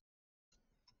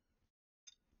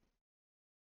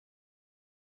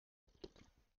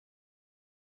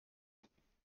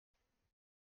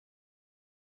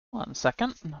 One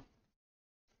second.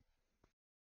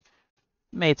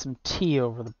 Made some tea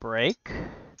over the break.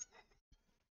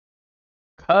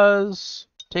 'Cause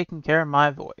taking care of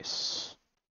my voice.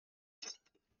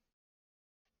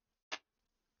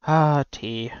 Ah,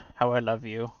 tea. How I love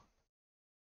you.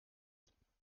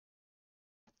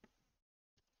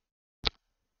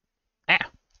 Ah.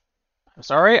 I'm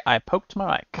sorry, I poked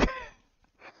my mic.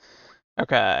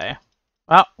 Okay.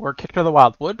 Well, we're kicked to the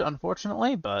Wildwood,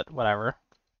 unfortunately, but whatever.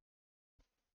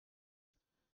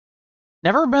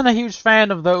 Never been a huge fan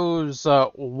of those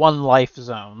one life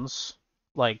zones,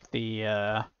 like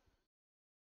the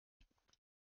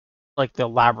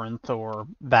labyrinth or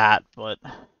that, but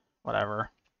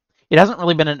whatever. It hasn't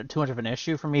really been too much of an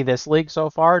issue for me this league so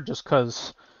far, just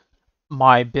because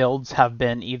my builds have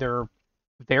been either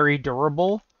very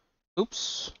durable.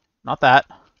 Oops, not that.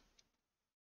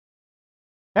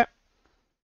 Okay.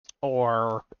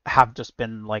 Or have just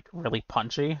been like really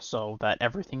punchy so that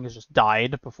everything has just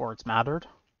died before it's mattered.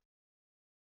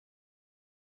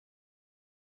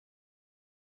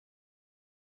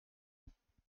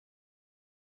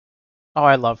 Oh,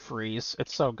 I love freeze.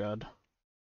 It's so good.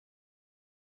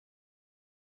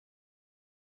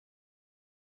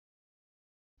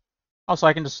 Also,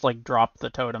 I can just like drop the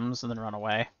totems and then run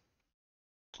away.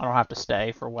 I don't have to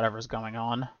stay for whatever's going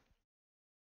on. The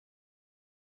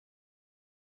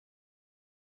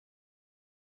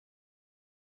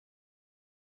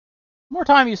more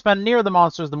time you spend near the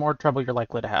monsters, the more trouble you're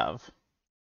likely to have.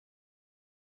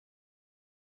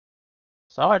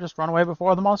 So I just run away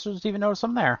before the monsters even notice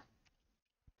I'm there.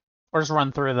 Or just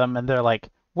run through them and they're like,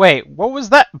 wait, what was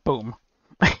that? Boom.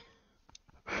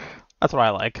 That's what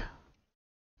I like.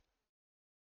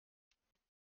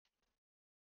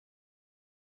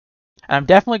 And I'm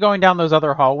definitely going down those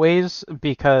other hallways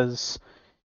because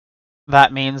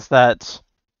that means that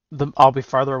I'll be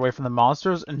farther away from the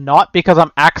monsters, not because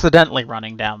I'm accidentally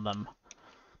running down them.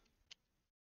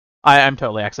 I'm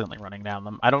totally accidentally running down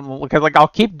them. I don't because like I'll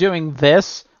keep doing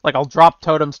this. Like I'll drop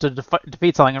totems to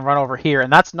defeat something and run over here,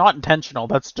 and that's not intentional.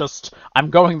 That's just I'm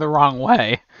going the wrong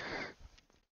way.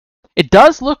 It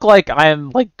does look like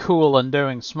I'm like cool and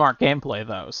doing smart gameplay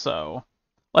though, so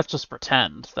let's just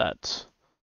pretend that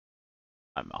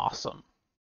I'm awesome.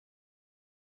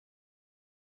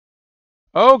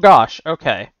 Oh gosh,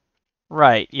 okay.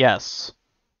 Right, yes.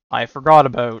 I forgot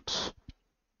about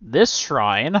this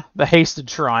shrine, the hasted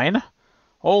shrine.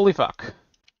 Holy fuck.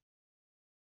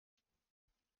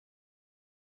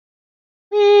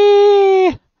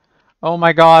 Whee! Oh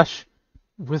my gosh.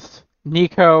 With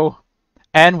Nico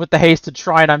and with the hasted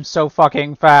shrine, I'm so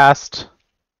fucking fast.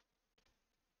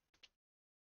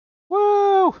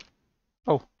 Woo!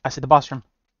 Oh, I see the boss room.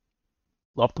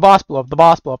 Blow up the boss, blow up the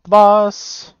boss, blow up the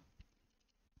boss.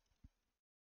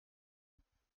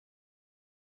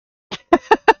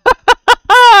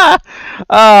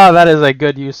 Ah, that is a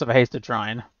good use of a hasted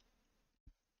shrine.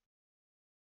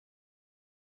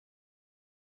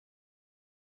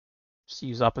 Just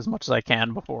use up as much as I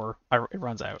can before it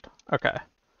runs out. Okay.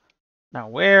 Now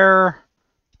where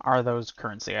are those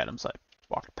currency items I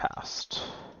walked past?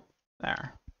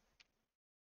 There.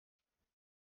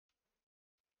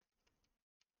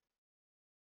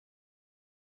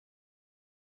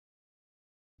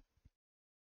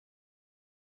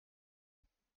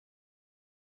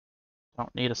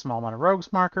 Don't need a small amount of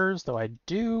rogues markers, though I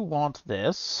do want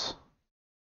this.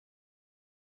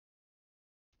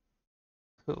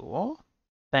 Cool.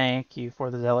 Thank you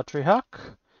for the zealotry,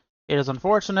 Huck. It is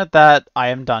unfortunate that I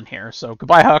am done here, so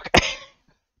goodbye, Huck.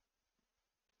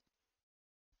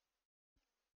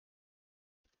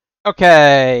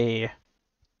 Okay.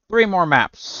 3 more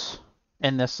maps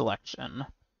in this selection.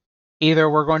 Either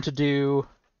we're going to do...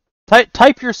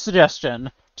 Type your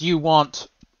suggestion. Do you want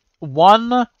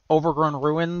 1 Overgrown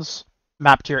Ruins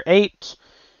map tier 8,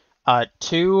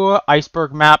 2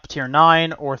 Iceberg map tier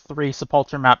 9, or 3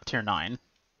 Sepulcher map tier 9?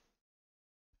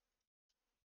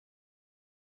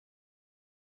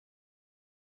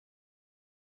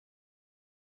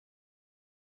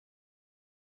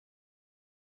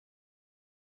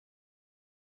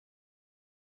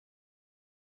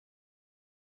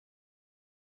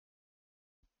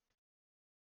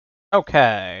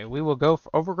 Okay, we will go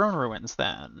for Overgrown Ruins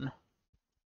then.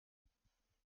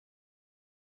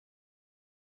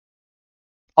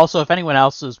 Also, if anyone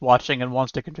else is watching and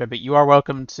wants to contribute, you are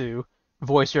welcome to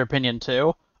voice your opinion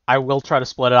too. I will try to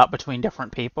split it up between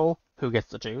different people who gets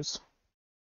to choose.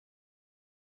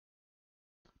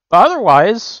 But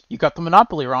otherwise, you got the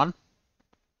monopoly, Ron.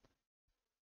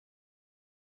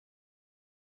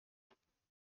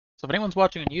 So if anyone's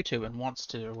watching on YouTube and wants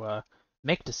to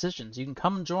make decisions, you can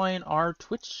come join our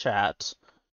Twitch chat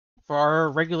for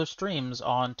our regular streams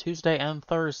on Tuesday and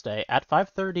Thursday at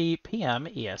 5:30 p.m.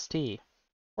 EST,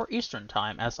 or Eastern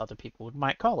Time, as other people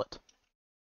might call it.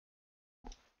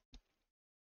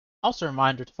 Also, a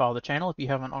reminder to follow the channel if you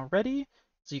haven't already,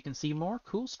 so you can see more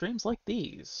cool streams like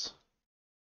these.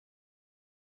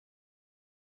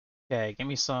 Okay, give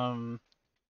me some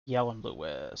yellow and blue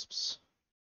wisps.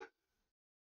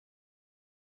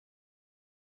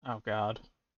 Oh god.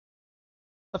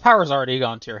 The power's already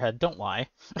gone to your head, don't lie.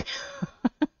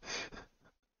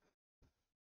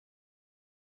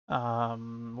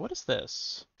 What is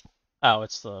this? Oh,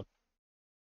 it's the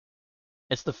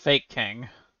fake king.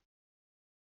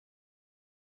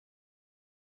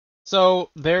 So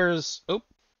there's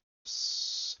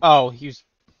oops. Oh, he's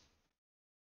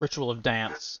Ritual of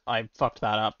Dance. I fucked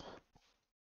that up.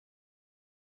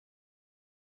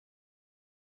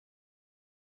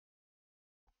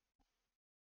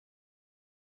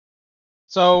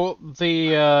 So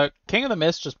the King of the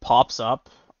Mist just pops up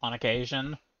on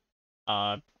occasion.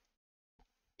 Uh,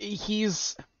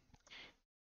 he's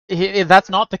that's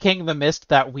not the King of the Mist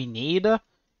that we need.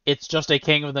 It's just a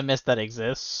King of the Mist that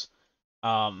exists.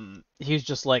 He's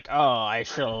just like, oh, I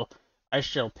shall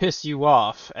piss you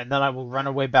off, and then I will run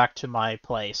away back to my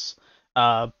place.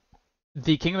 Uh,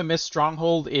 the King of the Mist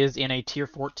stronghold is in a tier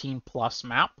 14 plus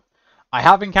map. I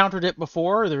have encountered it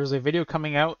before. There's a video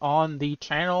coming out on the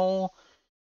channel,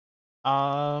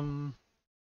 um,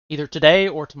 either today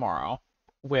or tomorrow,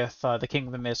 with the King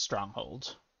of the Mist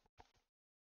stronghold,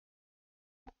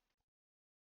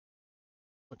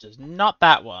 which is not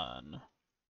that one.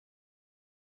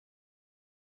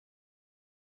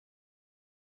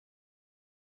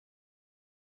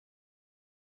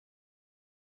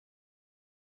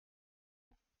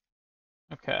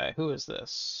 Okay, who is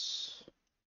this?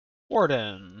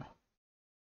 Warden.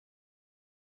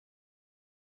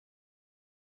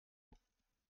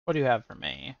 What do you have for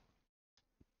me?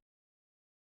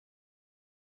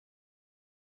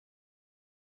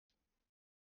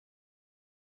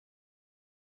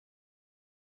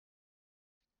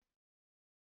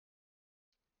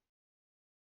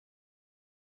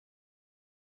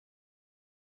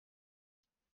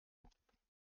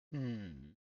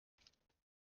 Hmm.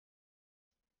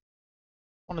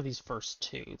 One of these first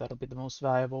two. That'll be the most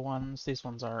valuable ones. These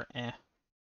ones are eh.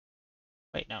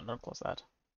 Wait, no, don't close that.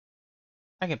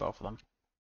 I get both of them.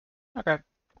 Okay.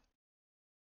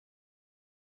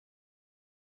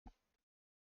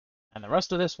 And the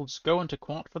rest of this will just go into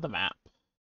quant for the map.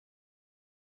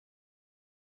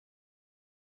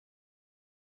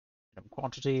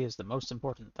 Quantity is the most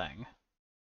important thing.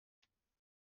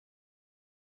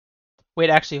 Wait,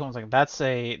 actually, hold on a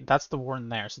second. That's the warden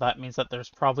there, so that means that there's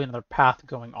probably another path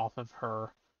going off of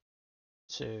her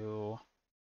to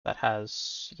that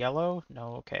has yellow?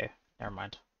 No, okay. Never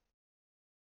mind.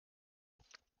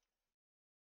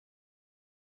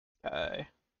 Okay.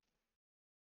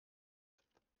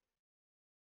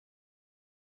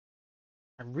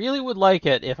 I really would like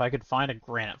it if I could find a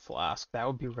granite flask. That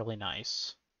would be really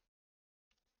nice.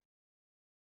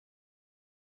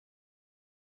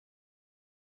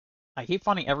 I keep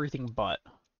finding everything but.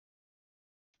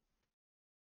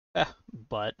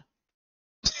 But.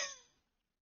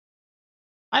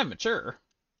 I'm mature.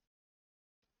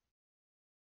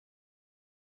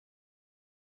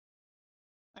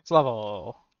 Next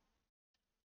level.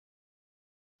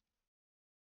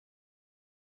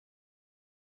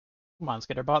 Come on,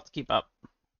 Skitterbots, keep up.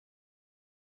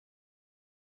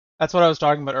 That's what I was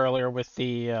talking about earlier with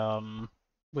the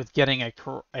with getting a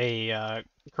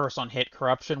curse on hit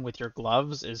corruption with your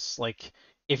gloves is like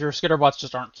if your skitterbots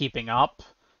just aren't keeping up,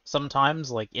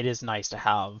 sometimes like it is nice to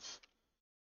have.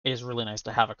 It is really nice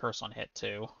to have a curse on hit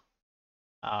too.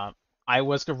 Uh, I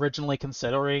was originally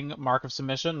considering Mark of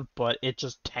Submission, but it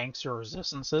just tanks your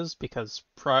resistances because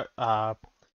Profane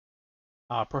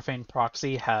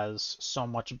Proxy has so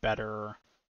much better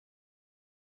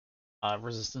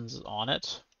resistances on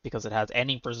it because it has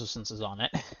any resistances on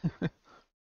it.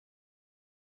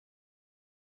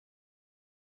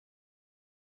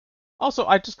 Also,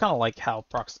 I just kind of like how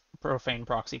Profane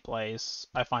Proxy plays.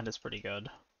 I find it's pretty good.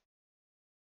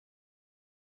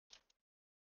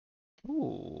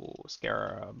 Ooh,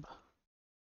 Scarab.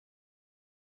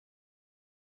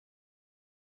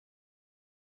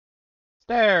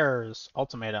 Stairs!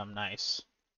 Ultimatum, nice.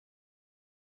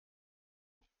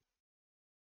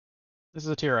 This is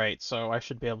a tier 8, so I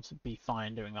should be able to be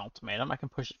fine doing the ultimatum. I can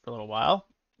push it for a little while.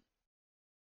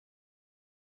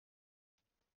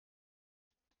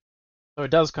 So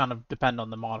it does kind of depend on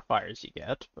the modifiers you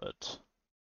get, but...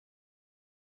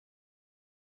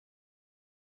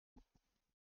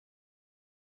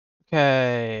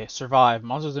 Okay, survive.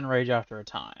 Monsters in rage after a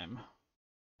time.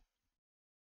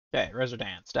 Okay,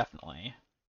 Resonance, definitely.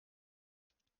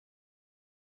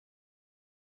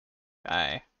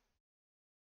 Okay.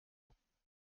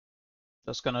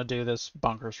 Just gonna do this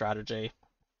bunker strategy.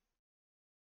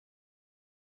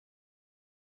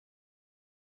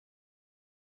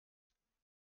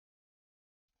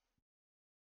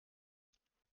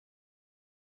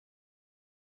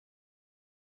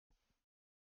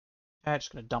 Okay,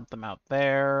 just gonna dump them out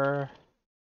there.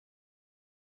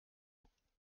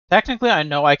 Technically, I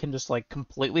know I can just, like,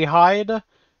 completely hide,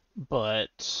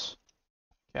 but...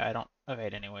 Okay, I don't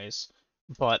evade anyways.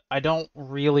 But I don't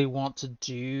really want to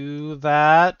do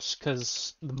that,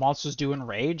 because the monsters do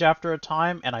enrage after a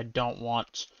time, and I don't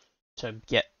want to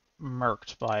get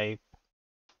murked by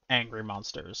angry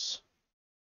monsters.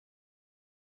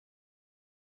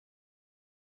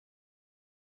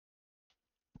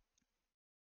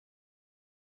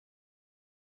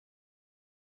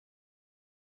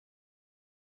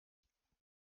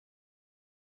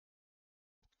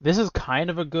 this is kind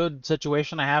of a good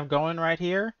situation I have going right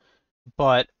here,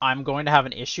 but I'm going to have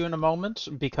an issue in a moment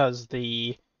because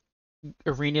the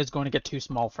arena is going to get too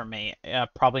small for me,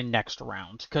 probably next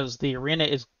round, because the arena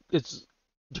is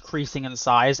decreasing in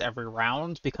size every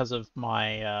round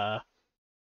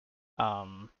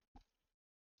um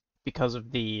because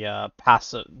of the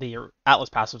the Atlas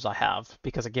passives I have,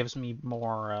 because it gives me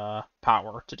more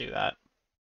power to do that.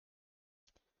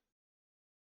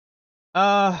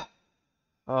 Uh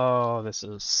oh, this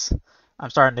is I'm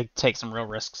starting to take some real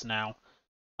risks now.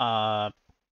 Uh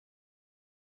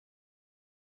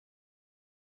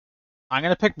I'm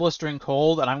gonna pick Blistering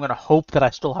Cold, and I'm gonna hope that I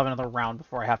still have another round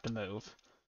before I have to move.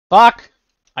 Fuck!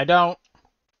 I don't.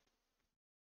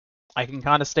 I can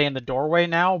kind of stay in the doorway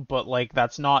now, but like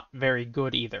that's not very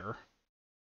good either.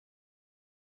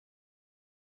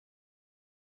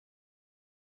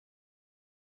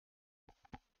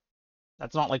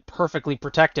 That's not like perfectly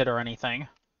protected or anything.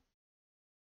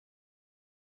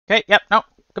 Okay, yep, no,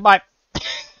 goodbye.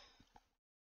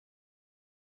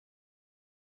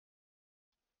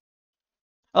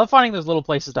 I love finding those little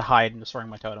places to hide and destroying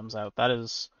my totems out. That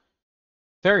is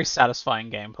very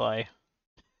satisfying gameplay,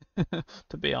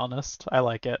 to be honest. I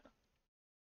like it.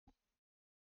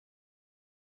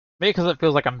 Maybe because it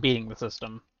feels like I'm beating the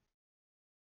system.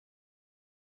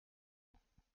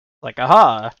 Like,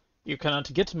 aha! You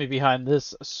cannot get me behind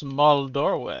this small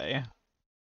doorway.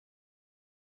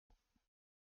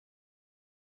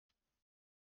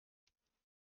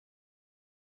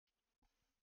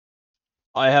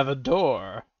 I have a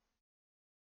door.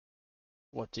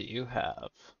 What do you have?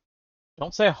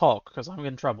 Don't say Hulk, because I'm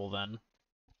in trouble then.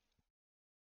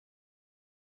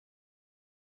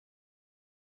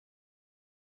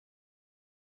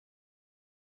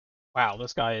 Wow,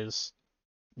 this guy is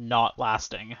not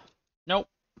lasting. Nope.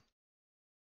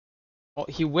 Well,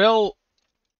 he will.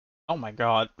 Oh my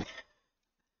god.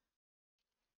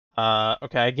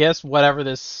 Okay, I guess whatever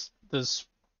these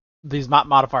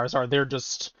modifiers are, they're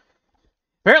just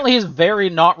apparently he's very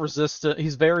not resistant.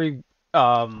 He's very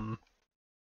um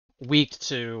weak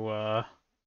to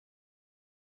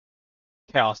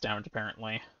chaos damage.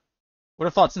 Apparently, would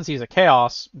have thought since he's a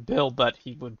chaos build that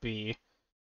he would be a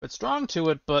bit strong to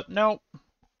it, but no.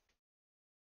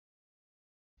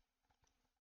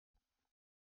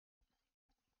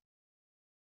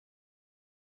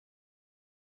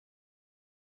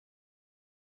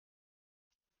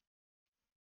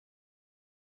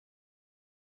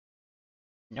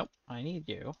 Nope. I need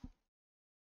you.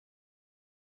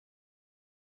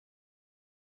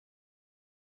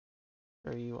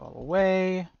 Throw you all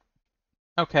away.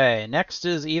 Okay, next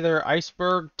is either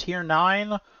Iceberg Tier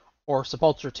 9 or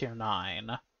Sepulcher Tier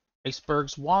 9.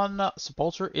 Iceberg's 1,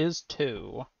 Sepulcher is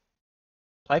 2.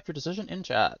 Type your decision in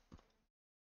chat.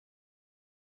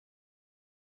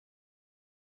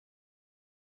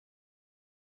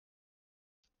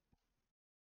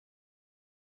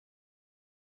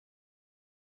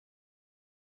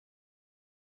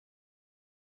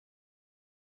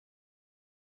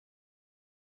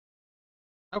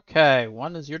 Okay,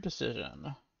 1 is your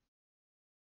decision.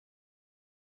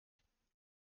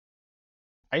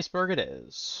 Iceberg it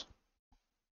is.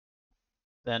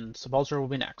 Then Sepulcher will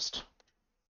be next.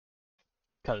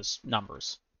 Because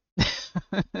numbers.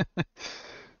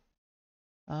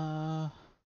 uh,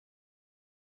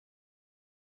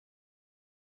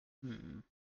 hmm.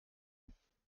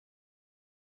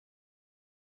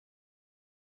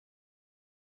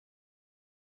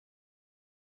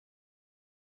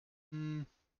 Hmm.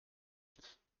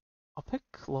 I'll pick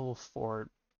level 4.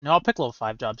 No, I'll pick level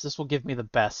 5 jobs. This will give me the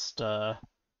best uh,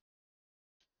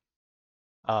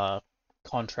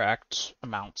 contract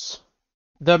amounts.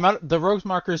 The rogues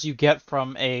markers you get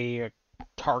from a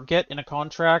target in a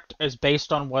contract is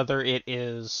based on whether it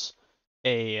is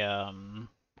a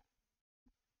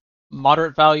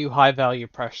moderate value, high value,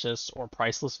 precious, or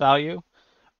priceless value,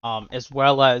 as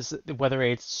well as whether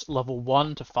it's level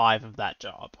 1 to 5 of that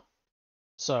job.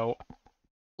 So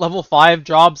level 5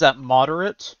 jobs at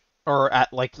moderate, or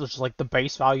at like just like the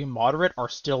base value moderate, are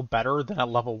still better than a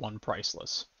level 1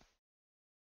 priceless.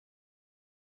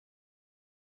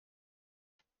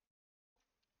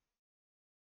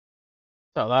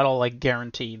 So that'll like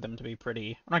guarantee them to be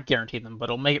pretty, not guarantee them, but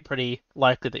it'll make it pretty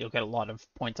likely that you'll get a lot of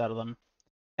points out of them.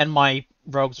 And my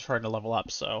rogues are trying to level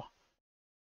up, so.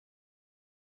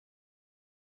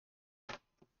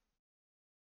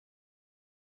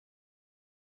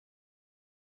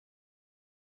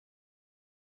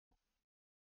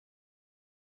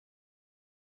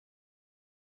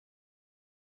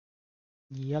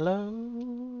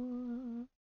 Yellow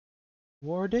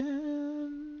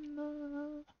Warden.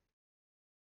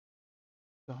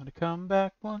 Gonna come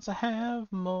back once I have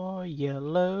more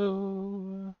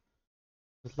yellow.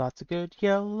 There's lots of good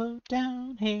yellow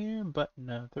down here, but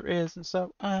no, there isn't,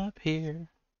 so up here.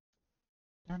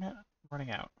 Darn it, I'm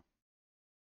running out.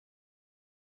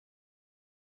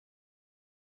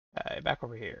 Okay, back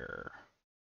over here.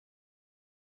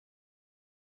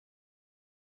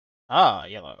 Ah,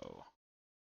 yellow.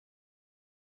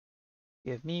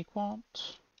 Give me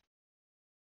quant.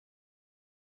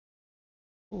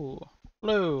 Ooh,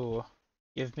 blue.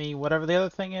 Give me whatever the other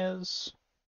thing is.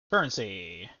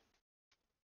 Currency.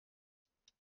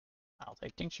 I'll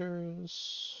take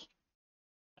tinctures.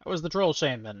 That was the troll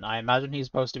shaman. I imagine he's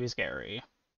supposed to be scary.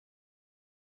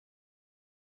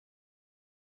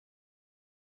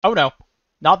 Oh no,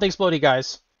 not the explodey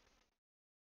guys.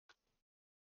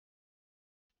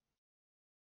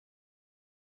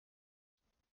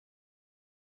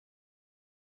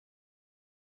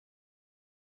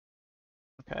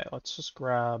 Okay, let's just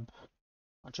grab a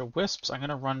bunch of wisps. I'm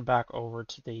gonna run back over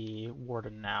to the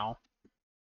warden now.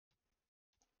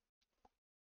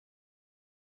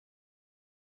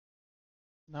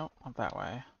 Nope, not that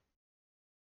way.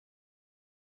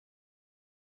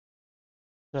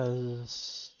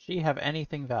 Does she have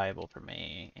anything valuable for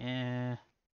me? Eh.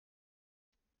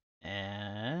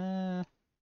 Eh.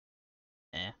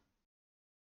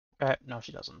 Okay, no,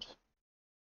 she doesn't.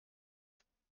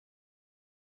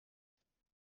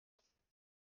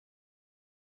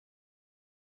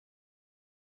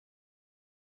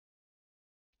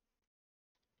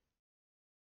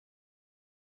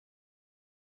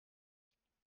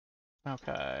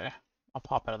 Okay, I'll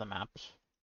pop out of the map.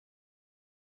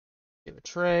 Do a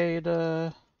trade.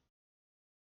 Then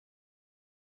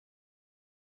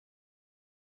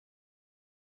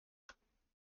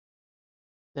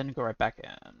go right back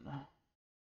in.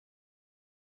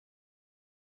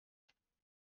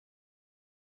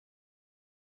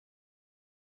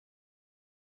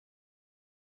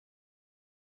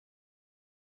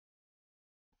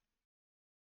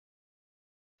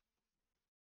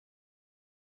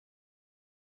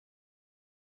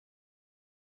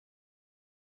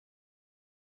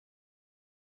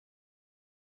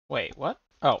 Wait, what?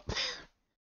 Oh,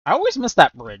 I always miss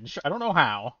that bridge. I don't know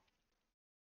how.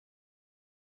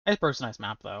 Iceberg's a nice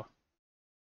map, though.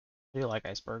 I do like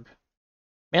Iceberg.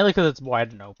 Mainly because it's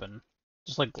wide and open.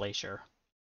 Just like Glacier.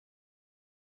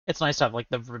 It's nice to have, like,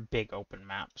 the big open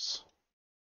maps.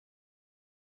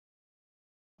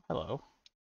 Hello.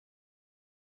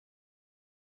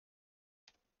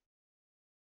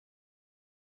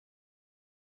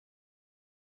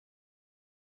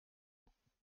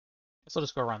 Guess I'll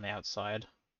just go around the outside.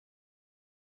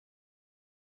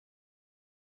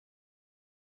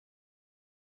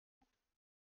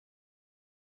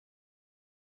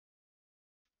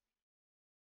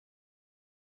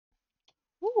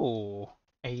 Ooh,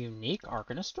 a unique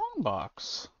Arcanist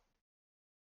Strongbox.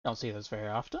 Don't see this very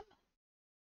often.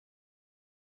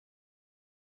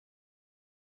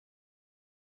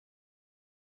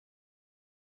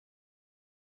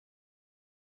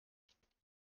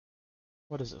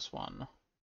 What is this one?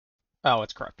 Oh,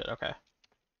 it's corrupted, okay.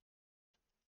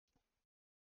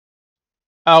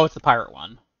 Oh, it's the pirate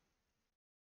one.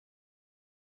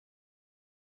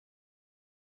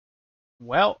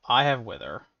 Well, I have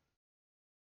Wither.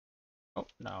 Oh,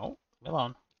 no. Leave me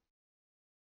alone.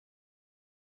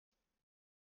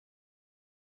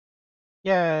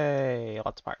 Yay!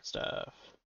 Lots of pirate stuff.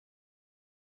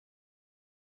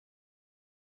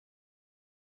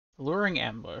 Luring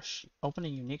Ambush. Open a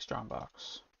unique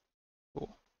strongbox.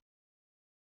 Cool.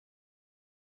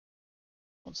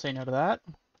 Don't say no to that.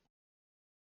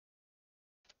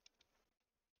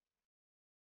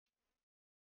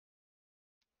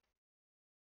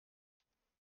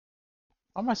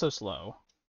 Why am I so slow?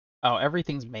 Oh,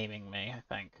 everything's maiming me, I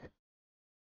think.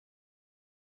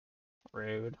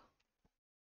 Rude.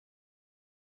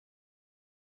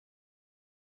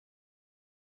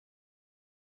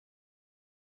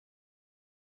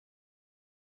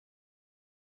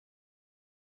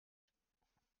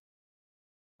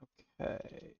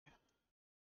 Okay.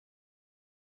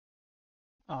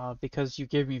 Because you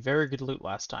gave me very good loot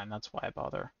last time, that's why I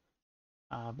bother.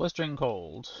 Blistering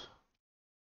Cold.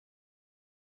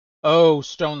 Oh,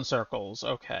 stone circles.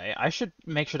 Okay. I should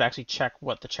make sure to actually check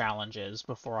what the challenge is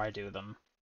before I do them.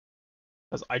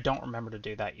 Because I don't remember to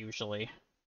do that usually.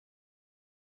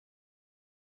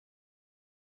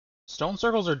 Stone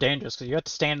circles are dangerous because you have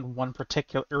to stand in one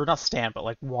particular, or not stand, but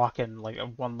like walk in like a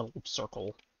one little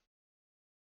circle,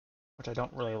 which I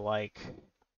don't really like.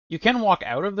 You can walk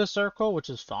out of the circle, which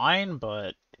is fine,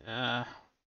 but I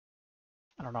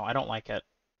don't know. I don't like it.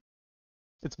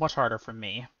 It's much harder for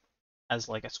me. as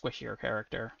like a squishier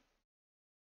character.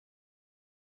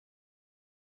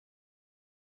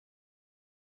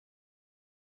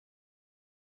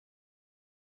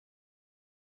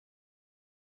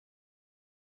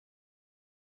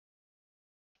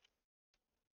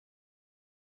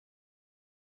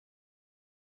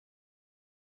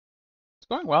 It's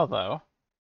going well though.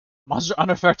 Monster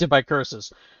unaffected by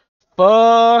curses.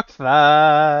 Fuck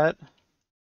that.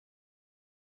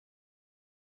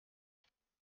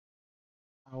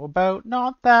 How about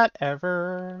not that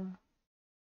ever?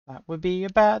 That would be a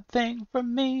bad thing for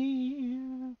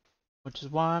me. Which is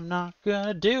why I'm not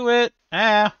gonna do it.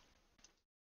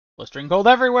 Blistering cold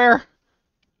everywhere.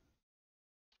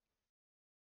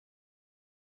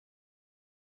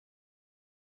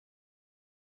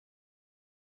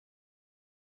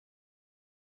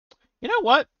 You know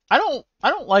what? I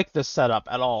don't like this setup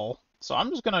at all. So I'm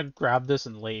just gonna grab this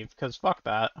and leave, because fuck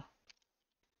that.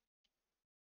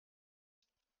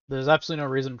 There's absolutely no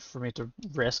reason for me to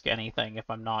risk anything if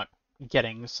I'm not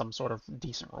getting some sort of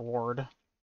decent reward.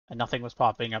 And nothing was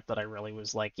popping up that I really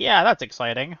was like, yeah, that's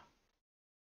exciting.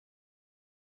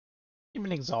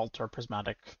 Even Exalt or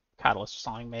Prismatic Catalyst or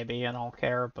something maybe, and I'll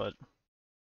care, but...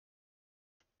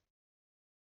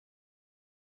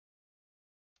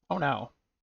 Oh no.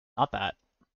 Not that.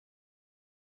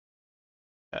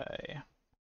 Okay.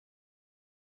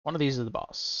 One of these is the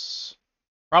boss.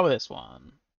 Probably this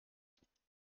one.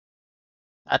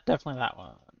 Definitely that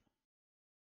one.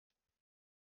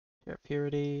 Pure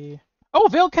Purity. Oh,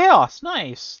 Veiled Chaos!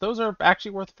 Nice! Those are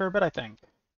actually worth a fair bit, I think.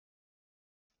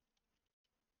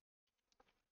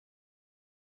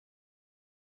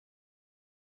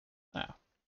 Yeah.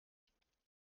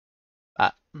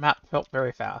 That map felt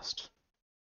very fast.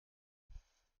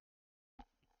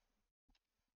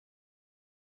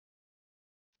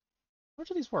 How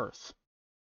much are these worth?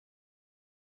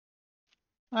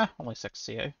 Only 6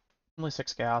 CA. Only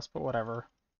 6 Chaos, but whatever.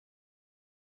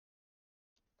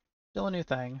 Still a new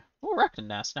thing. Oh, Rectin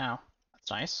Nest now.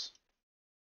 That's nice.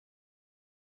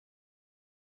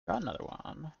 Got another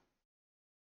one.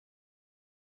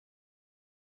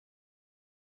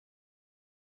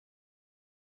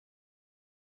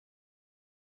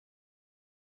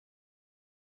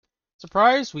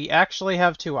 Surprise, we actually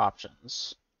have 2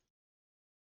 options.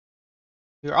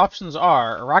 Your options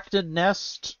are Arachnid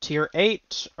Nest, Tier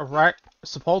 8,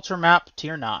 Sepulcher Map,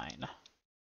 Tier 9.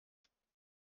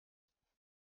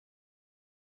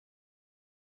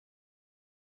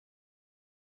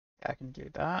 I can do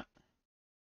that.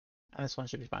 And this one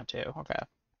should be fine too. Okay.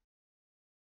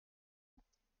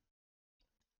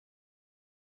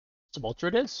 Sepulcher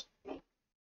it is.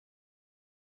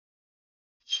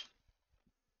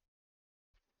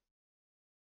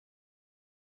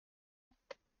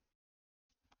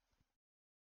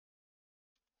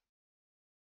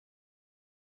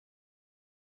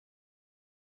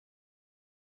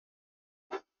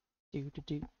 Do do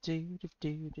do do do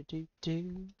do do do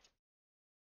do.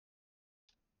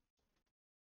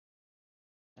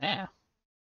 Yeah.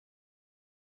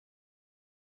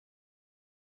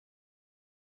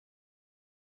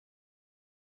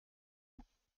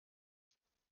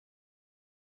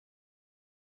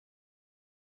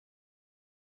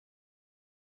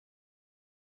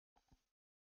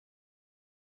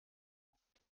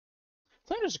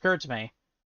 Something just occurred to me.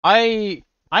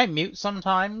 I mute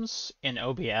sometimes in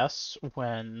OBS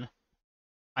when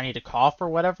I need to cough or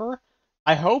whatever.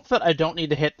 I hope that I don't need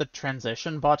to hit the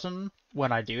transition button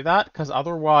when I do that, because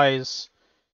otherwise,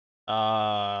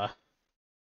 y'all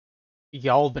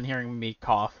have been hearing me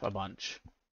cough a bunch.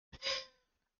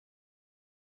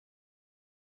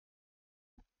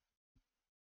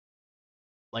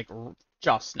 Like,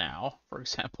 just now, for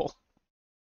example.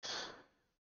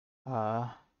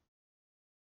 I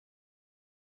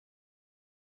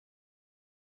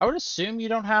would assume you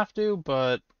don't have to,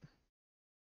 but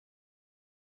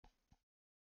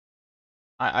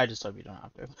I just hope you don't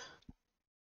have to.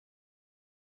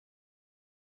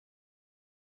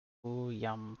 Ooh,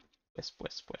 yum. Wisp,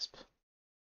 wisp, wisp.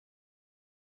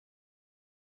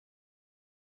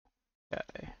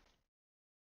 Okay.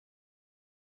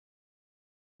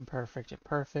 Imperfect,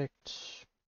 imperfect.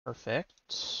 Perfect.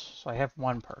 So I have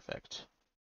 1 perfect.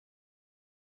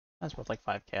 That's worth like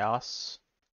 5 chaos.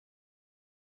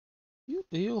 You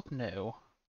look new.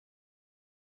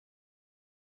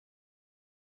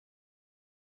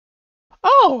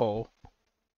 Oh!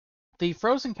 The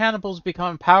frozen cannibals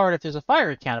become empowered if there's a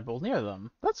fiery cannibal near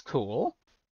them. That's cool.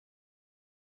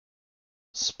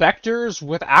 Specters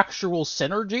with actual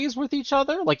synergies with each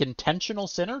other? Like intentional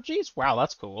synergies? Wow,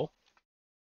 that's cool.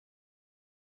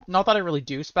 Not that I really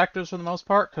do specters for the most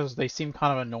part, because they seem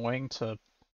kind of annoying to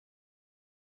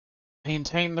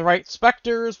maintain the right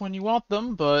specters when you want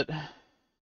them, but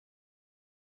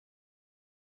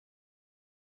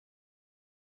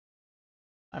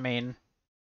I mean,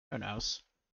 who knows?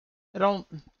 They don't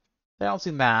they don't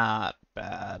seem that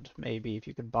bad. Maybe if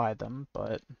you could buy them,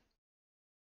 but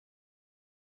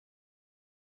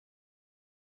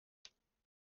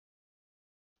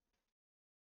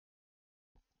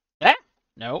eh?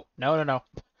 No, no, no, no.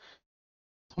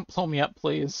 Don't blow me up,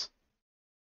 please.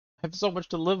 I have so much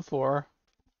to live for.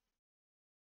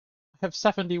 I have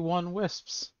 71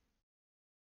 wisps.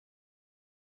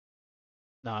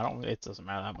 No, I don't. It doesn't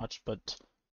matter that much, but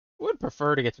I would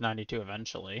prefer to get to 92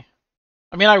 eventually.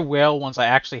 I mean, I will once I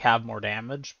actually have more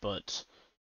damage, but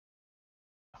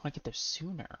I want to get there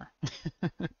sooner.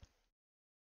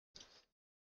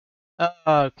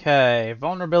 Okay,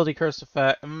 vulnerability curse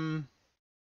effect.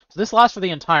 So this lasts for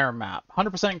the entire map.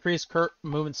 100% increased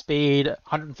movement speed,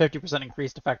 150%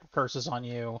 increased effective curses on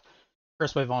you,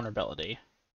 curse by vulnerability.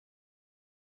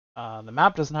 The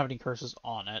map doesn't have any curses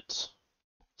on it,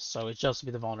 so it's just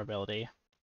be the vulnerability.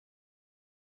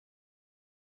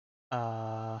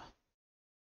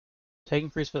 Take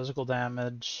increased physical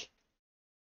damage.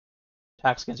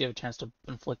 Attacks against you have a chance to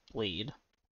inflict bleed.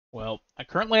 Well,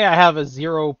 currently I have a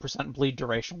 0% bleed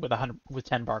duration with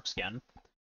 10 bark skin,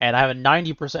 and I have a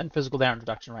 90% physical damage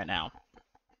reduction right now.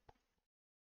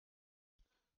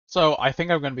 So I think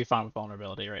I'm going to be fine with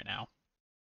vulnerability right now.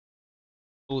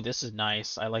 Ooh, this is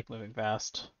nice. I like moving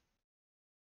fast.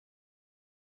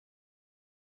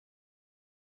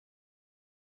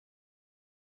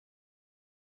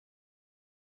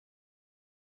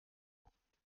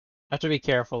 I have to be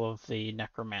careful of the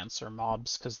necromancer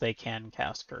mobs because they can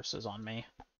cast curses on me.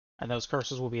 And those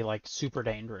curses will be like super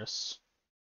dangerous.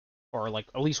 Or like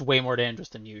at least way more dangerous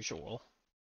than usual.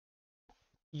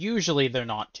 Usually they're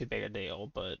not too big a deal,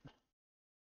 but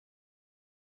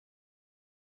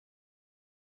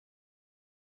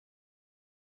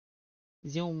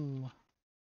zoom.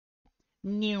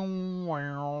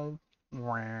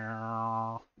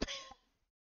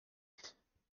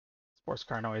 Sports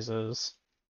car noises.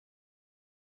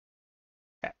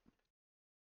 Okay.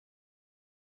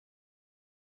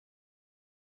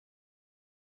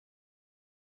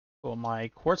 Well, my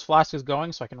quartz flask is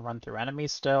going, so I can run through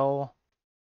enemies still.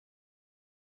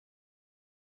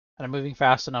 And I'm moving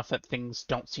fast enough that things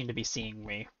don't seem to be seeing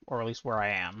me, or at least where I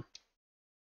am.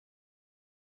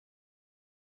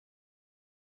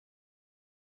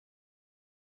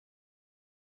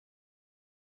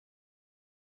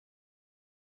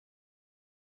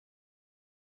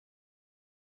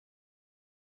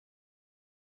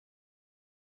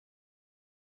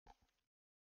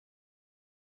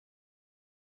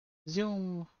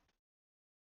 Zoom.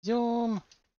 Zoom.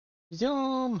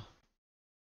 Zoom.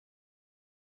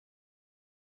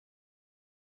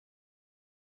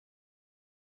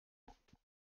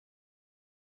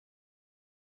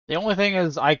 The only thing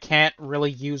is I can't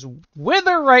really use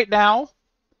Wither right now.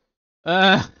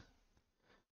 Because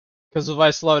if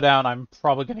I slow down, I'm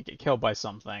probably going to get killed by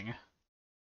something.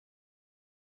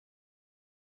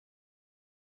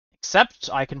 Except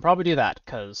I can probably do that,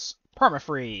 because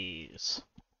permafreeze.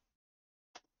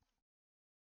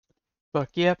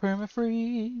 Fuck yeah,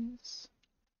 permafreeze.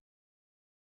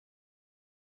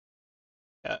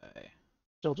 Okay.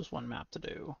 Still just one map to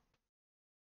do.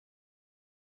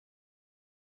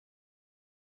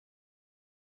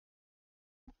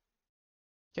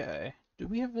 Okay. Do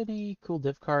we have any cool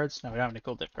div cards? No, we don't have any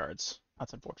cool div cards.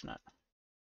 That's unfortunate.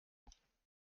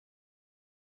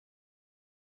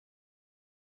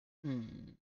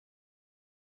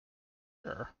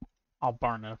 Sure. I'll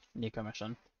barn a Nico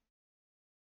mission.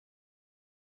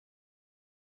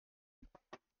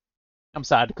 I'm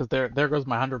sad because there goes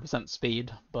my 100%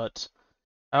 speed, but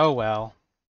oh well.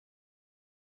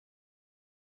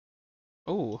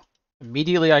 Ooh.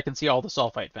 Immediately I can see all the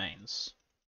sulfite veins.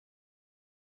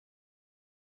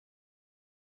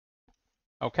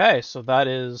 Okay, so that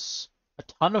is a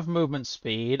ton of movement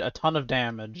speed, a ton of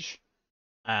damage,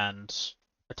 and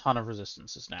a ton of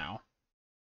resistances now.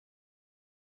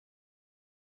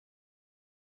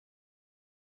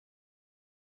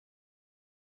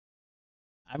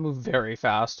 I move very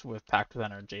fast with Packed with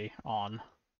Energy on.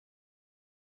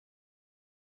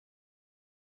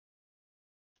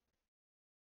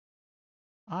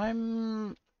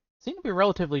 I'm seem to be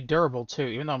relatively durable too,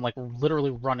 even though I'm like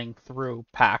literally running through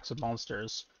packs of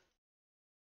monsters.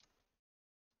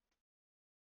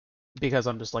 Because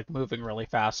I'm just like moving really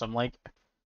fast. I'm like,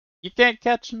 you can't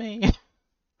catch me.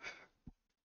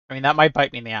 I mean, that might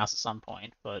bite me in the ass at some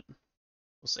point, but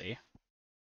we'll see.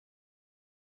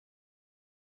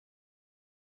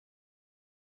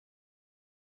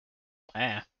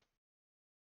 Eh.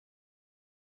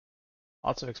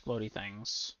 Lots of explodey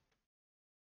things.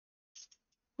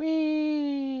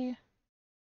 Whee!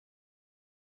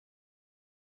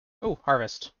 Oh,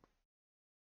 harvest.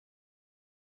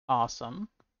 Awesome.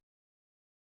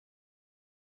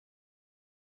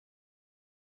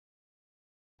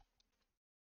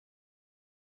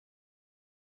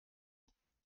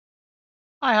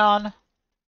 Hi, Han.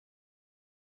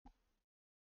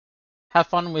 Have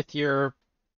fun with your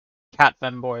cat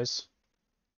femboys.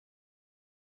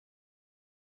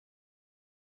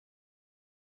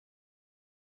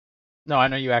 No, I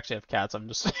know you actually have cats. I'm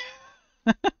just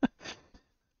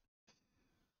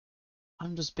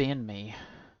I'm just being me.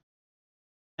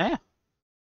 Eh,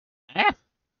 eh,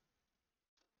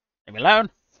 leave me alone.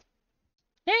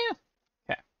 Yeah.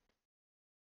 Okay.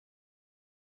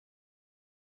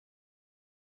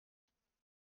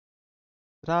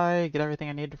 Did I get everything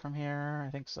I needed from here?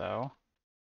 I think so.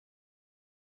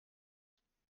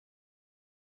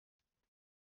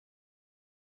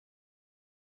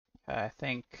 Okay, I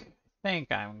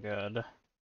think I'm good.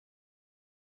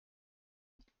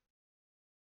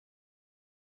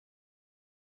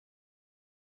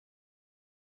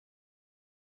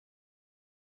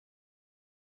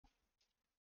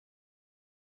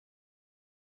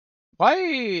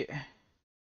 Why?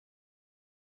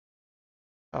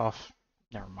 Oh,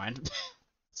 never mind.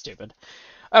 Stupid.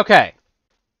 Okay.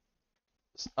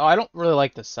 Oh, I don't really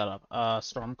like this setup.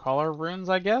 Stormcaller runes,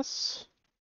 I guess?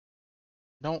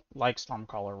 Don't like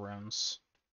Stormcaller runes.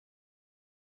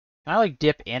 Can I, like,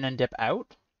 dip in and dip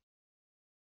out?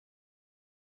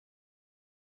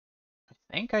 I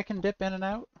think I can dip in and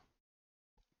out.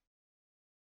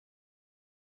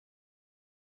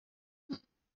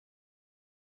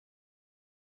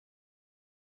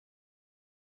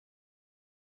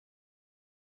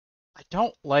 I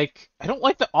don't like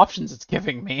the options it's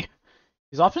giving me.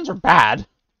 These options are bad.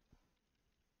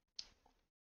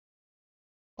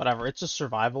 Whatever, it's just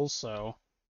survival, so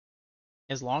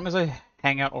as long as I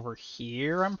hang out over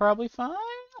here, I'm probably fine.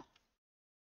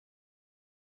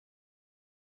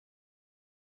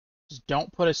 Just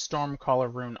don't put a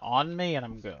Stormcaller rune on me and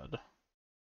I'm good.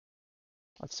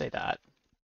 Let's say that.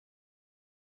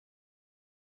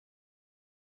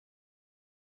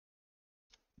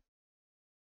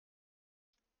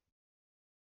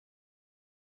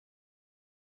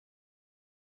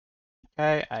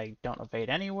 Okay, I don't evade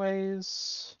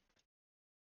anyways.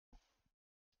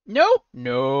 No!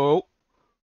 No!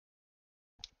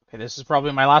 Okay, this is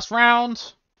probably my last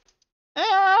round.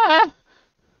 Ah!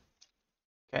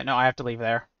 Okay, no, I have to leave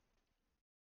there.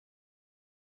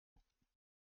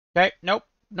 Okay, nope,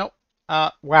 nope.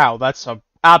 Wow, that's a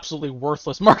absolutely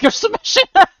worthless mark of submission.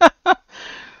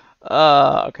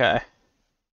 Okay.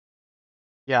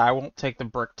 Yeah, I won't take the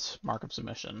bricked mark of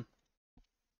submission.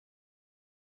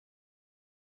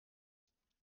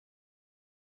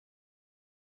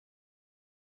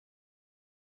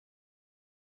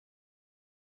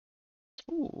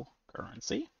 Ooh,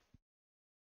 currency.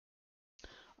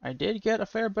 I did get a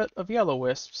fair bit of yellow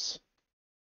wisps.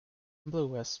 Blue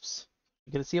wisps.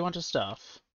 You get to see a bunch of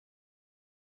stuff.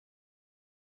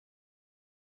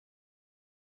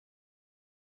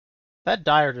 That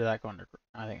died or did that go under?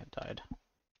 I think it died.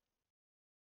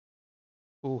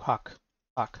 Ooh, huck.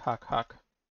 Huck, huck, huck.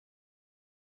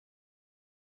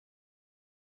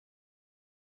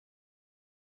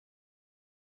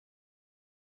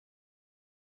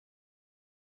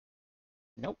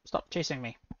 Nope, stop chasing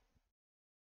me.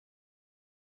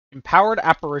 Empowered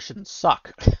apparitions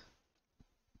suck.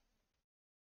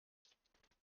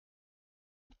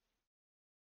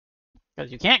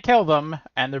 Because you can't kill them,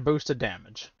 and they're boosted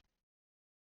damage.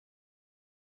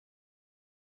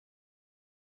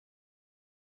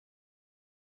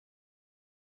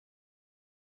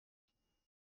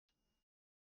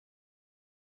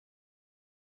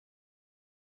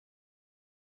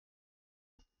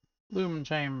 Loom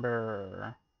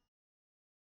Chamber.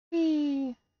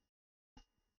 Whee!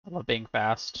 I love being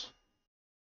fast.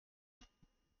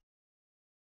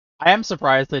 I am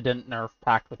surprised they didn't nerf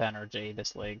Pact with Energy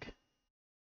this league.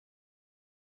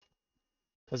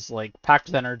 Because, like, Pact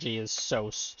with Energy is so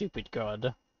stupid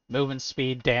good. Movement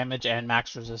speed, damage, and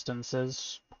max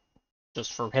resistances.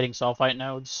 Just for hitting sulfite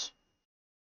nodes.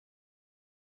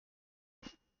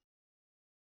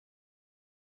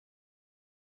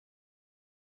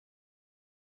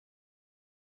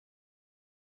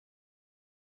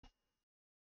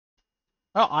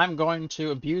 Well, I'm going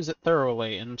to abuse it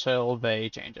thoroughly until they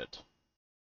change it.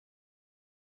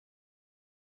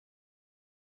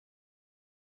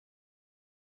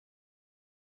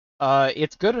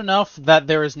 It's good enough that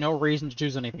there is no reason to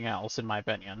choose anything else, in my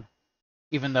opinion.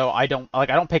 even though I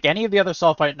don't pick any of the other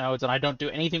sulfite nodes and I don't do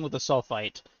anything with the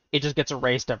sulfite. It just gets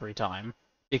erased every time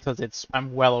because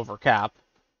I'm well over cap.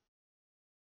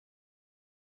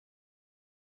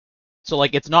 So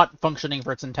like it's not functioning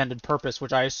for its intended purpose,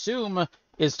 which I assume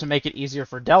is to make it easier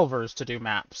for delvers to do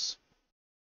maps.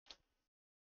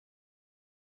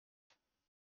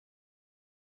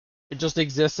 It just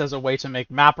exists as a way to make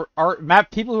map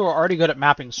people who are already good at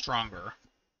mapping stronger.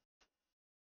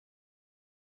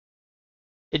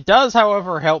 It does,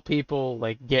 however, help people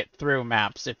like get through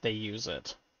maps if they use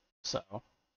it. So,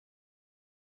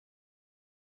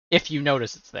 if you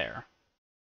notice it's there.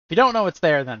 If you don't know it's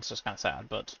there, then it's just kind of sad,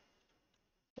 but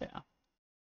yeah.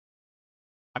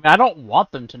 I mean, I don't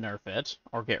want them to nerf it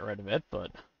or get rid of it,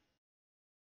 but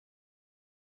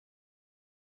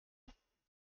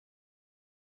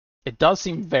it does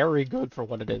seem very good for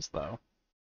what it is, though.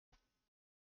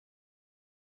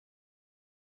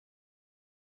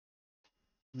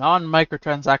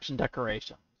 Non-microtransaction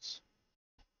decorations.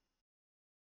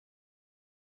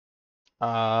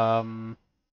 Um,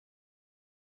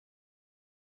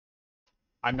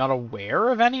 I'm not aware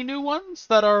of any new ones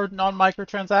that are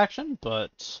non-microtransaction,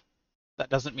 but that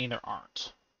doesn't mean there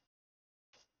aren't.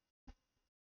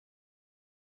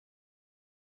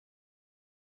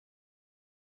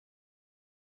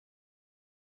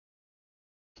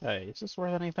 Okay, is this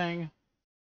worth anything?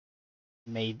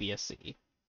 Maybe a C.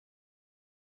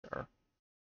 Sure.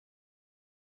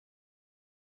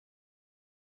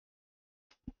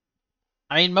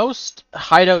 I mean, most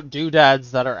hideout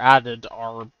doodads that are added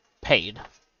are paid,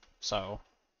 so.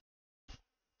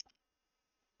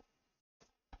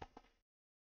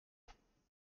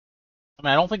 I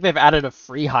mean, I don't think they've added a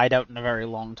free hideout in a very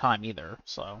long time either,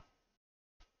 so.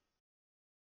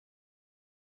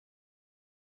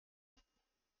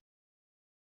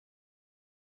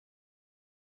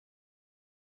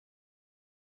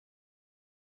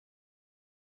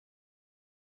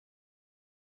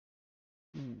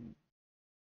 Hmm.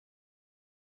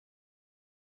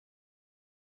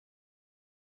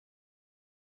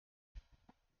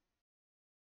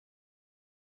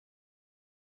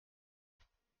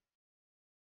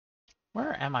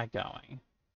 Where am I going?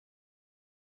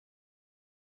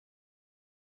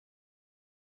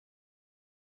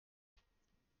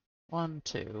 One,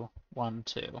 two, 1,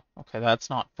 2. Okay, that's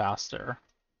not faster.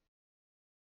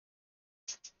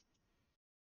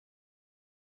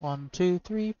 1, 2,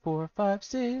 3, 4, 5,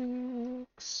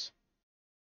 6.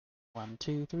 1,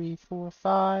 2, 3, 4,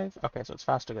 5. Okay, so it's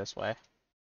faster this way,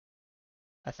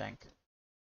 I think.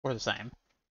 Or the same.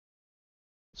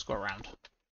 Let's go around.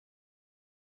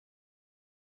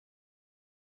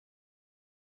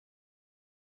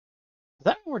 Does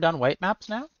that mean we're done white maps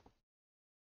now?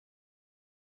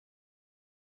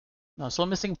 No, so I'm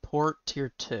missing port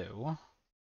tier 2.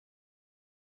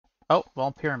 Oh,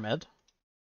 Wall Pyramid.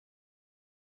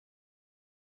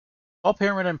 Wall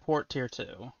Pyramid and port tier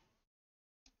 2.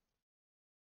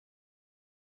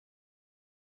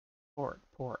 Port,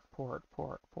 port, port,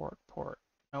 port, port, port.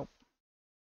 Nope.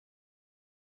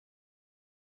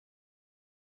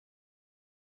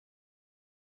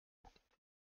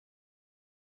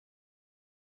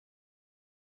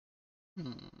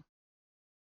 Hmm.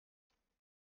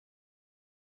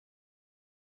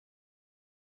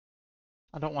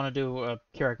 I don't want to do a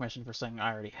Keurig mission for something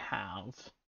I already have.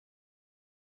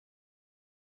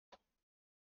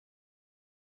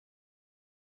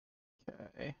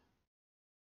 Okay.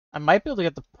 I might be able to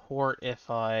get the port if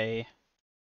I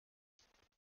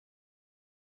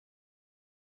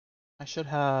should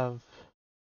have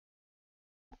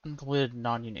uncompleted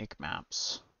non-unique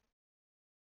maps.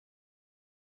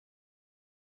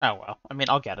 Oh well. I mean,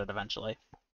 I'll get it eventually.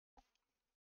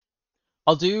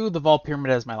 I'll do the Vault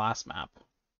Pyramid as my last map.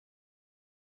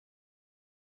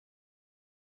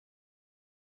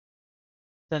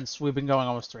 Since we've been going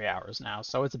almost 3 hours now,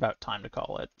 so it's about time to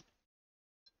call it.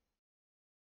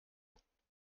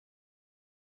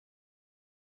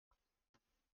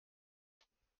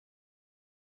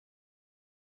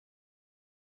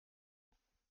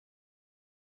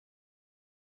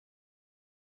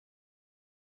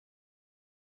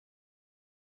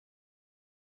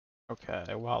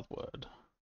 Okay, Wildwood.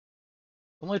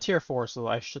 Only tier 4, so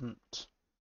I shouldn't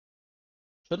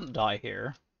die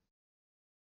here.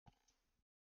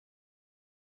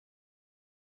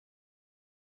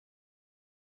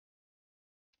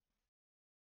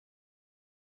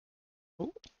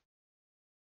 Ooh.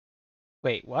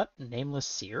 Wait, what? Nameless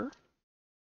Seer?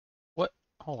 What?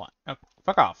 Hold on. Oh,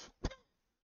 fuck off.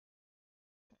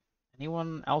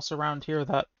 Anyone else around here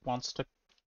that wants to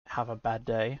have a bad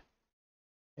day?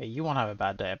 Hey, you won't have a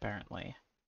bad day, apparently.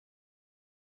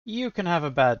 You can have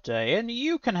a bad day, and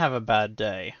you can have a bad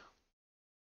day.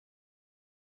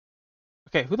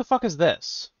 Okay, who the fuck is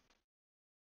this?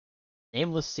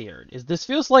 Nameless Seared. This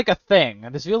feels like a thing.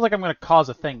 This feels like I'm gonna cause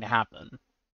a thing to happen.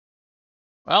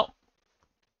 Well,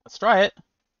 let's try it.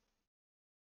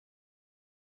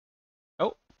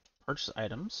 Oh, purchase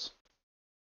items.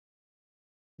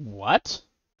 What?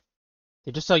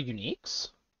 They just sell uniques?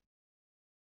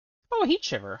 Oh, a Heat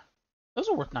Shiver. Those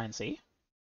are worth 9C.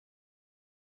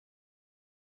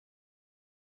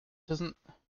 Doesn't...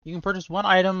 You can purchase one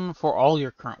item for all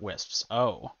your current wisps.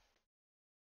 Oh.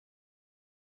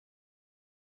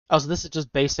 Oh, so this is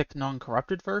just basic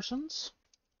non-corrupted versions?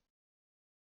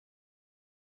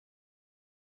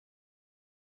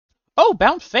 Oh,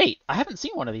 Bound Fate! I haven't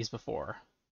seen one of these before.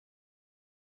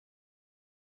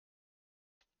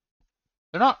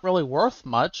 They're not really worth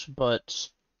much, but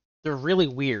they're really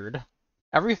weird.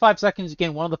 Every 5 seconds you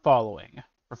gain one of the following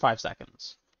for 5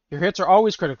 seconds. Your hits are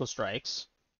always critical strikes.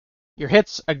 Your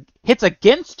hits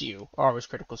against you are always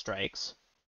critical strikes.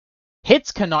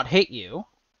 Hits cannot hit you.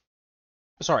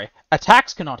 Sorry,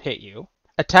 attacks cannot hit you.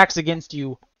 Attacks against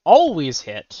you always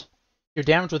hit. Your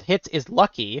damage with hits is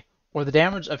lucky, or the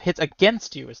damage of hits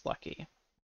against you is lucky.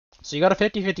 So you got a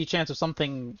 50-50 chance of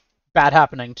something bad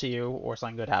happening to you or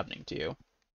something good happening to you.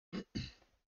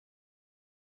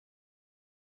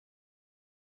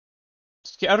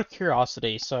 Just out of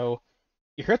curiosity, so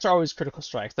your hits are always critical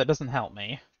strikes. That doesn't help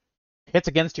me. Hits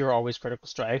against you are always critical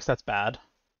strikes. That's bad.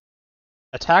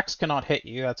 Attacks cannot hit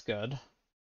you. That's good.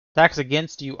 Attacks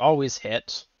against you always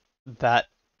hit. That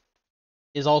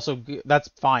is also good. That's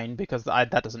fine because that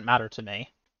doesn't matter to me.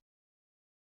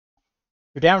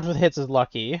 Your damage with hits is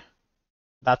lucky.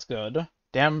 That's good.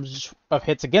 Damage of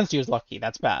hits against you is lucky.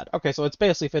 That's bad. Okay, so it's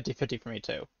basically 50-50 for me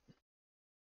too.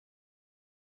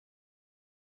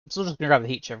 I'm still just gonna grab the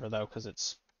Heat Shiver though, because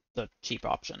it's the cheap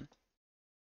option.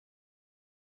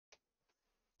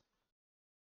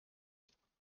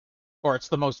 Or it's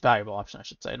the most valuable option, I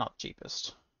should say, not the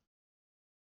cheapest.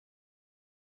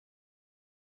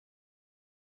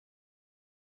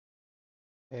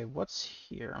 Okay, what's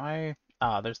here?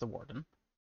 There's the Warden.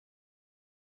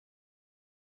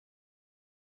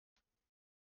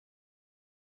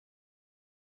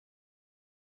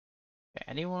 Okay,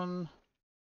 anyone?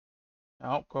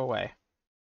 No, go away.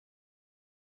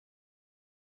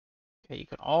 Okay, you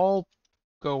can all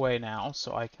go away now,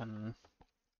 so I can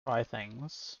try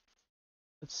things.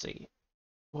 Let's see.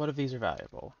 What of these are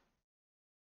valuable?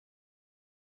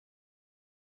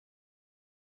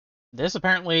 This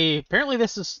apparently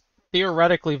this is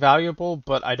theoretically valuable,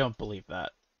 but I don't believe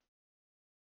that.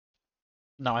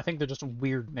 No, I think they're just a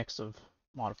weird mix of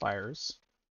modifiers.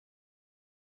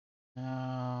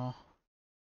 No.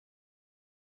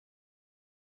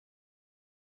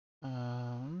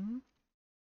 Um.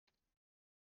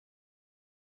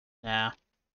 Nah.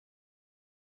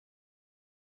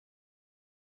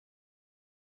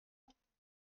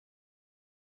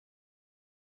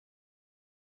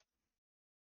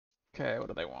 Okay, what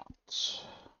do they want?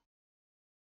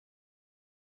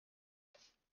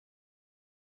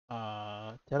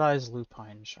 Deadeye's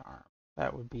Lupine Charm.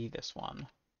 That would be this one.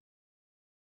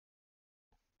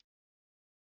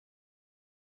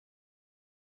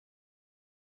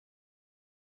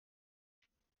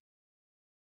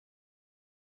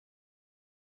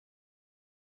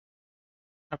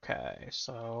 Okay,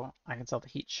 so I can sell the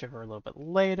Heat Shiver a little bit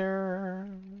later.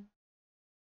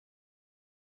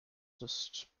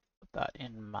 Just put that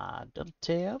in my Delta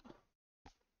tab.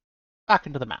 Back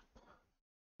into the map.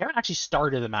 We haven't actually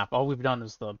started the map. All we've done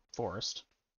is the forest.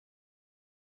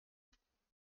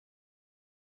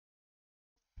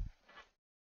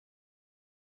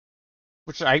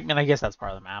 Which, I mean, I guess that's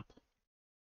part of the map.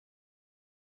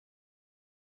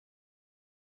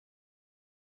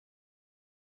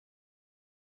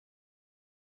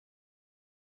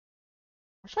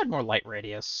 I wish I had more light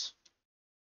radius.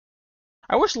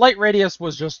 I wish light radius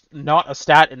was just not a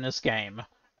stat in this game,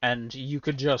 and you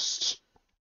could just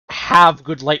have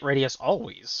good light radius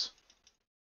always.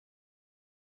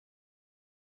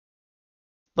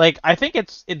 Like, I think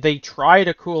they tried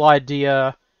a cool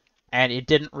idea, and it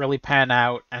didn't really pan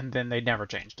out, and then they never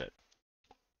changed it.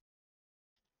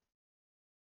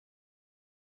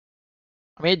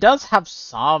 I mean, it does have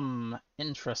some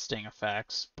interesting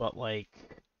effects, but like,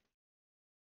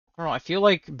 I don't know, I feel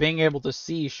like being able to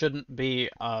see shouldn't be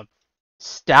a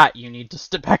stat you need to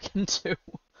step back into.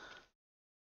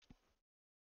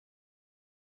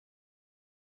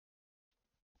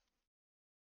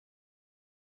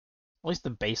 At least the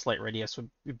base light radius would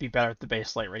be better if the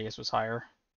base light radius was higher.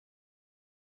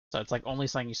 So it's like only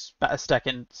something you stack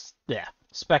in. Yeah.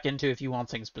 spec into if you want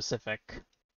something specific.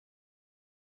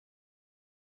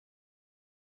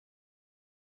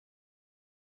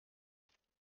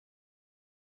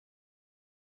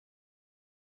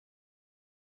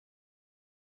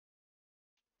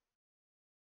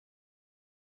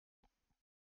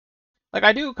 Like,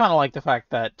 I do kind of like the fact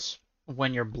that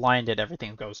when you're blinded,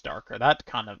 everything goes darker. That's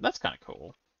kind of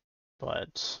cool.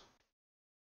 But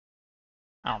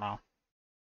I don't know.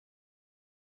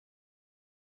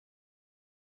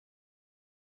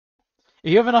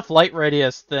 If you have enough light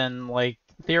radius, then like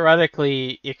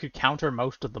theoretically it could counter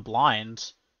most of the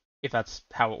blind, if that's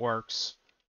how it works.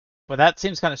 But that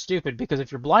seems kind of stupid because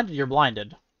if you're blinded, you're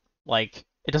blinded. Like,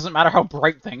 it doesn't matter how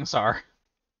bright things are.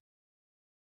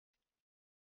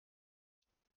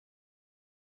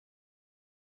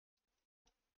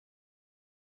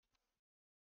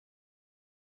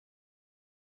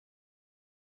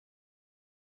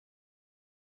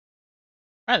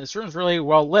 Man, this room's really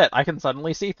well lit. I can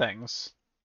suddenly see things.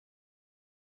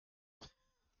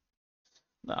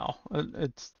 No,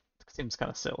 it seems kind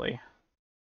of silly.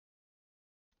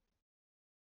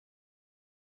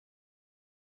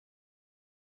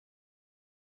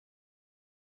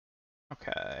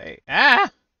 Okay. Ah!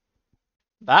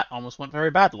 That almost went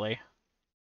very badly. I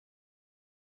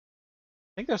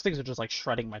think those things are just like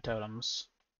shredding my totems.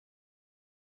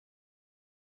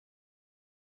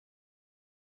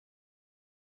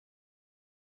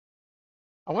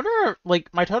 I wonder,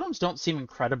 like, my totems don't seem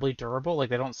incredibly durable. Like,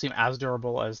 they don't seem as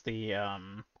durable as the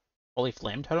Holy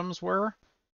Flame totems were.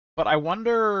 But I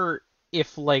wonder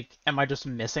if, like, am I just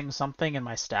missing something in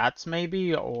my stats,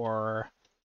 maybe? Or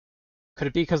could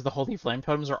it be because the Holy Flame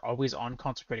totems are always on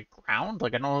consecrated ground?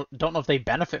 Like, I don't know if they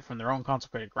benefit from their own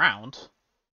consecrated ground.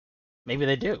 Maybe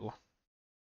they do.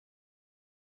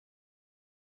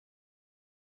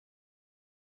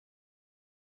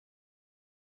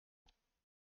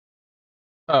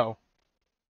 Oh.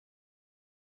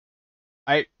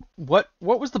 I what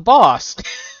was the boss?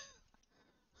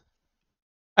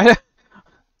 I,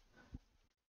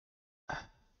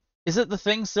 is it the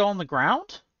thing still on the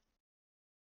ground?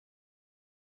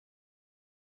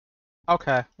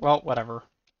 Okay, well, whatever.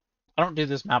 I don't do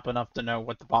this map enough to know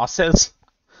what the boss is.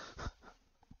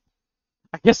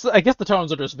 I guess the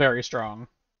tones are just very strong.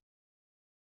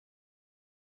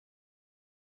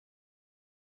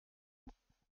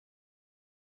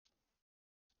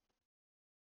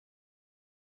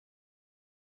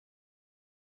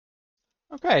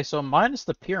 Okay, so minus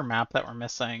the pier map that we're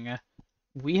missing,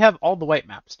 we have all the white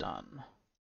maps done.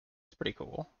 It's pretty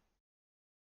cool.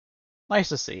 Nice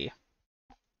to see.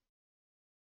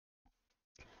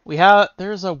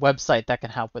 There's a website that can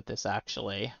help with this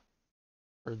actually.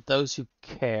 For those who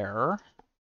care.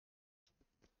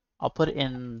 I'll put it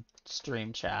in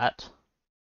stream chat.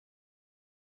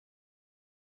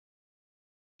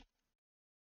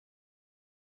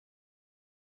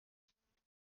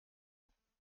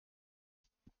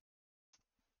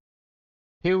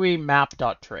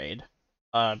 HueyMap.trade.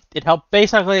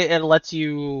 Basically it lets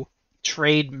you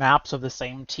trade maps of the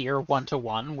same tier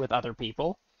 1-to-1 with other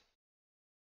people.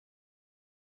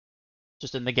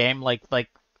 Just in the game, like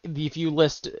if you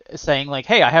list saying like,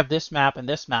 hey, I have this map and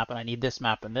I need this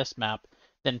map and this map,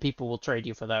 then people will trade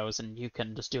you for those and you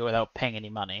can just do it without paying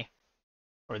any money.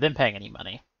 Or them paying any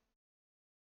money.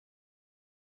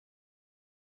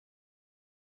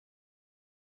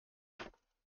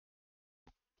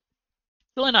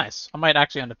 Really nice. I might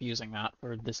actually end up using that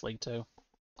for this league too.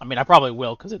 I mean, I probably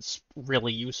will because it's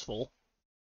really useful.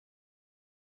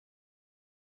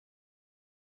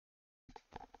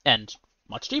 And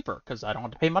much cheaper because I don't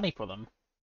have to pay money for them.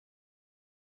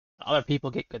 Other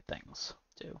people get good things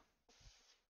too.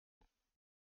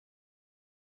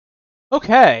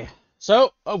 Okay,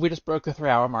 so we just broke the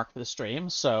 3-hour mark for the stream.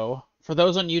 So for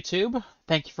those on YouTube,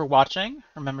 thank you for watching.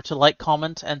 Remember to like,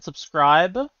 comment, and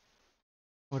subscribe.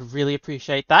 Would really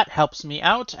appreciate that. Helps me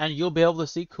out, and you'll be able to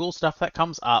see cool stuff that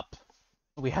comes up.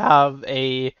 We have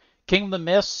a King of the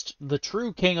Mist, the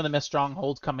true King of the Mist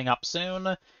stronghold coming up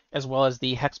soon, as well as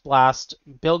the Hexblast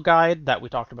build guide that we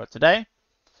talked about today.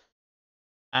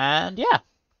 And yeah.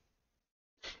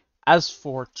 As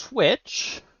for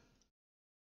Twitch,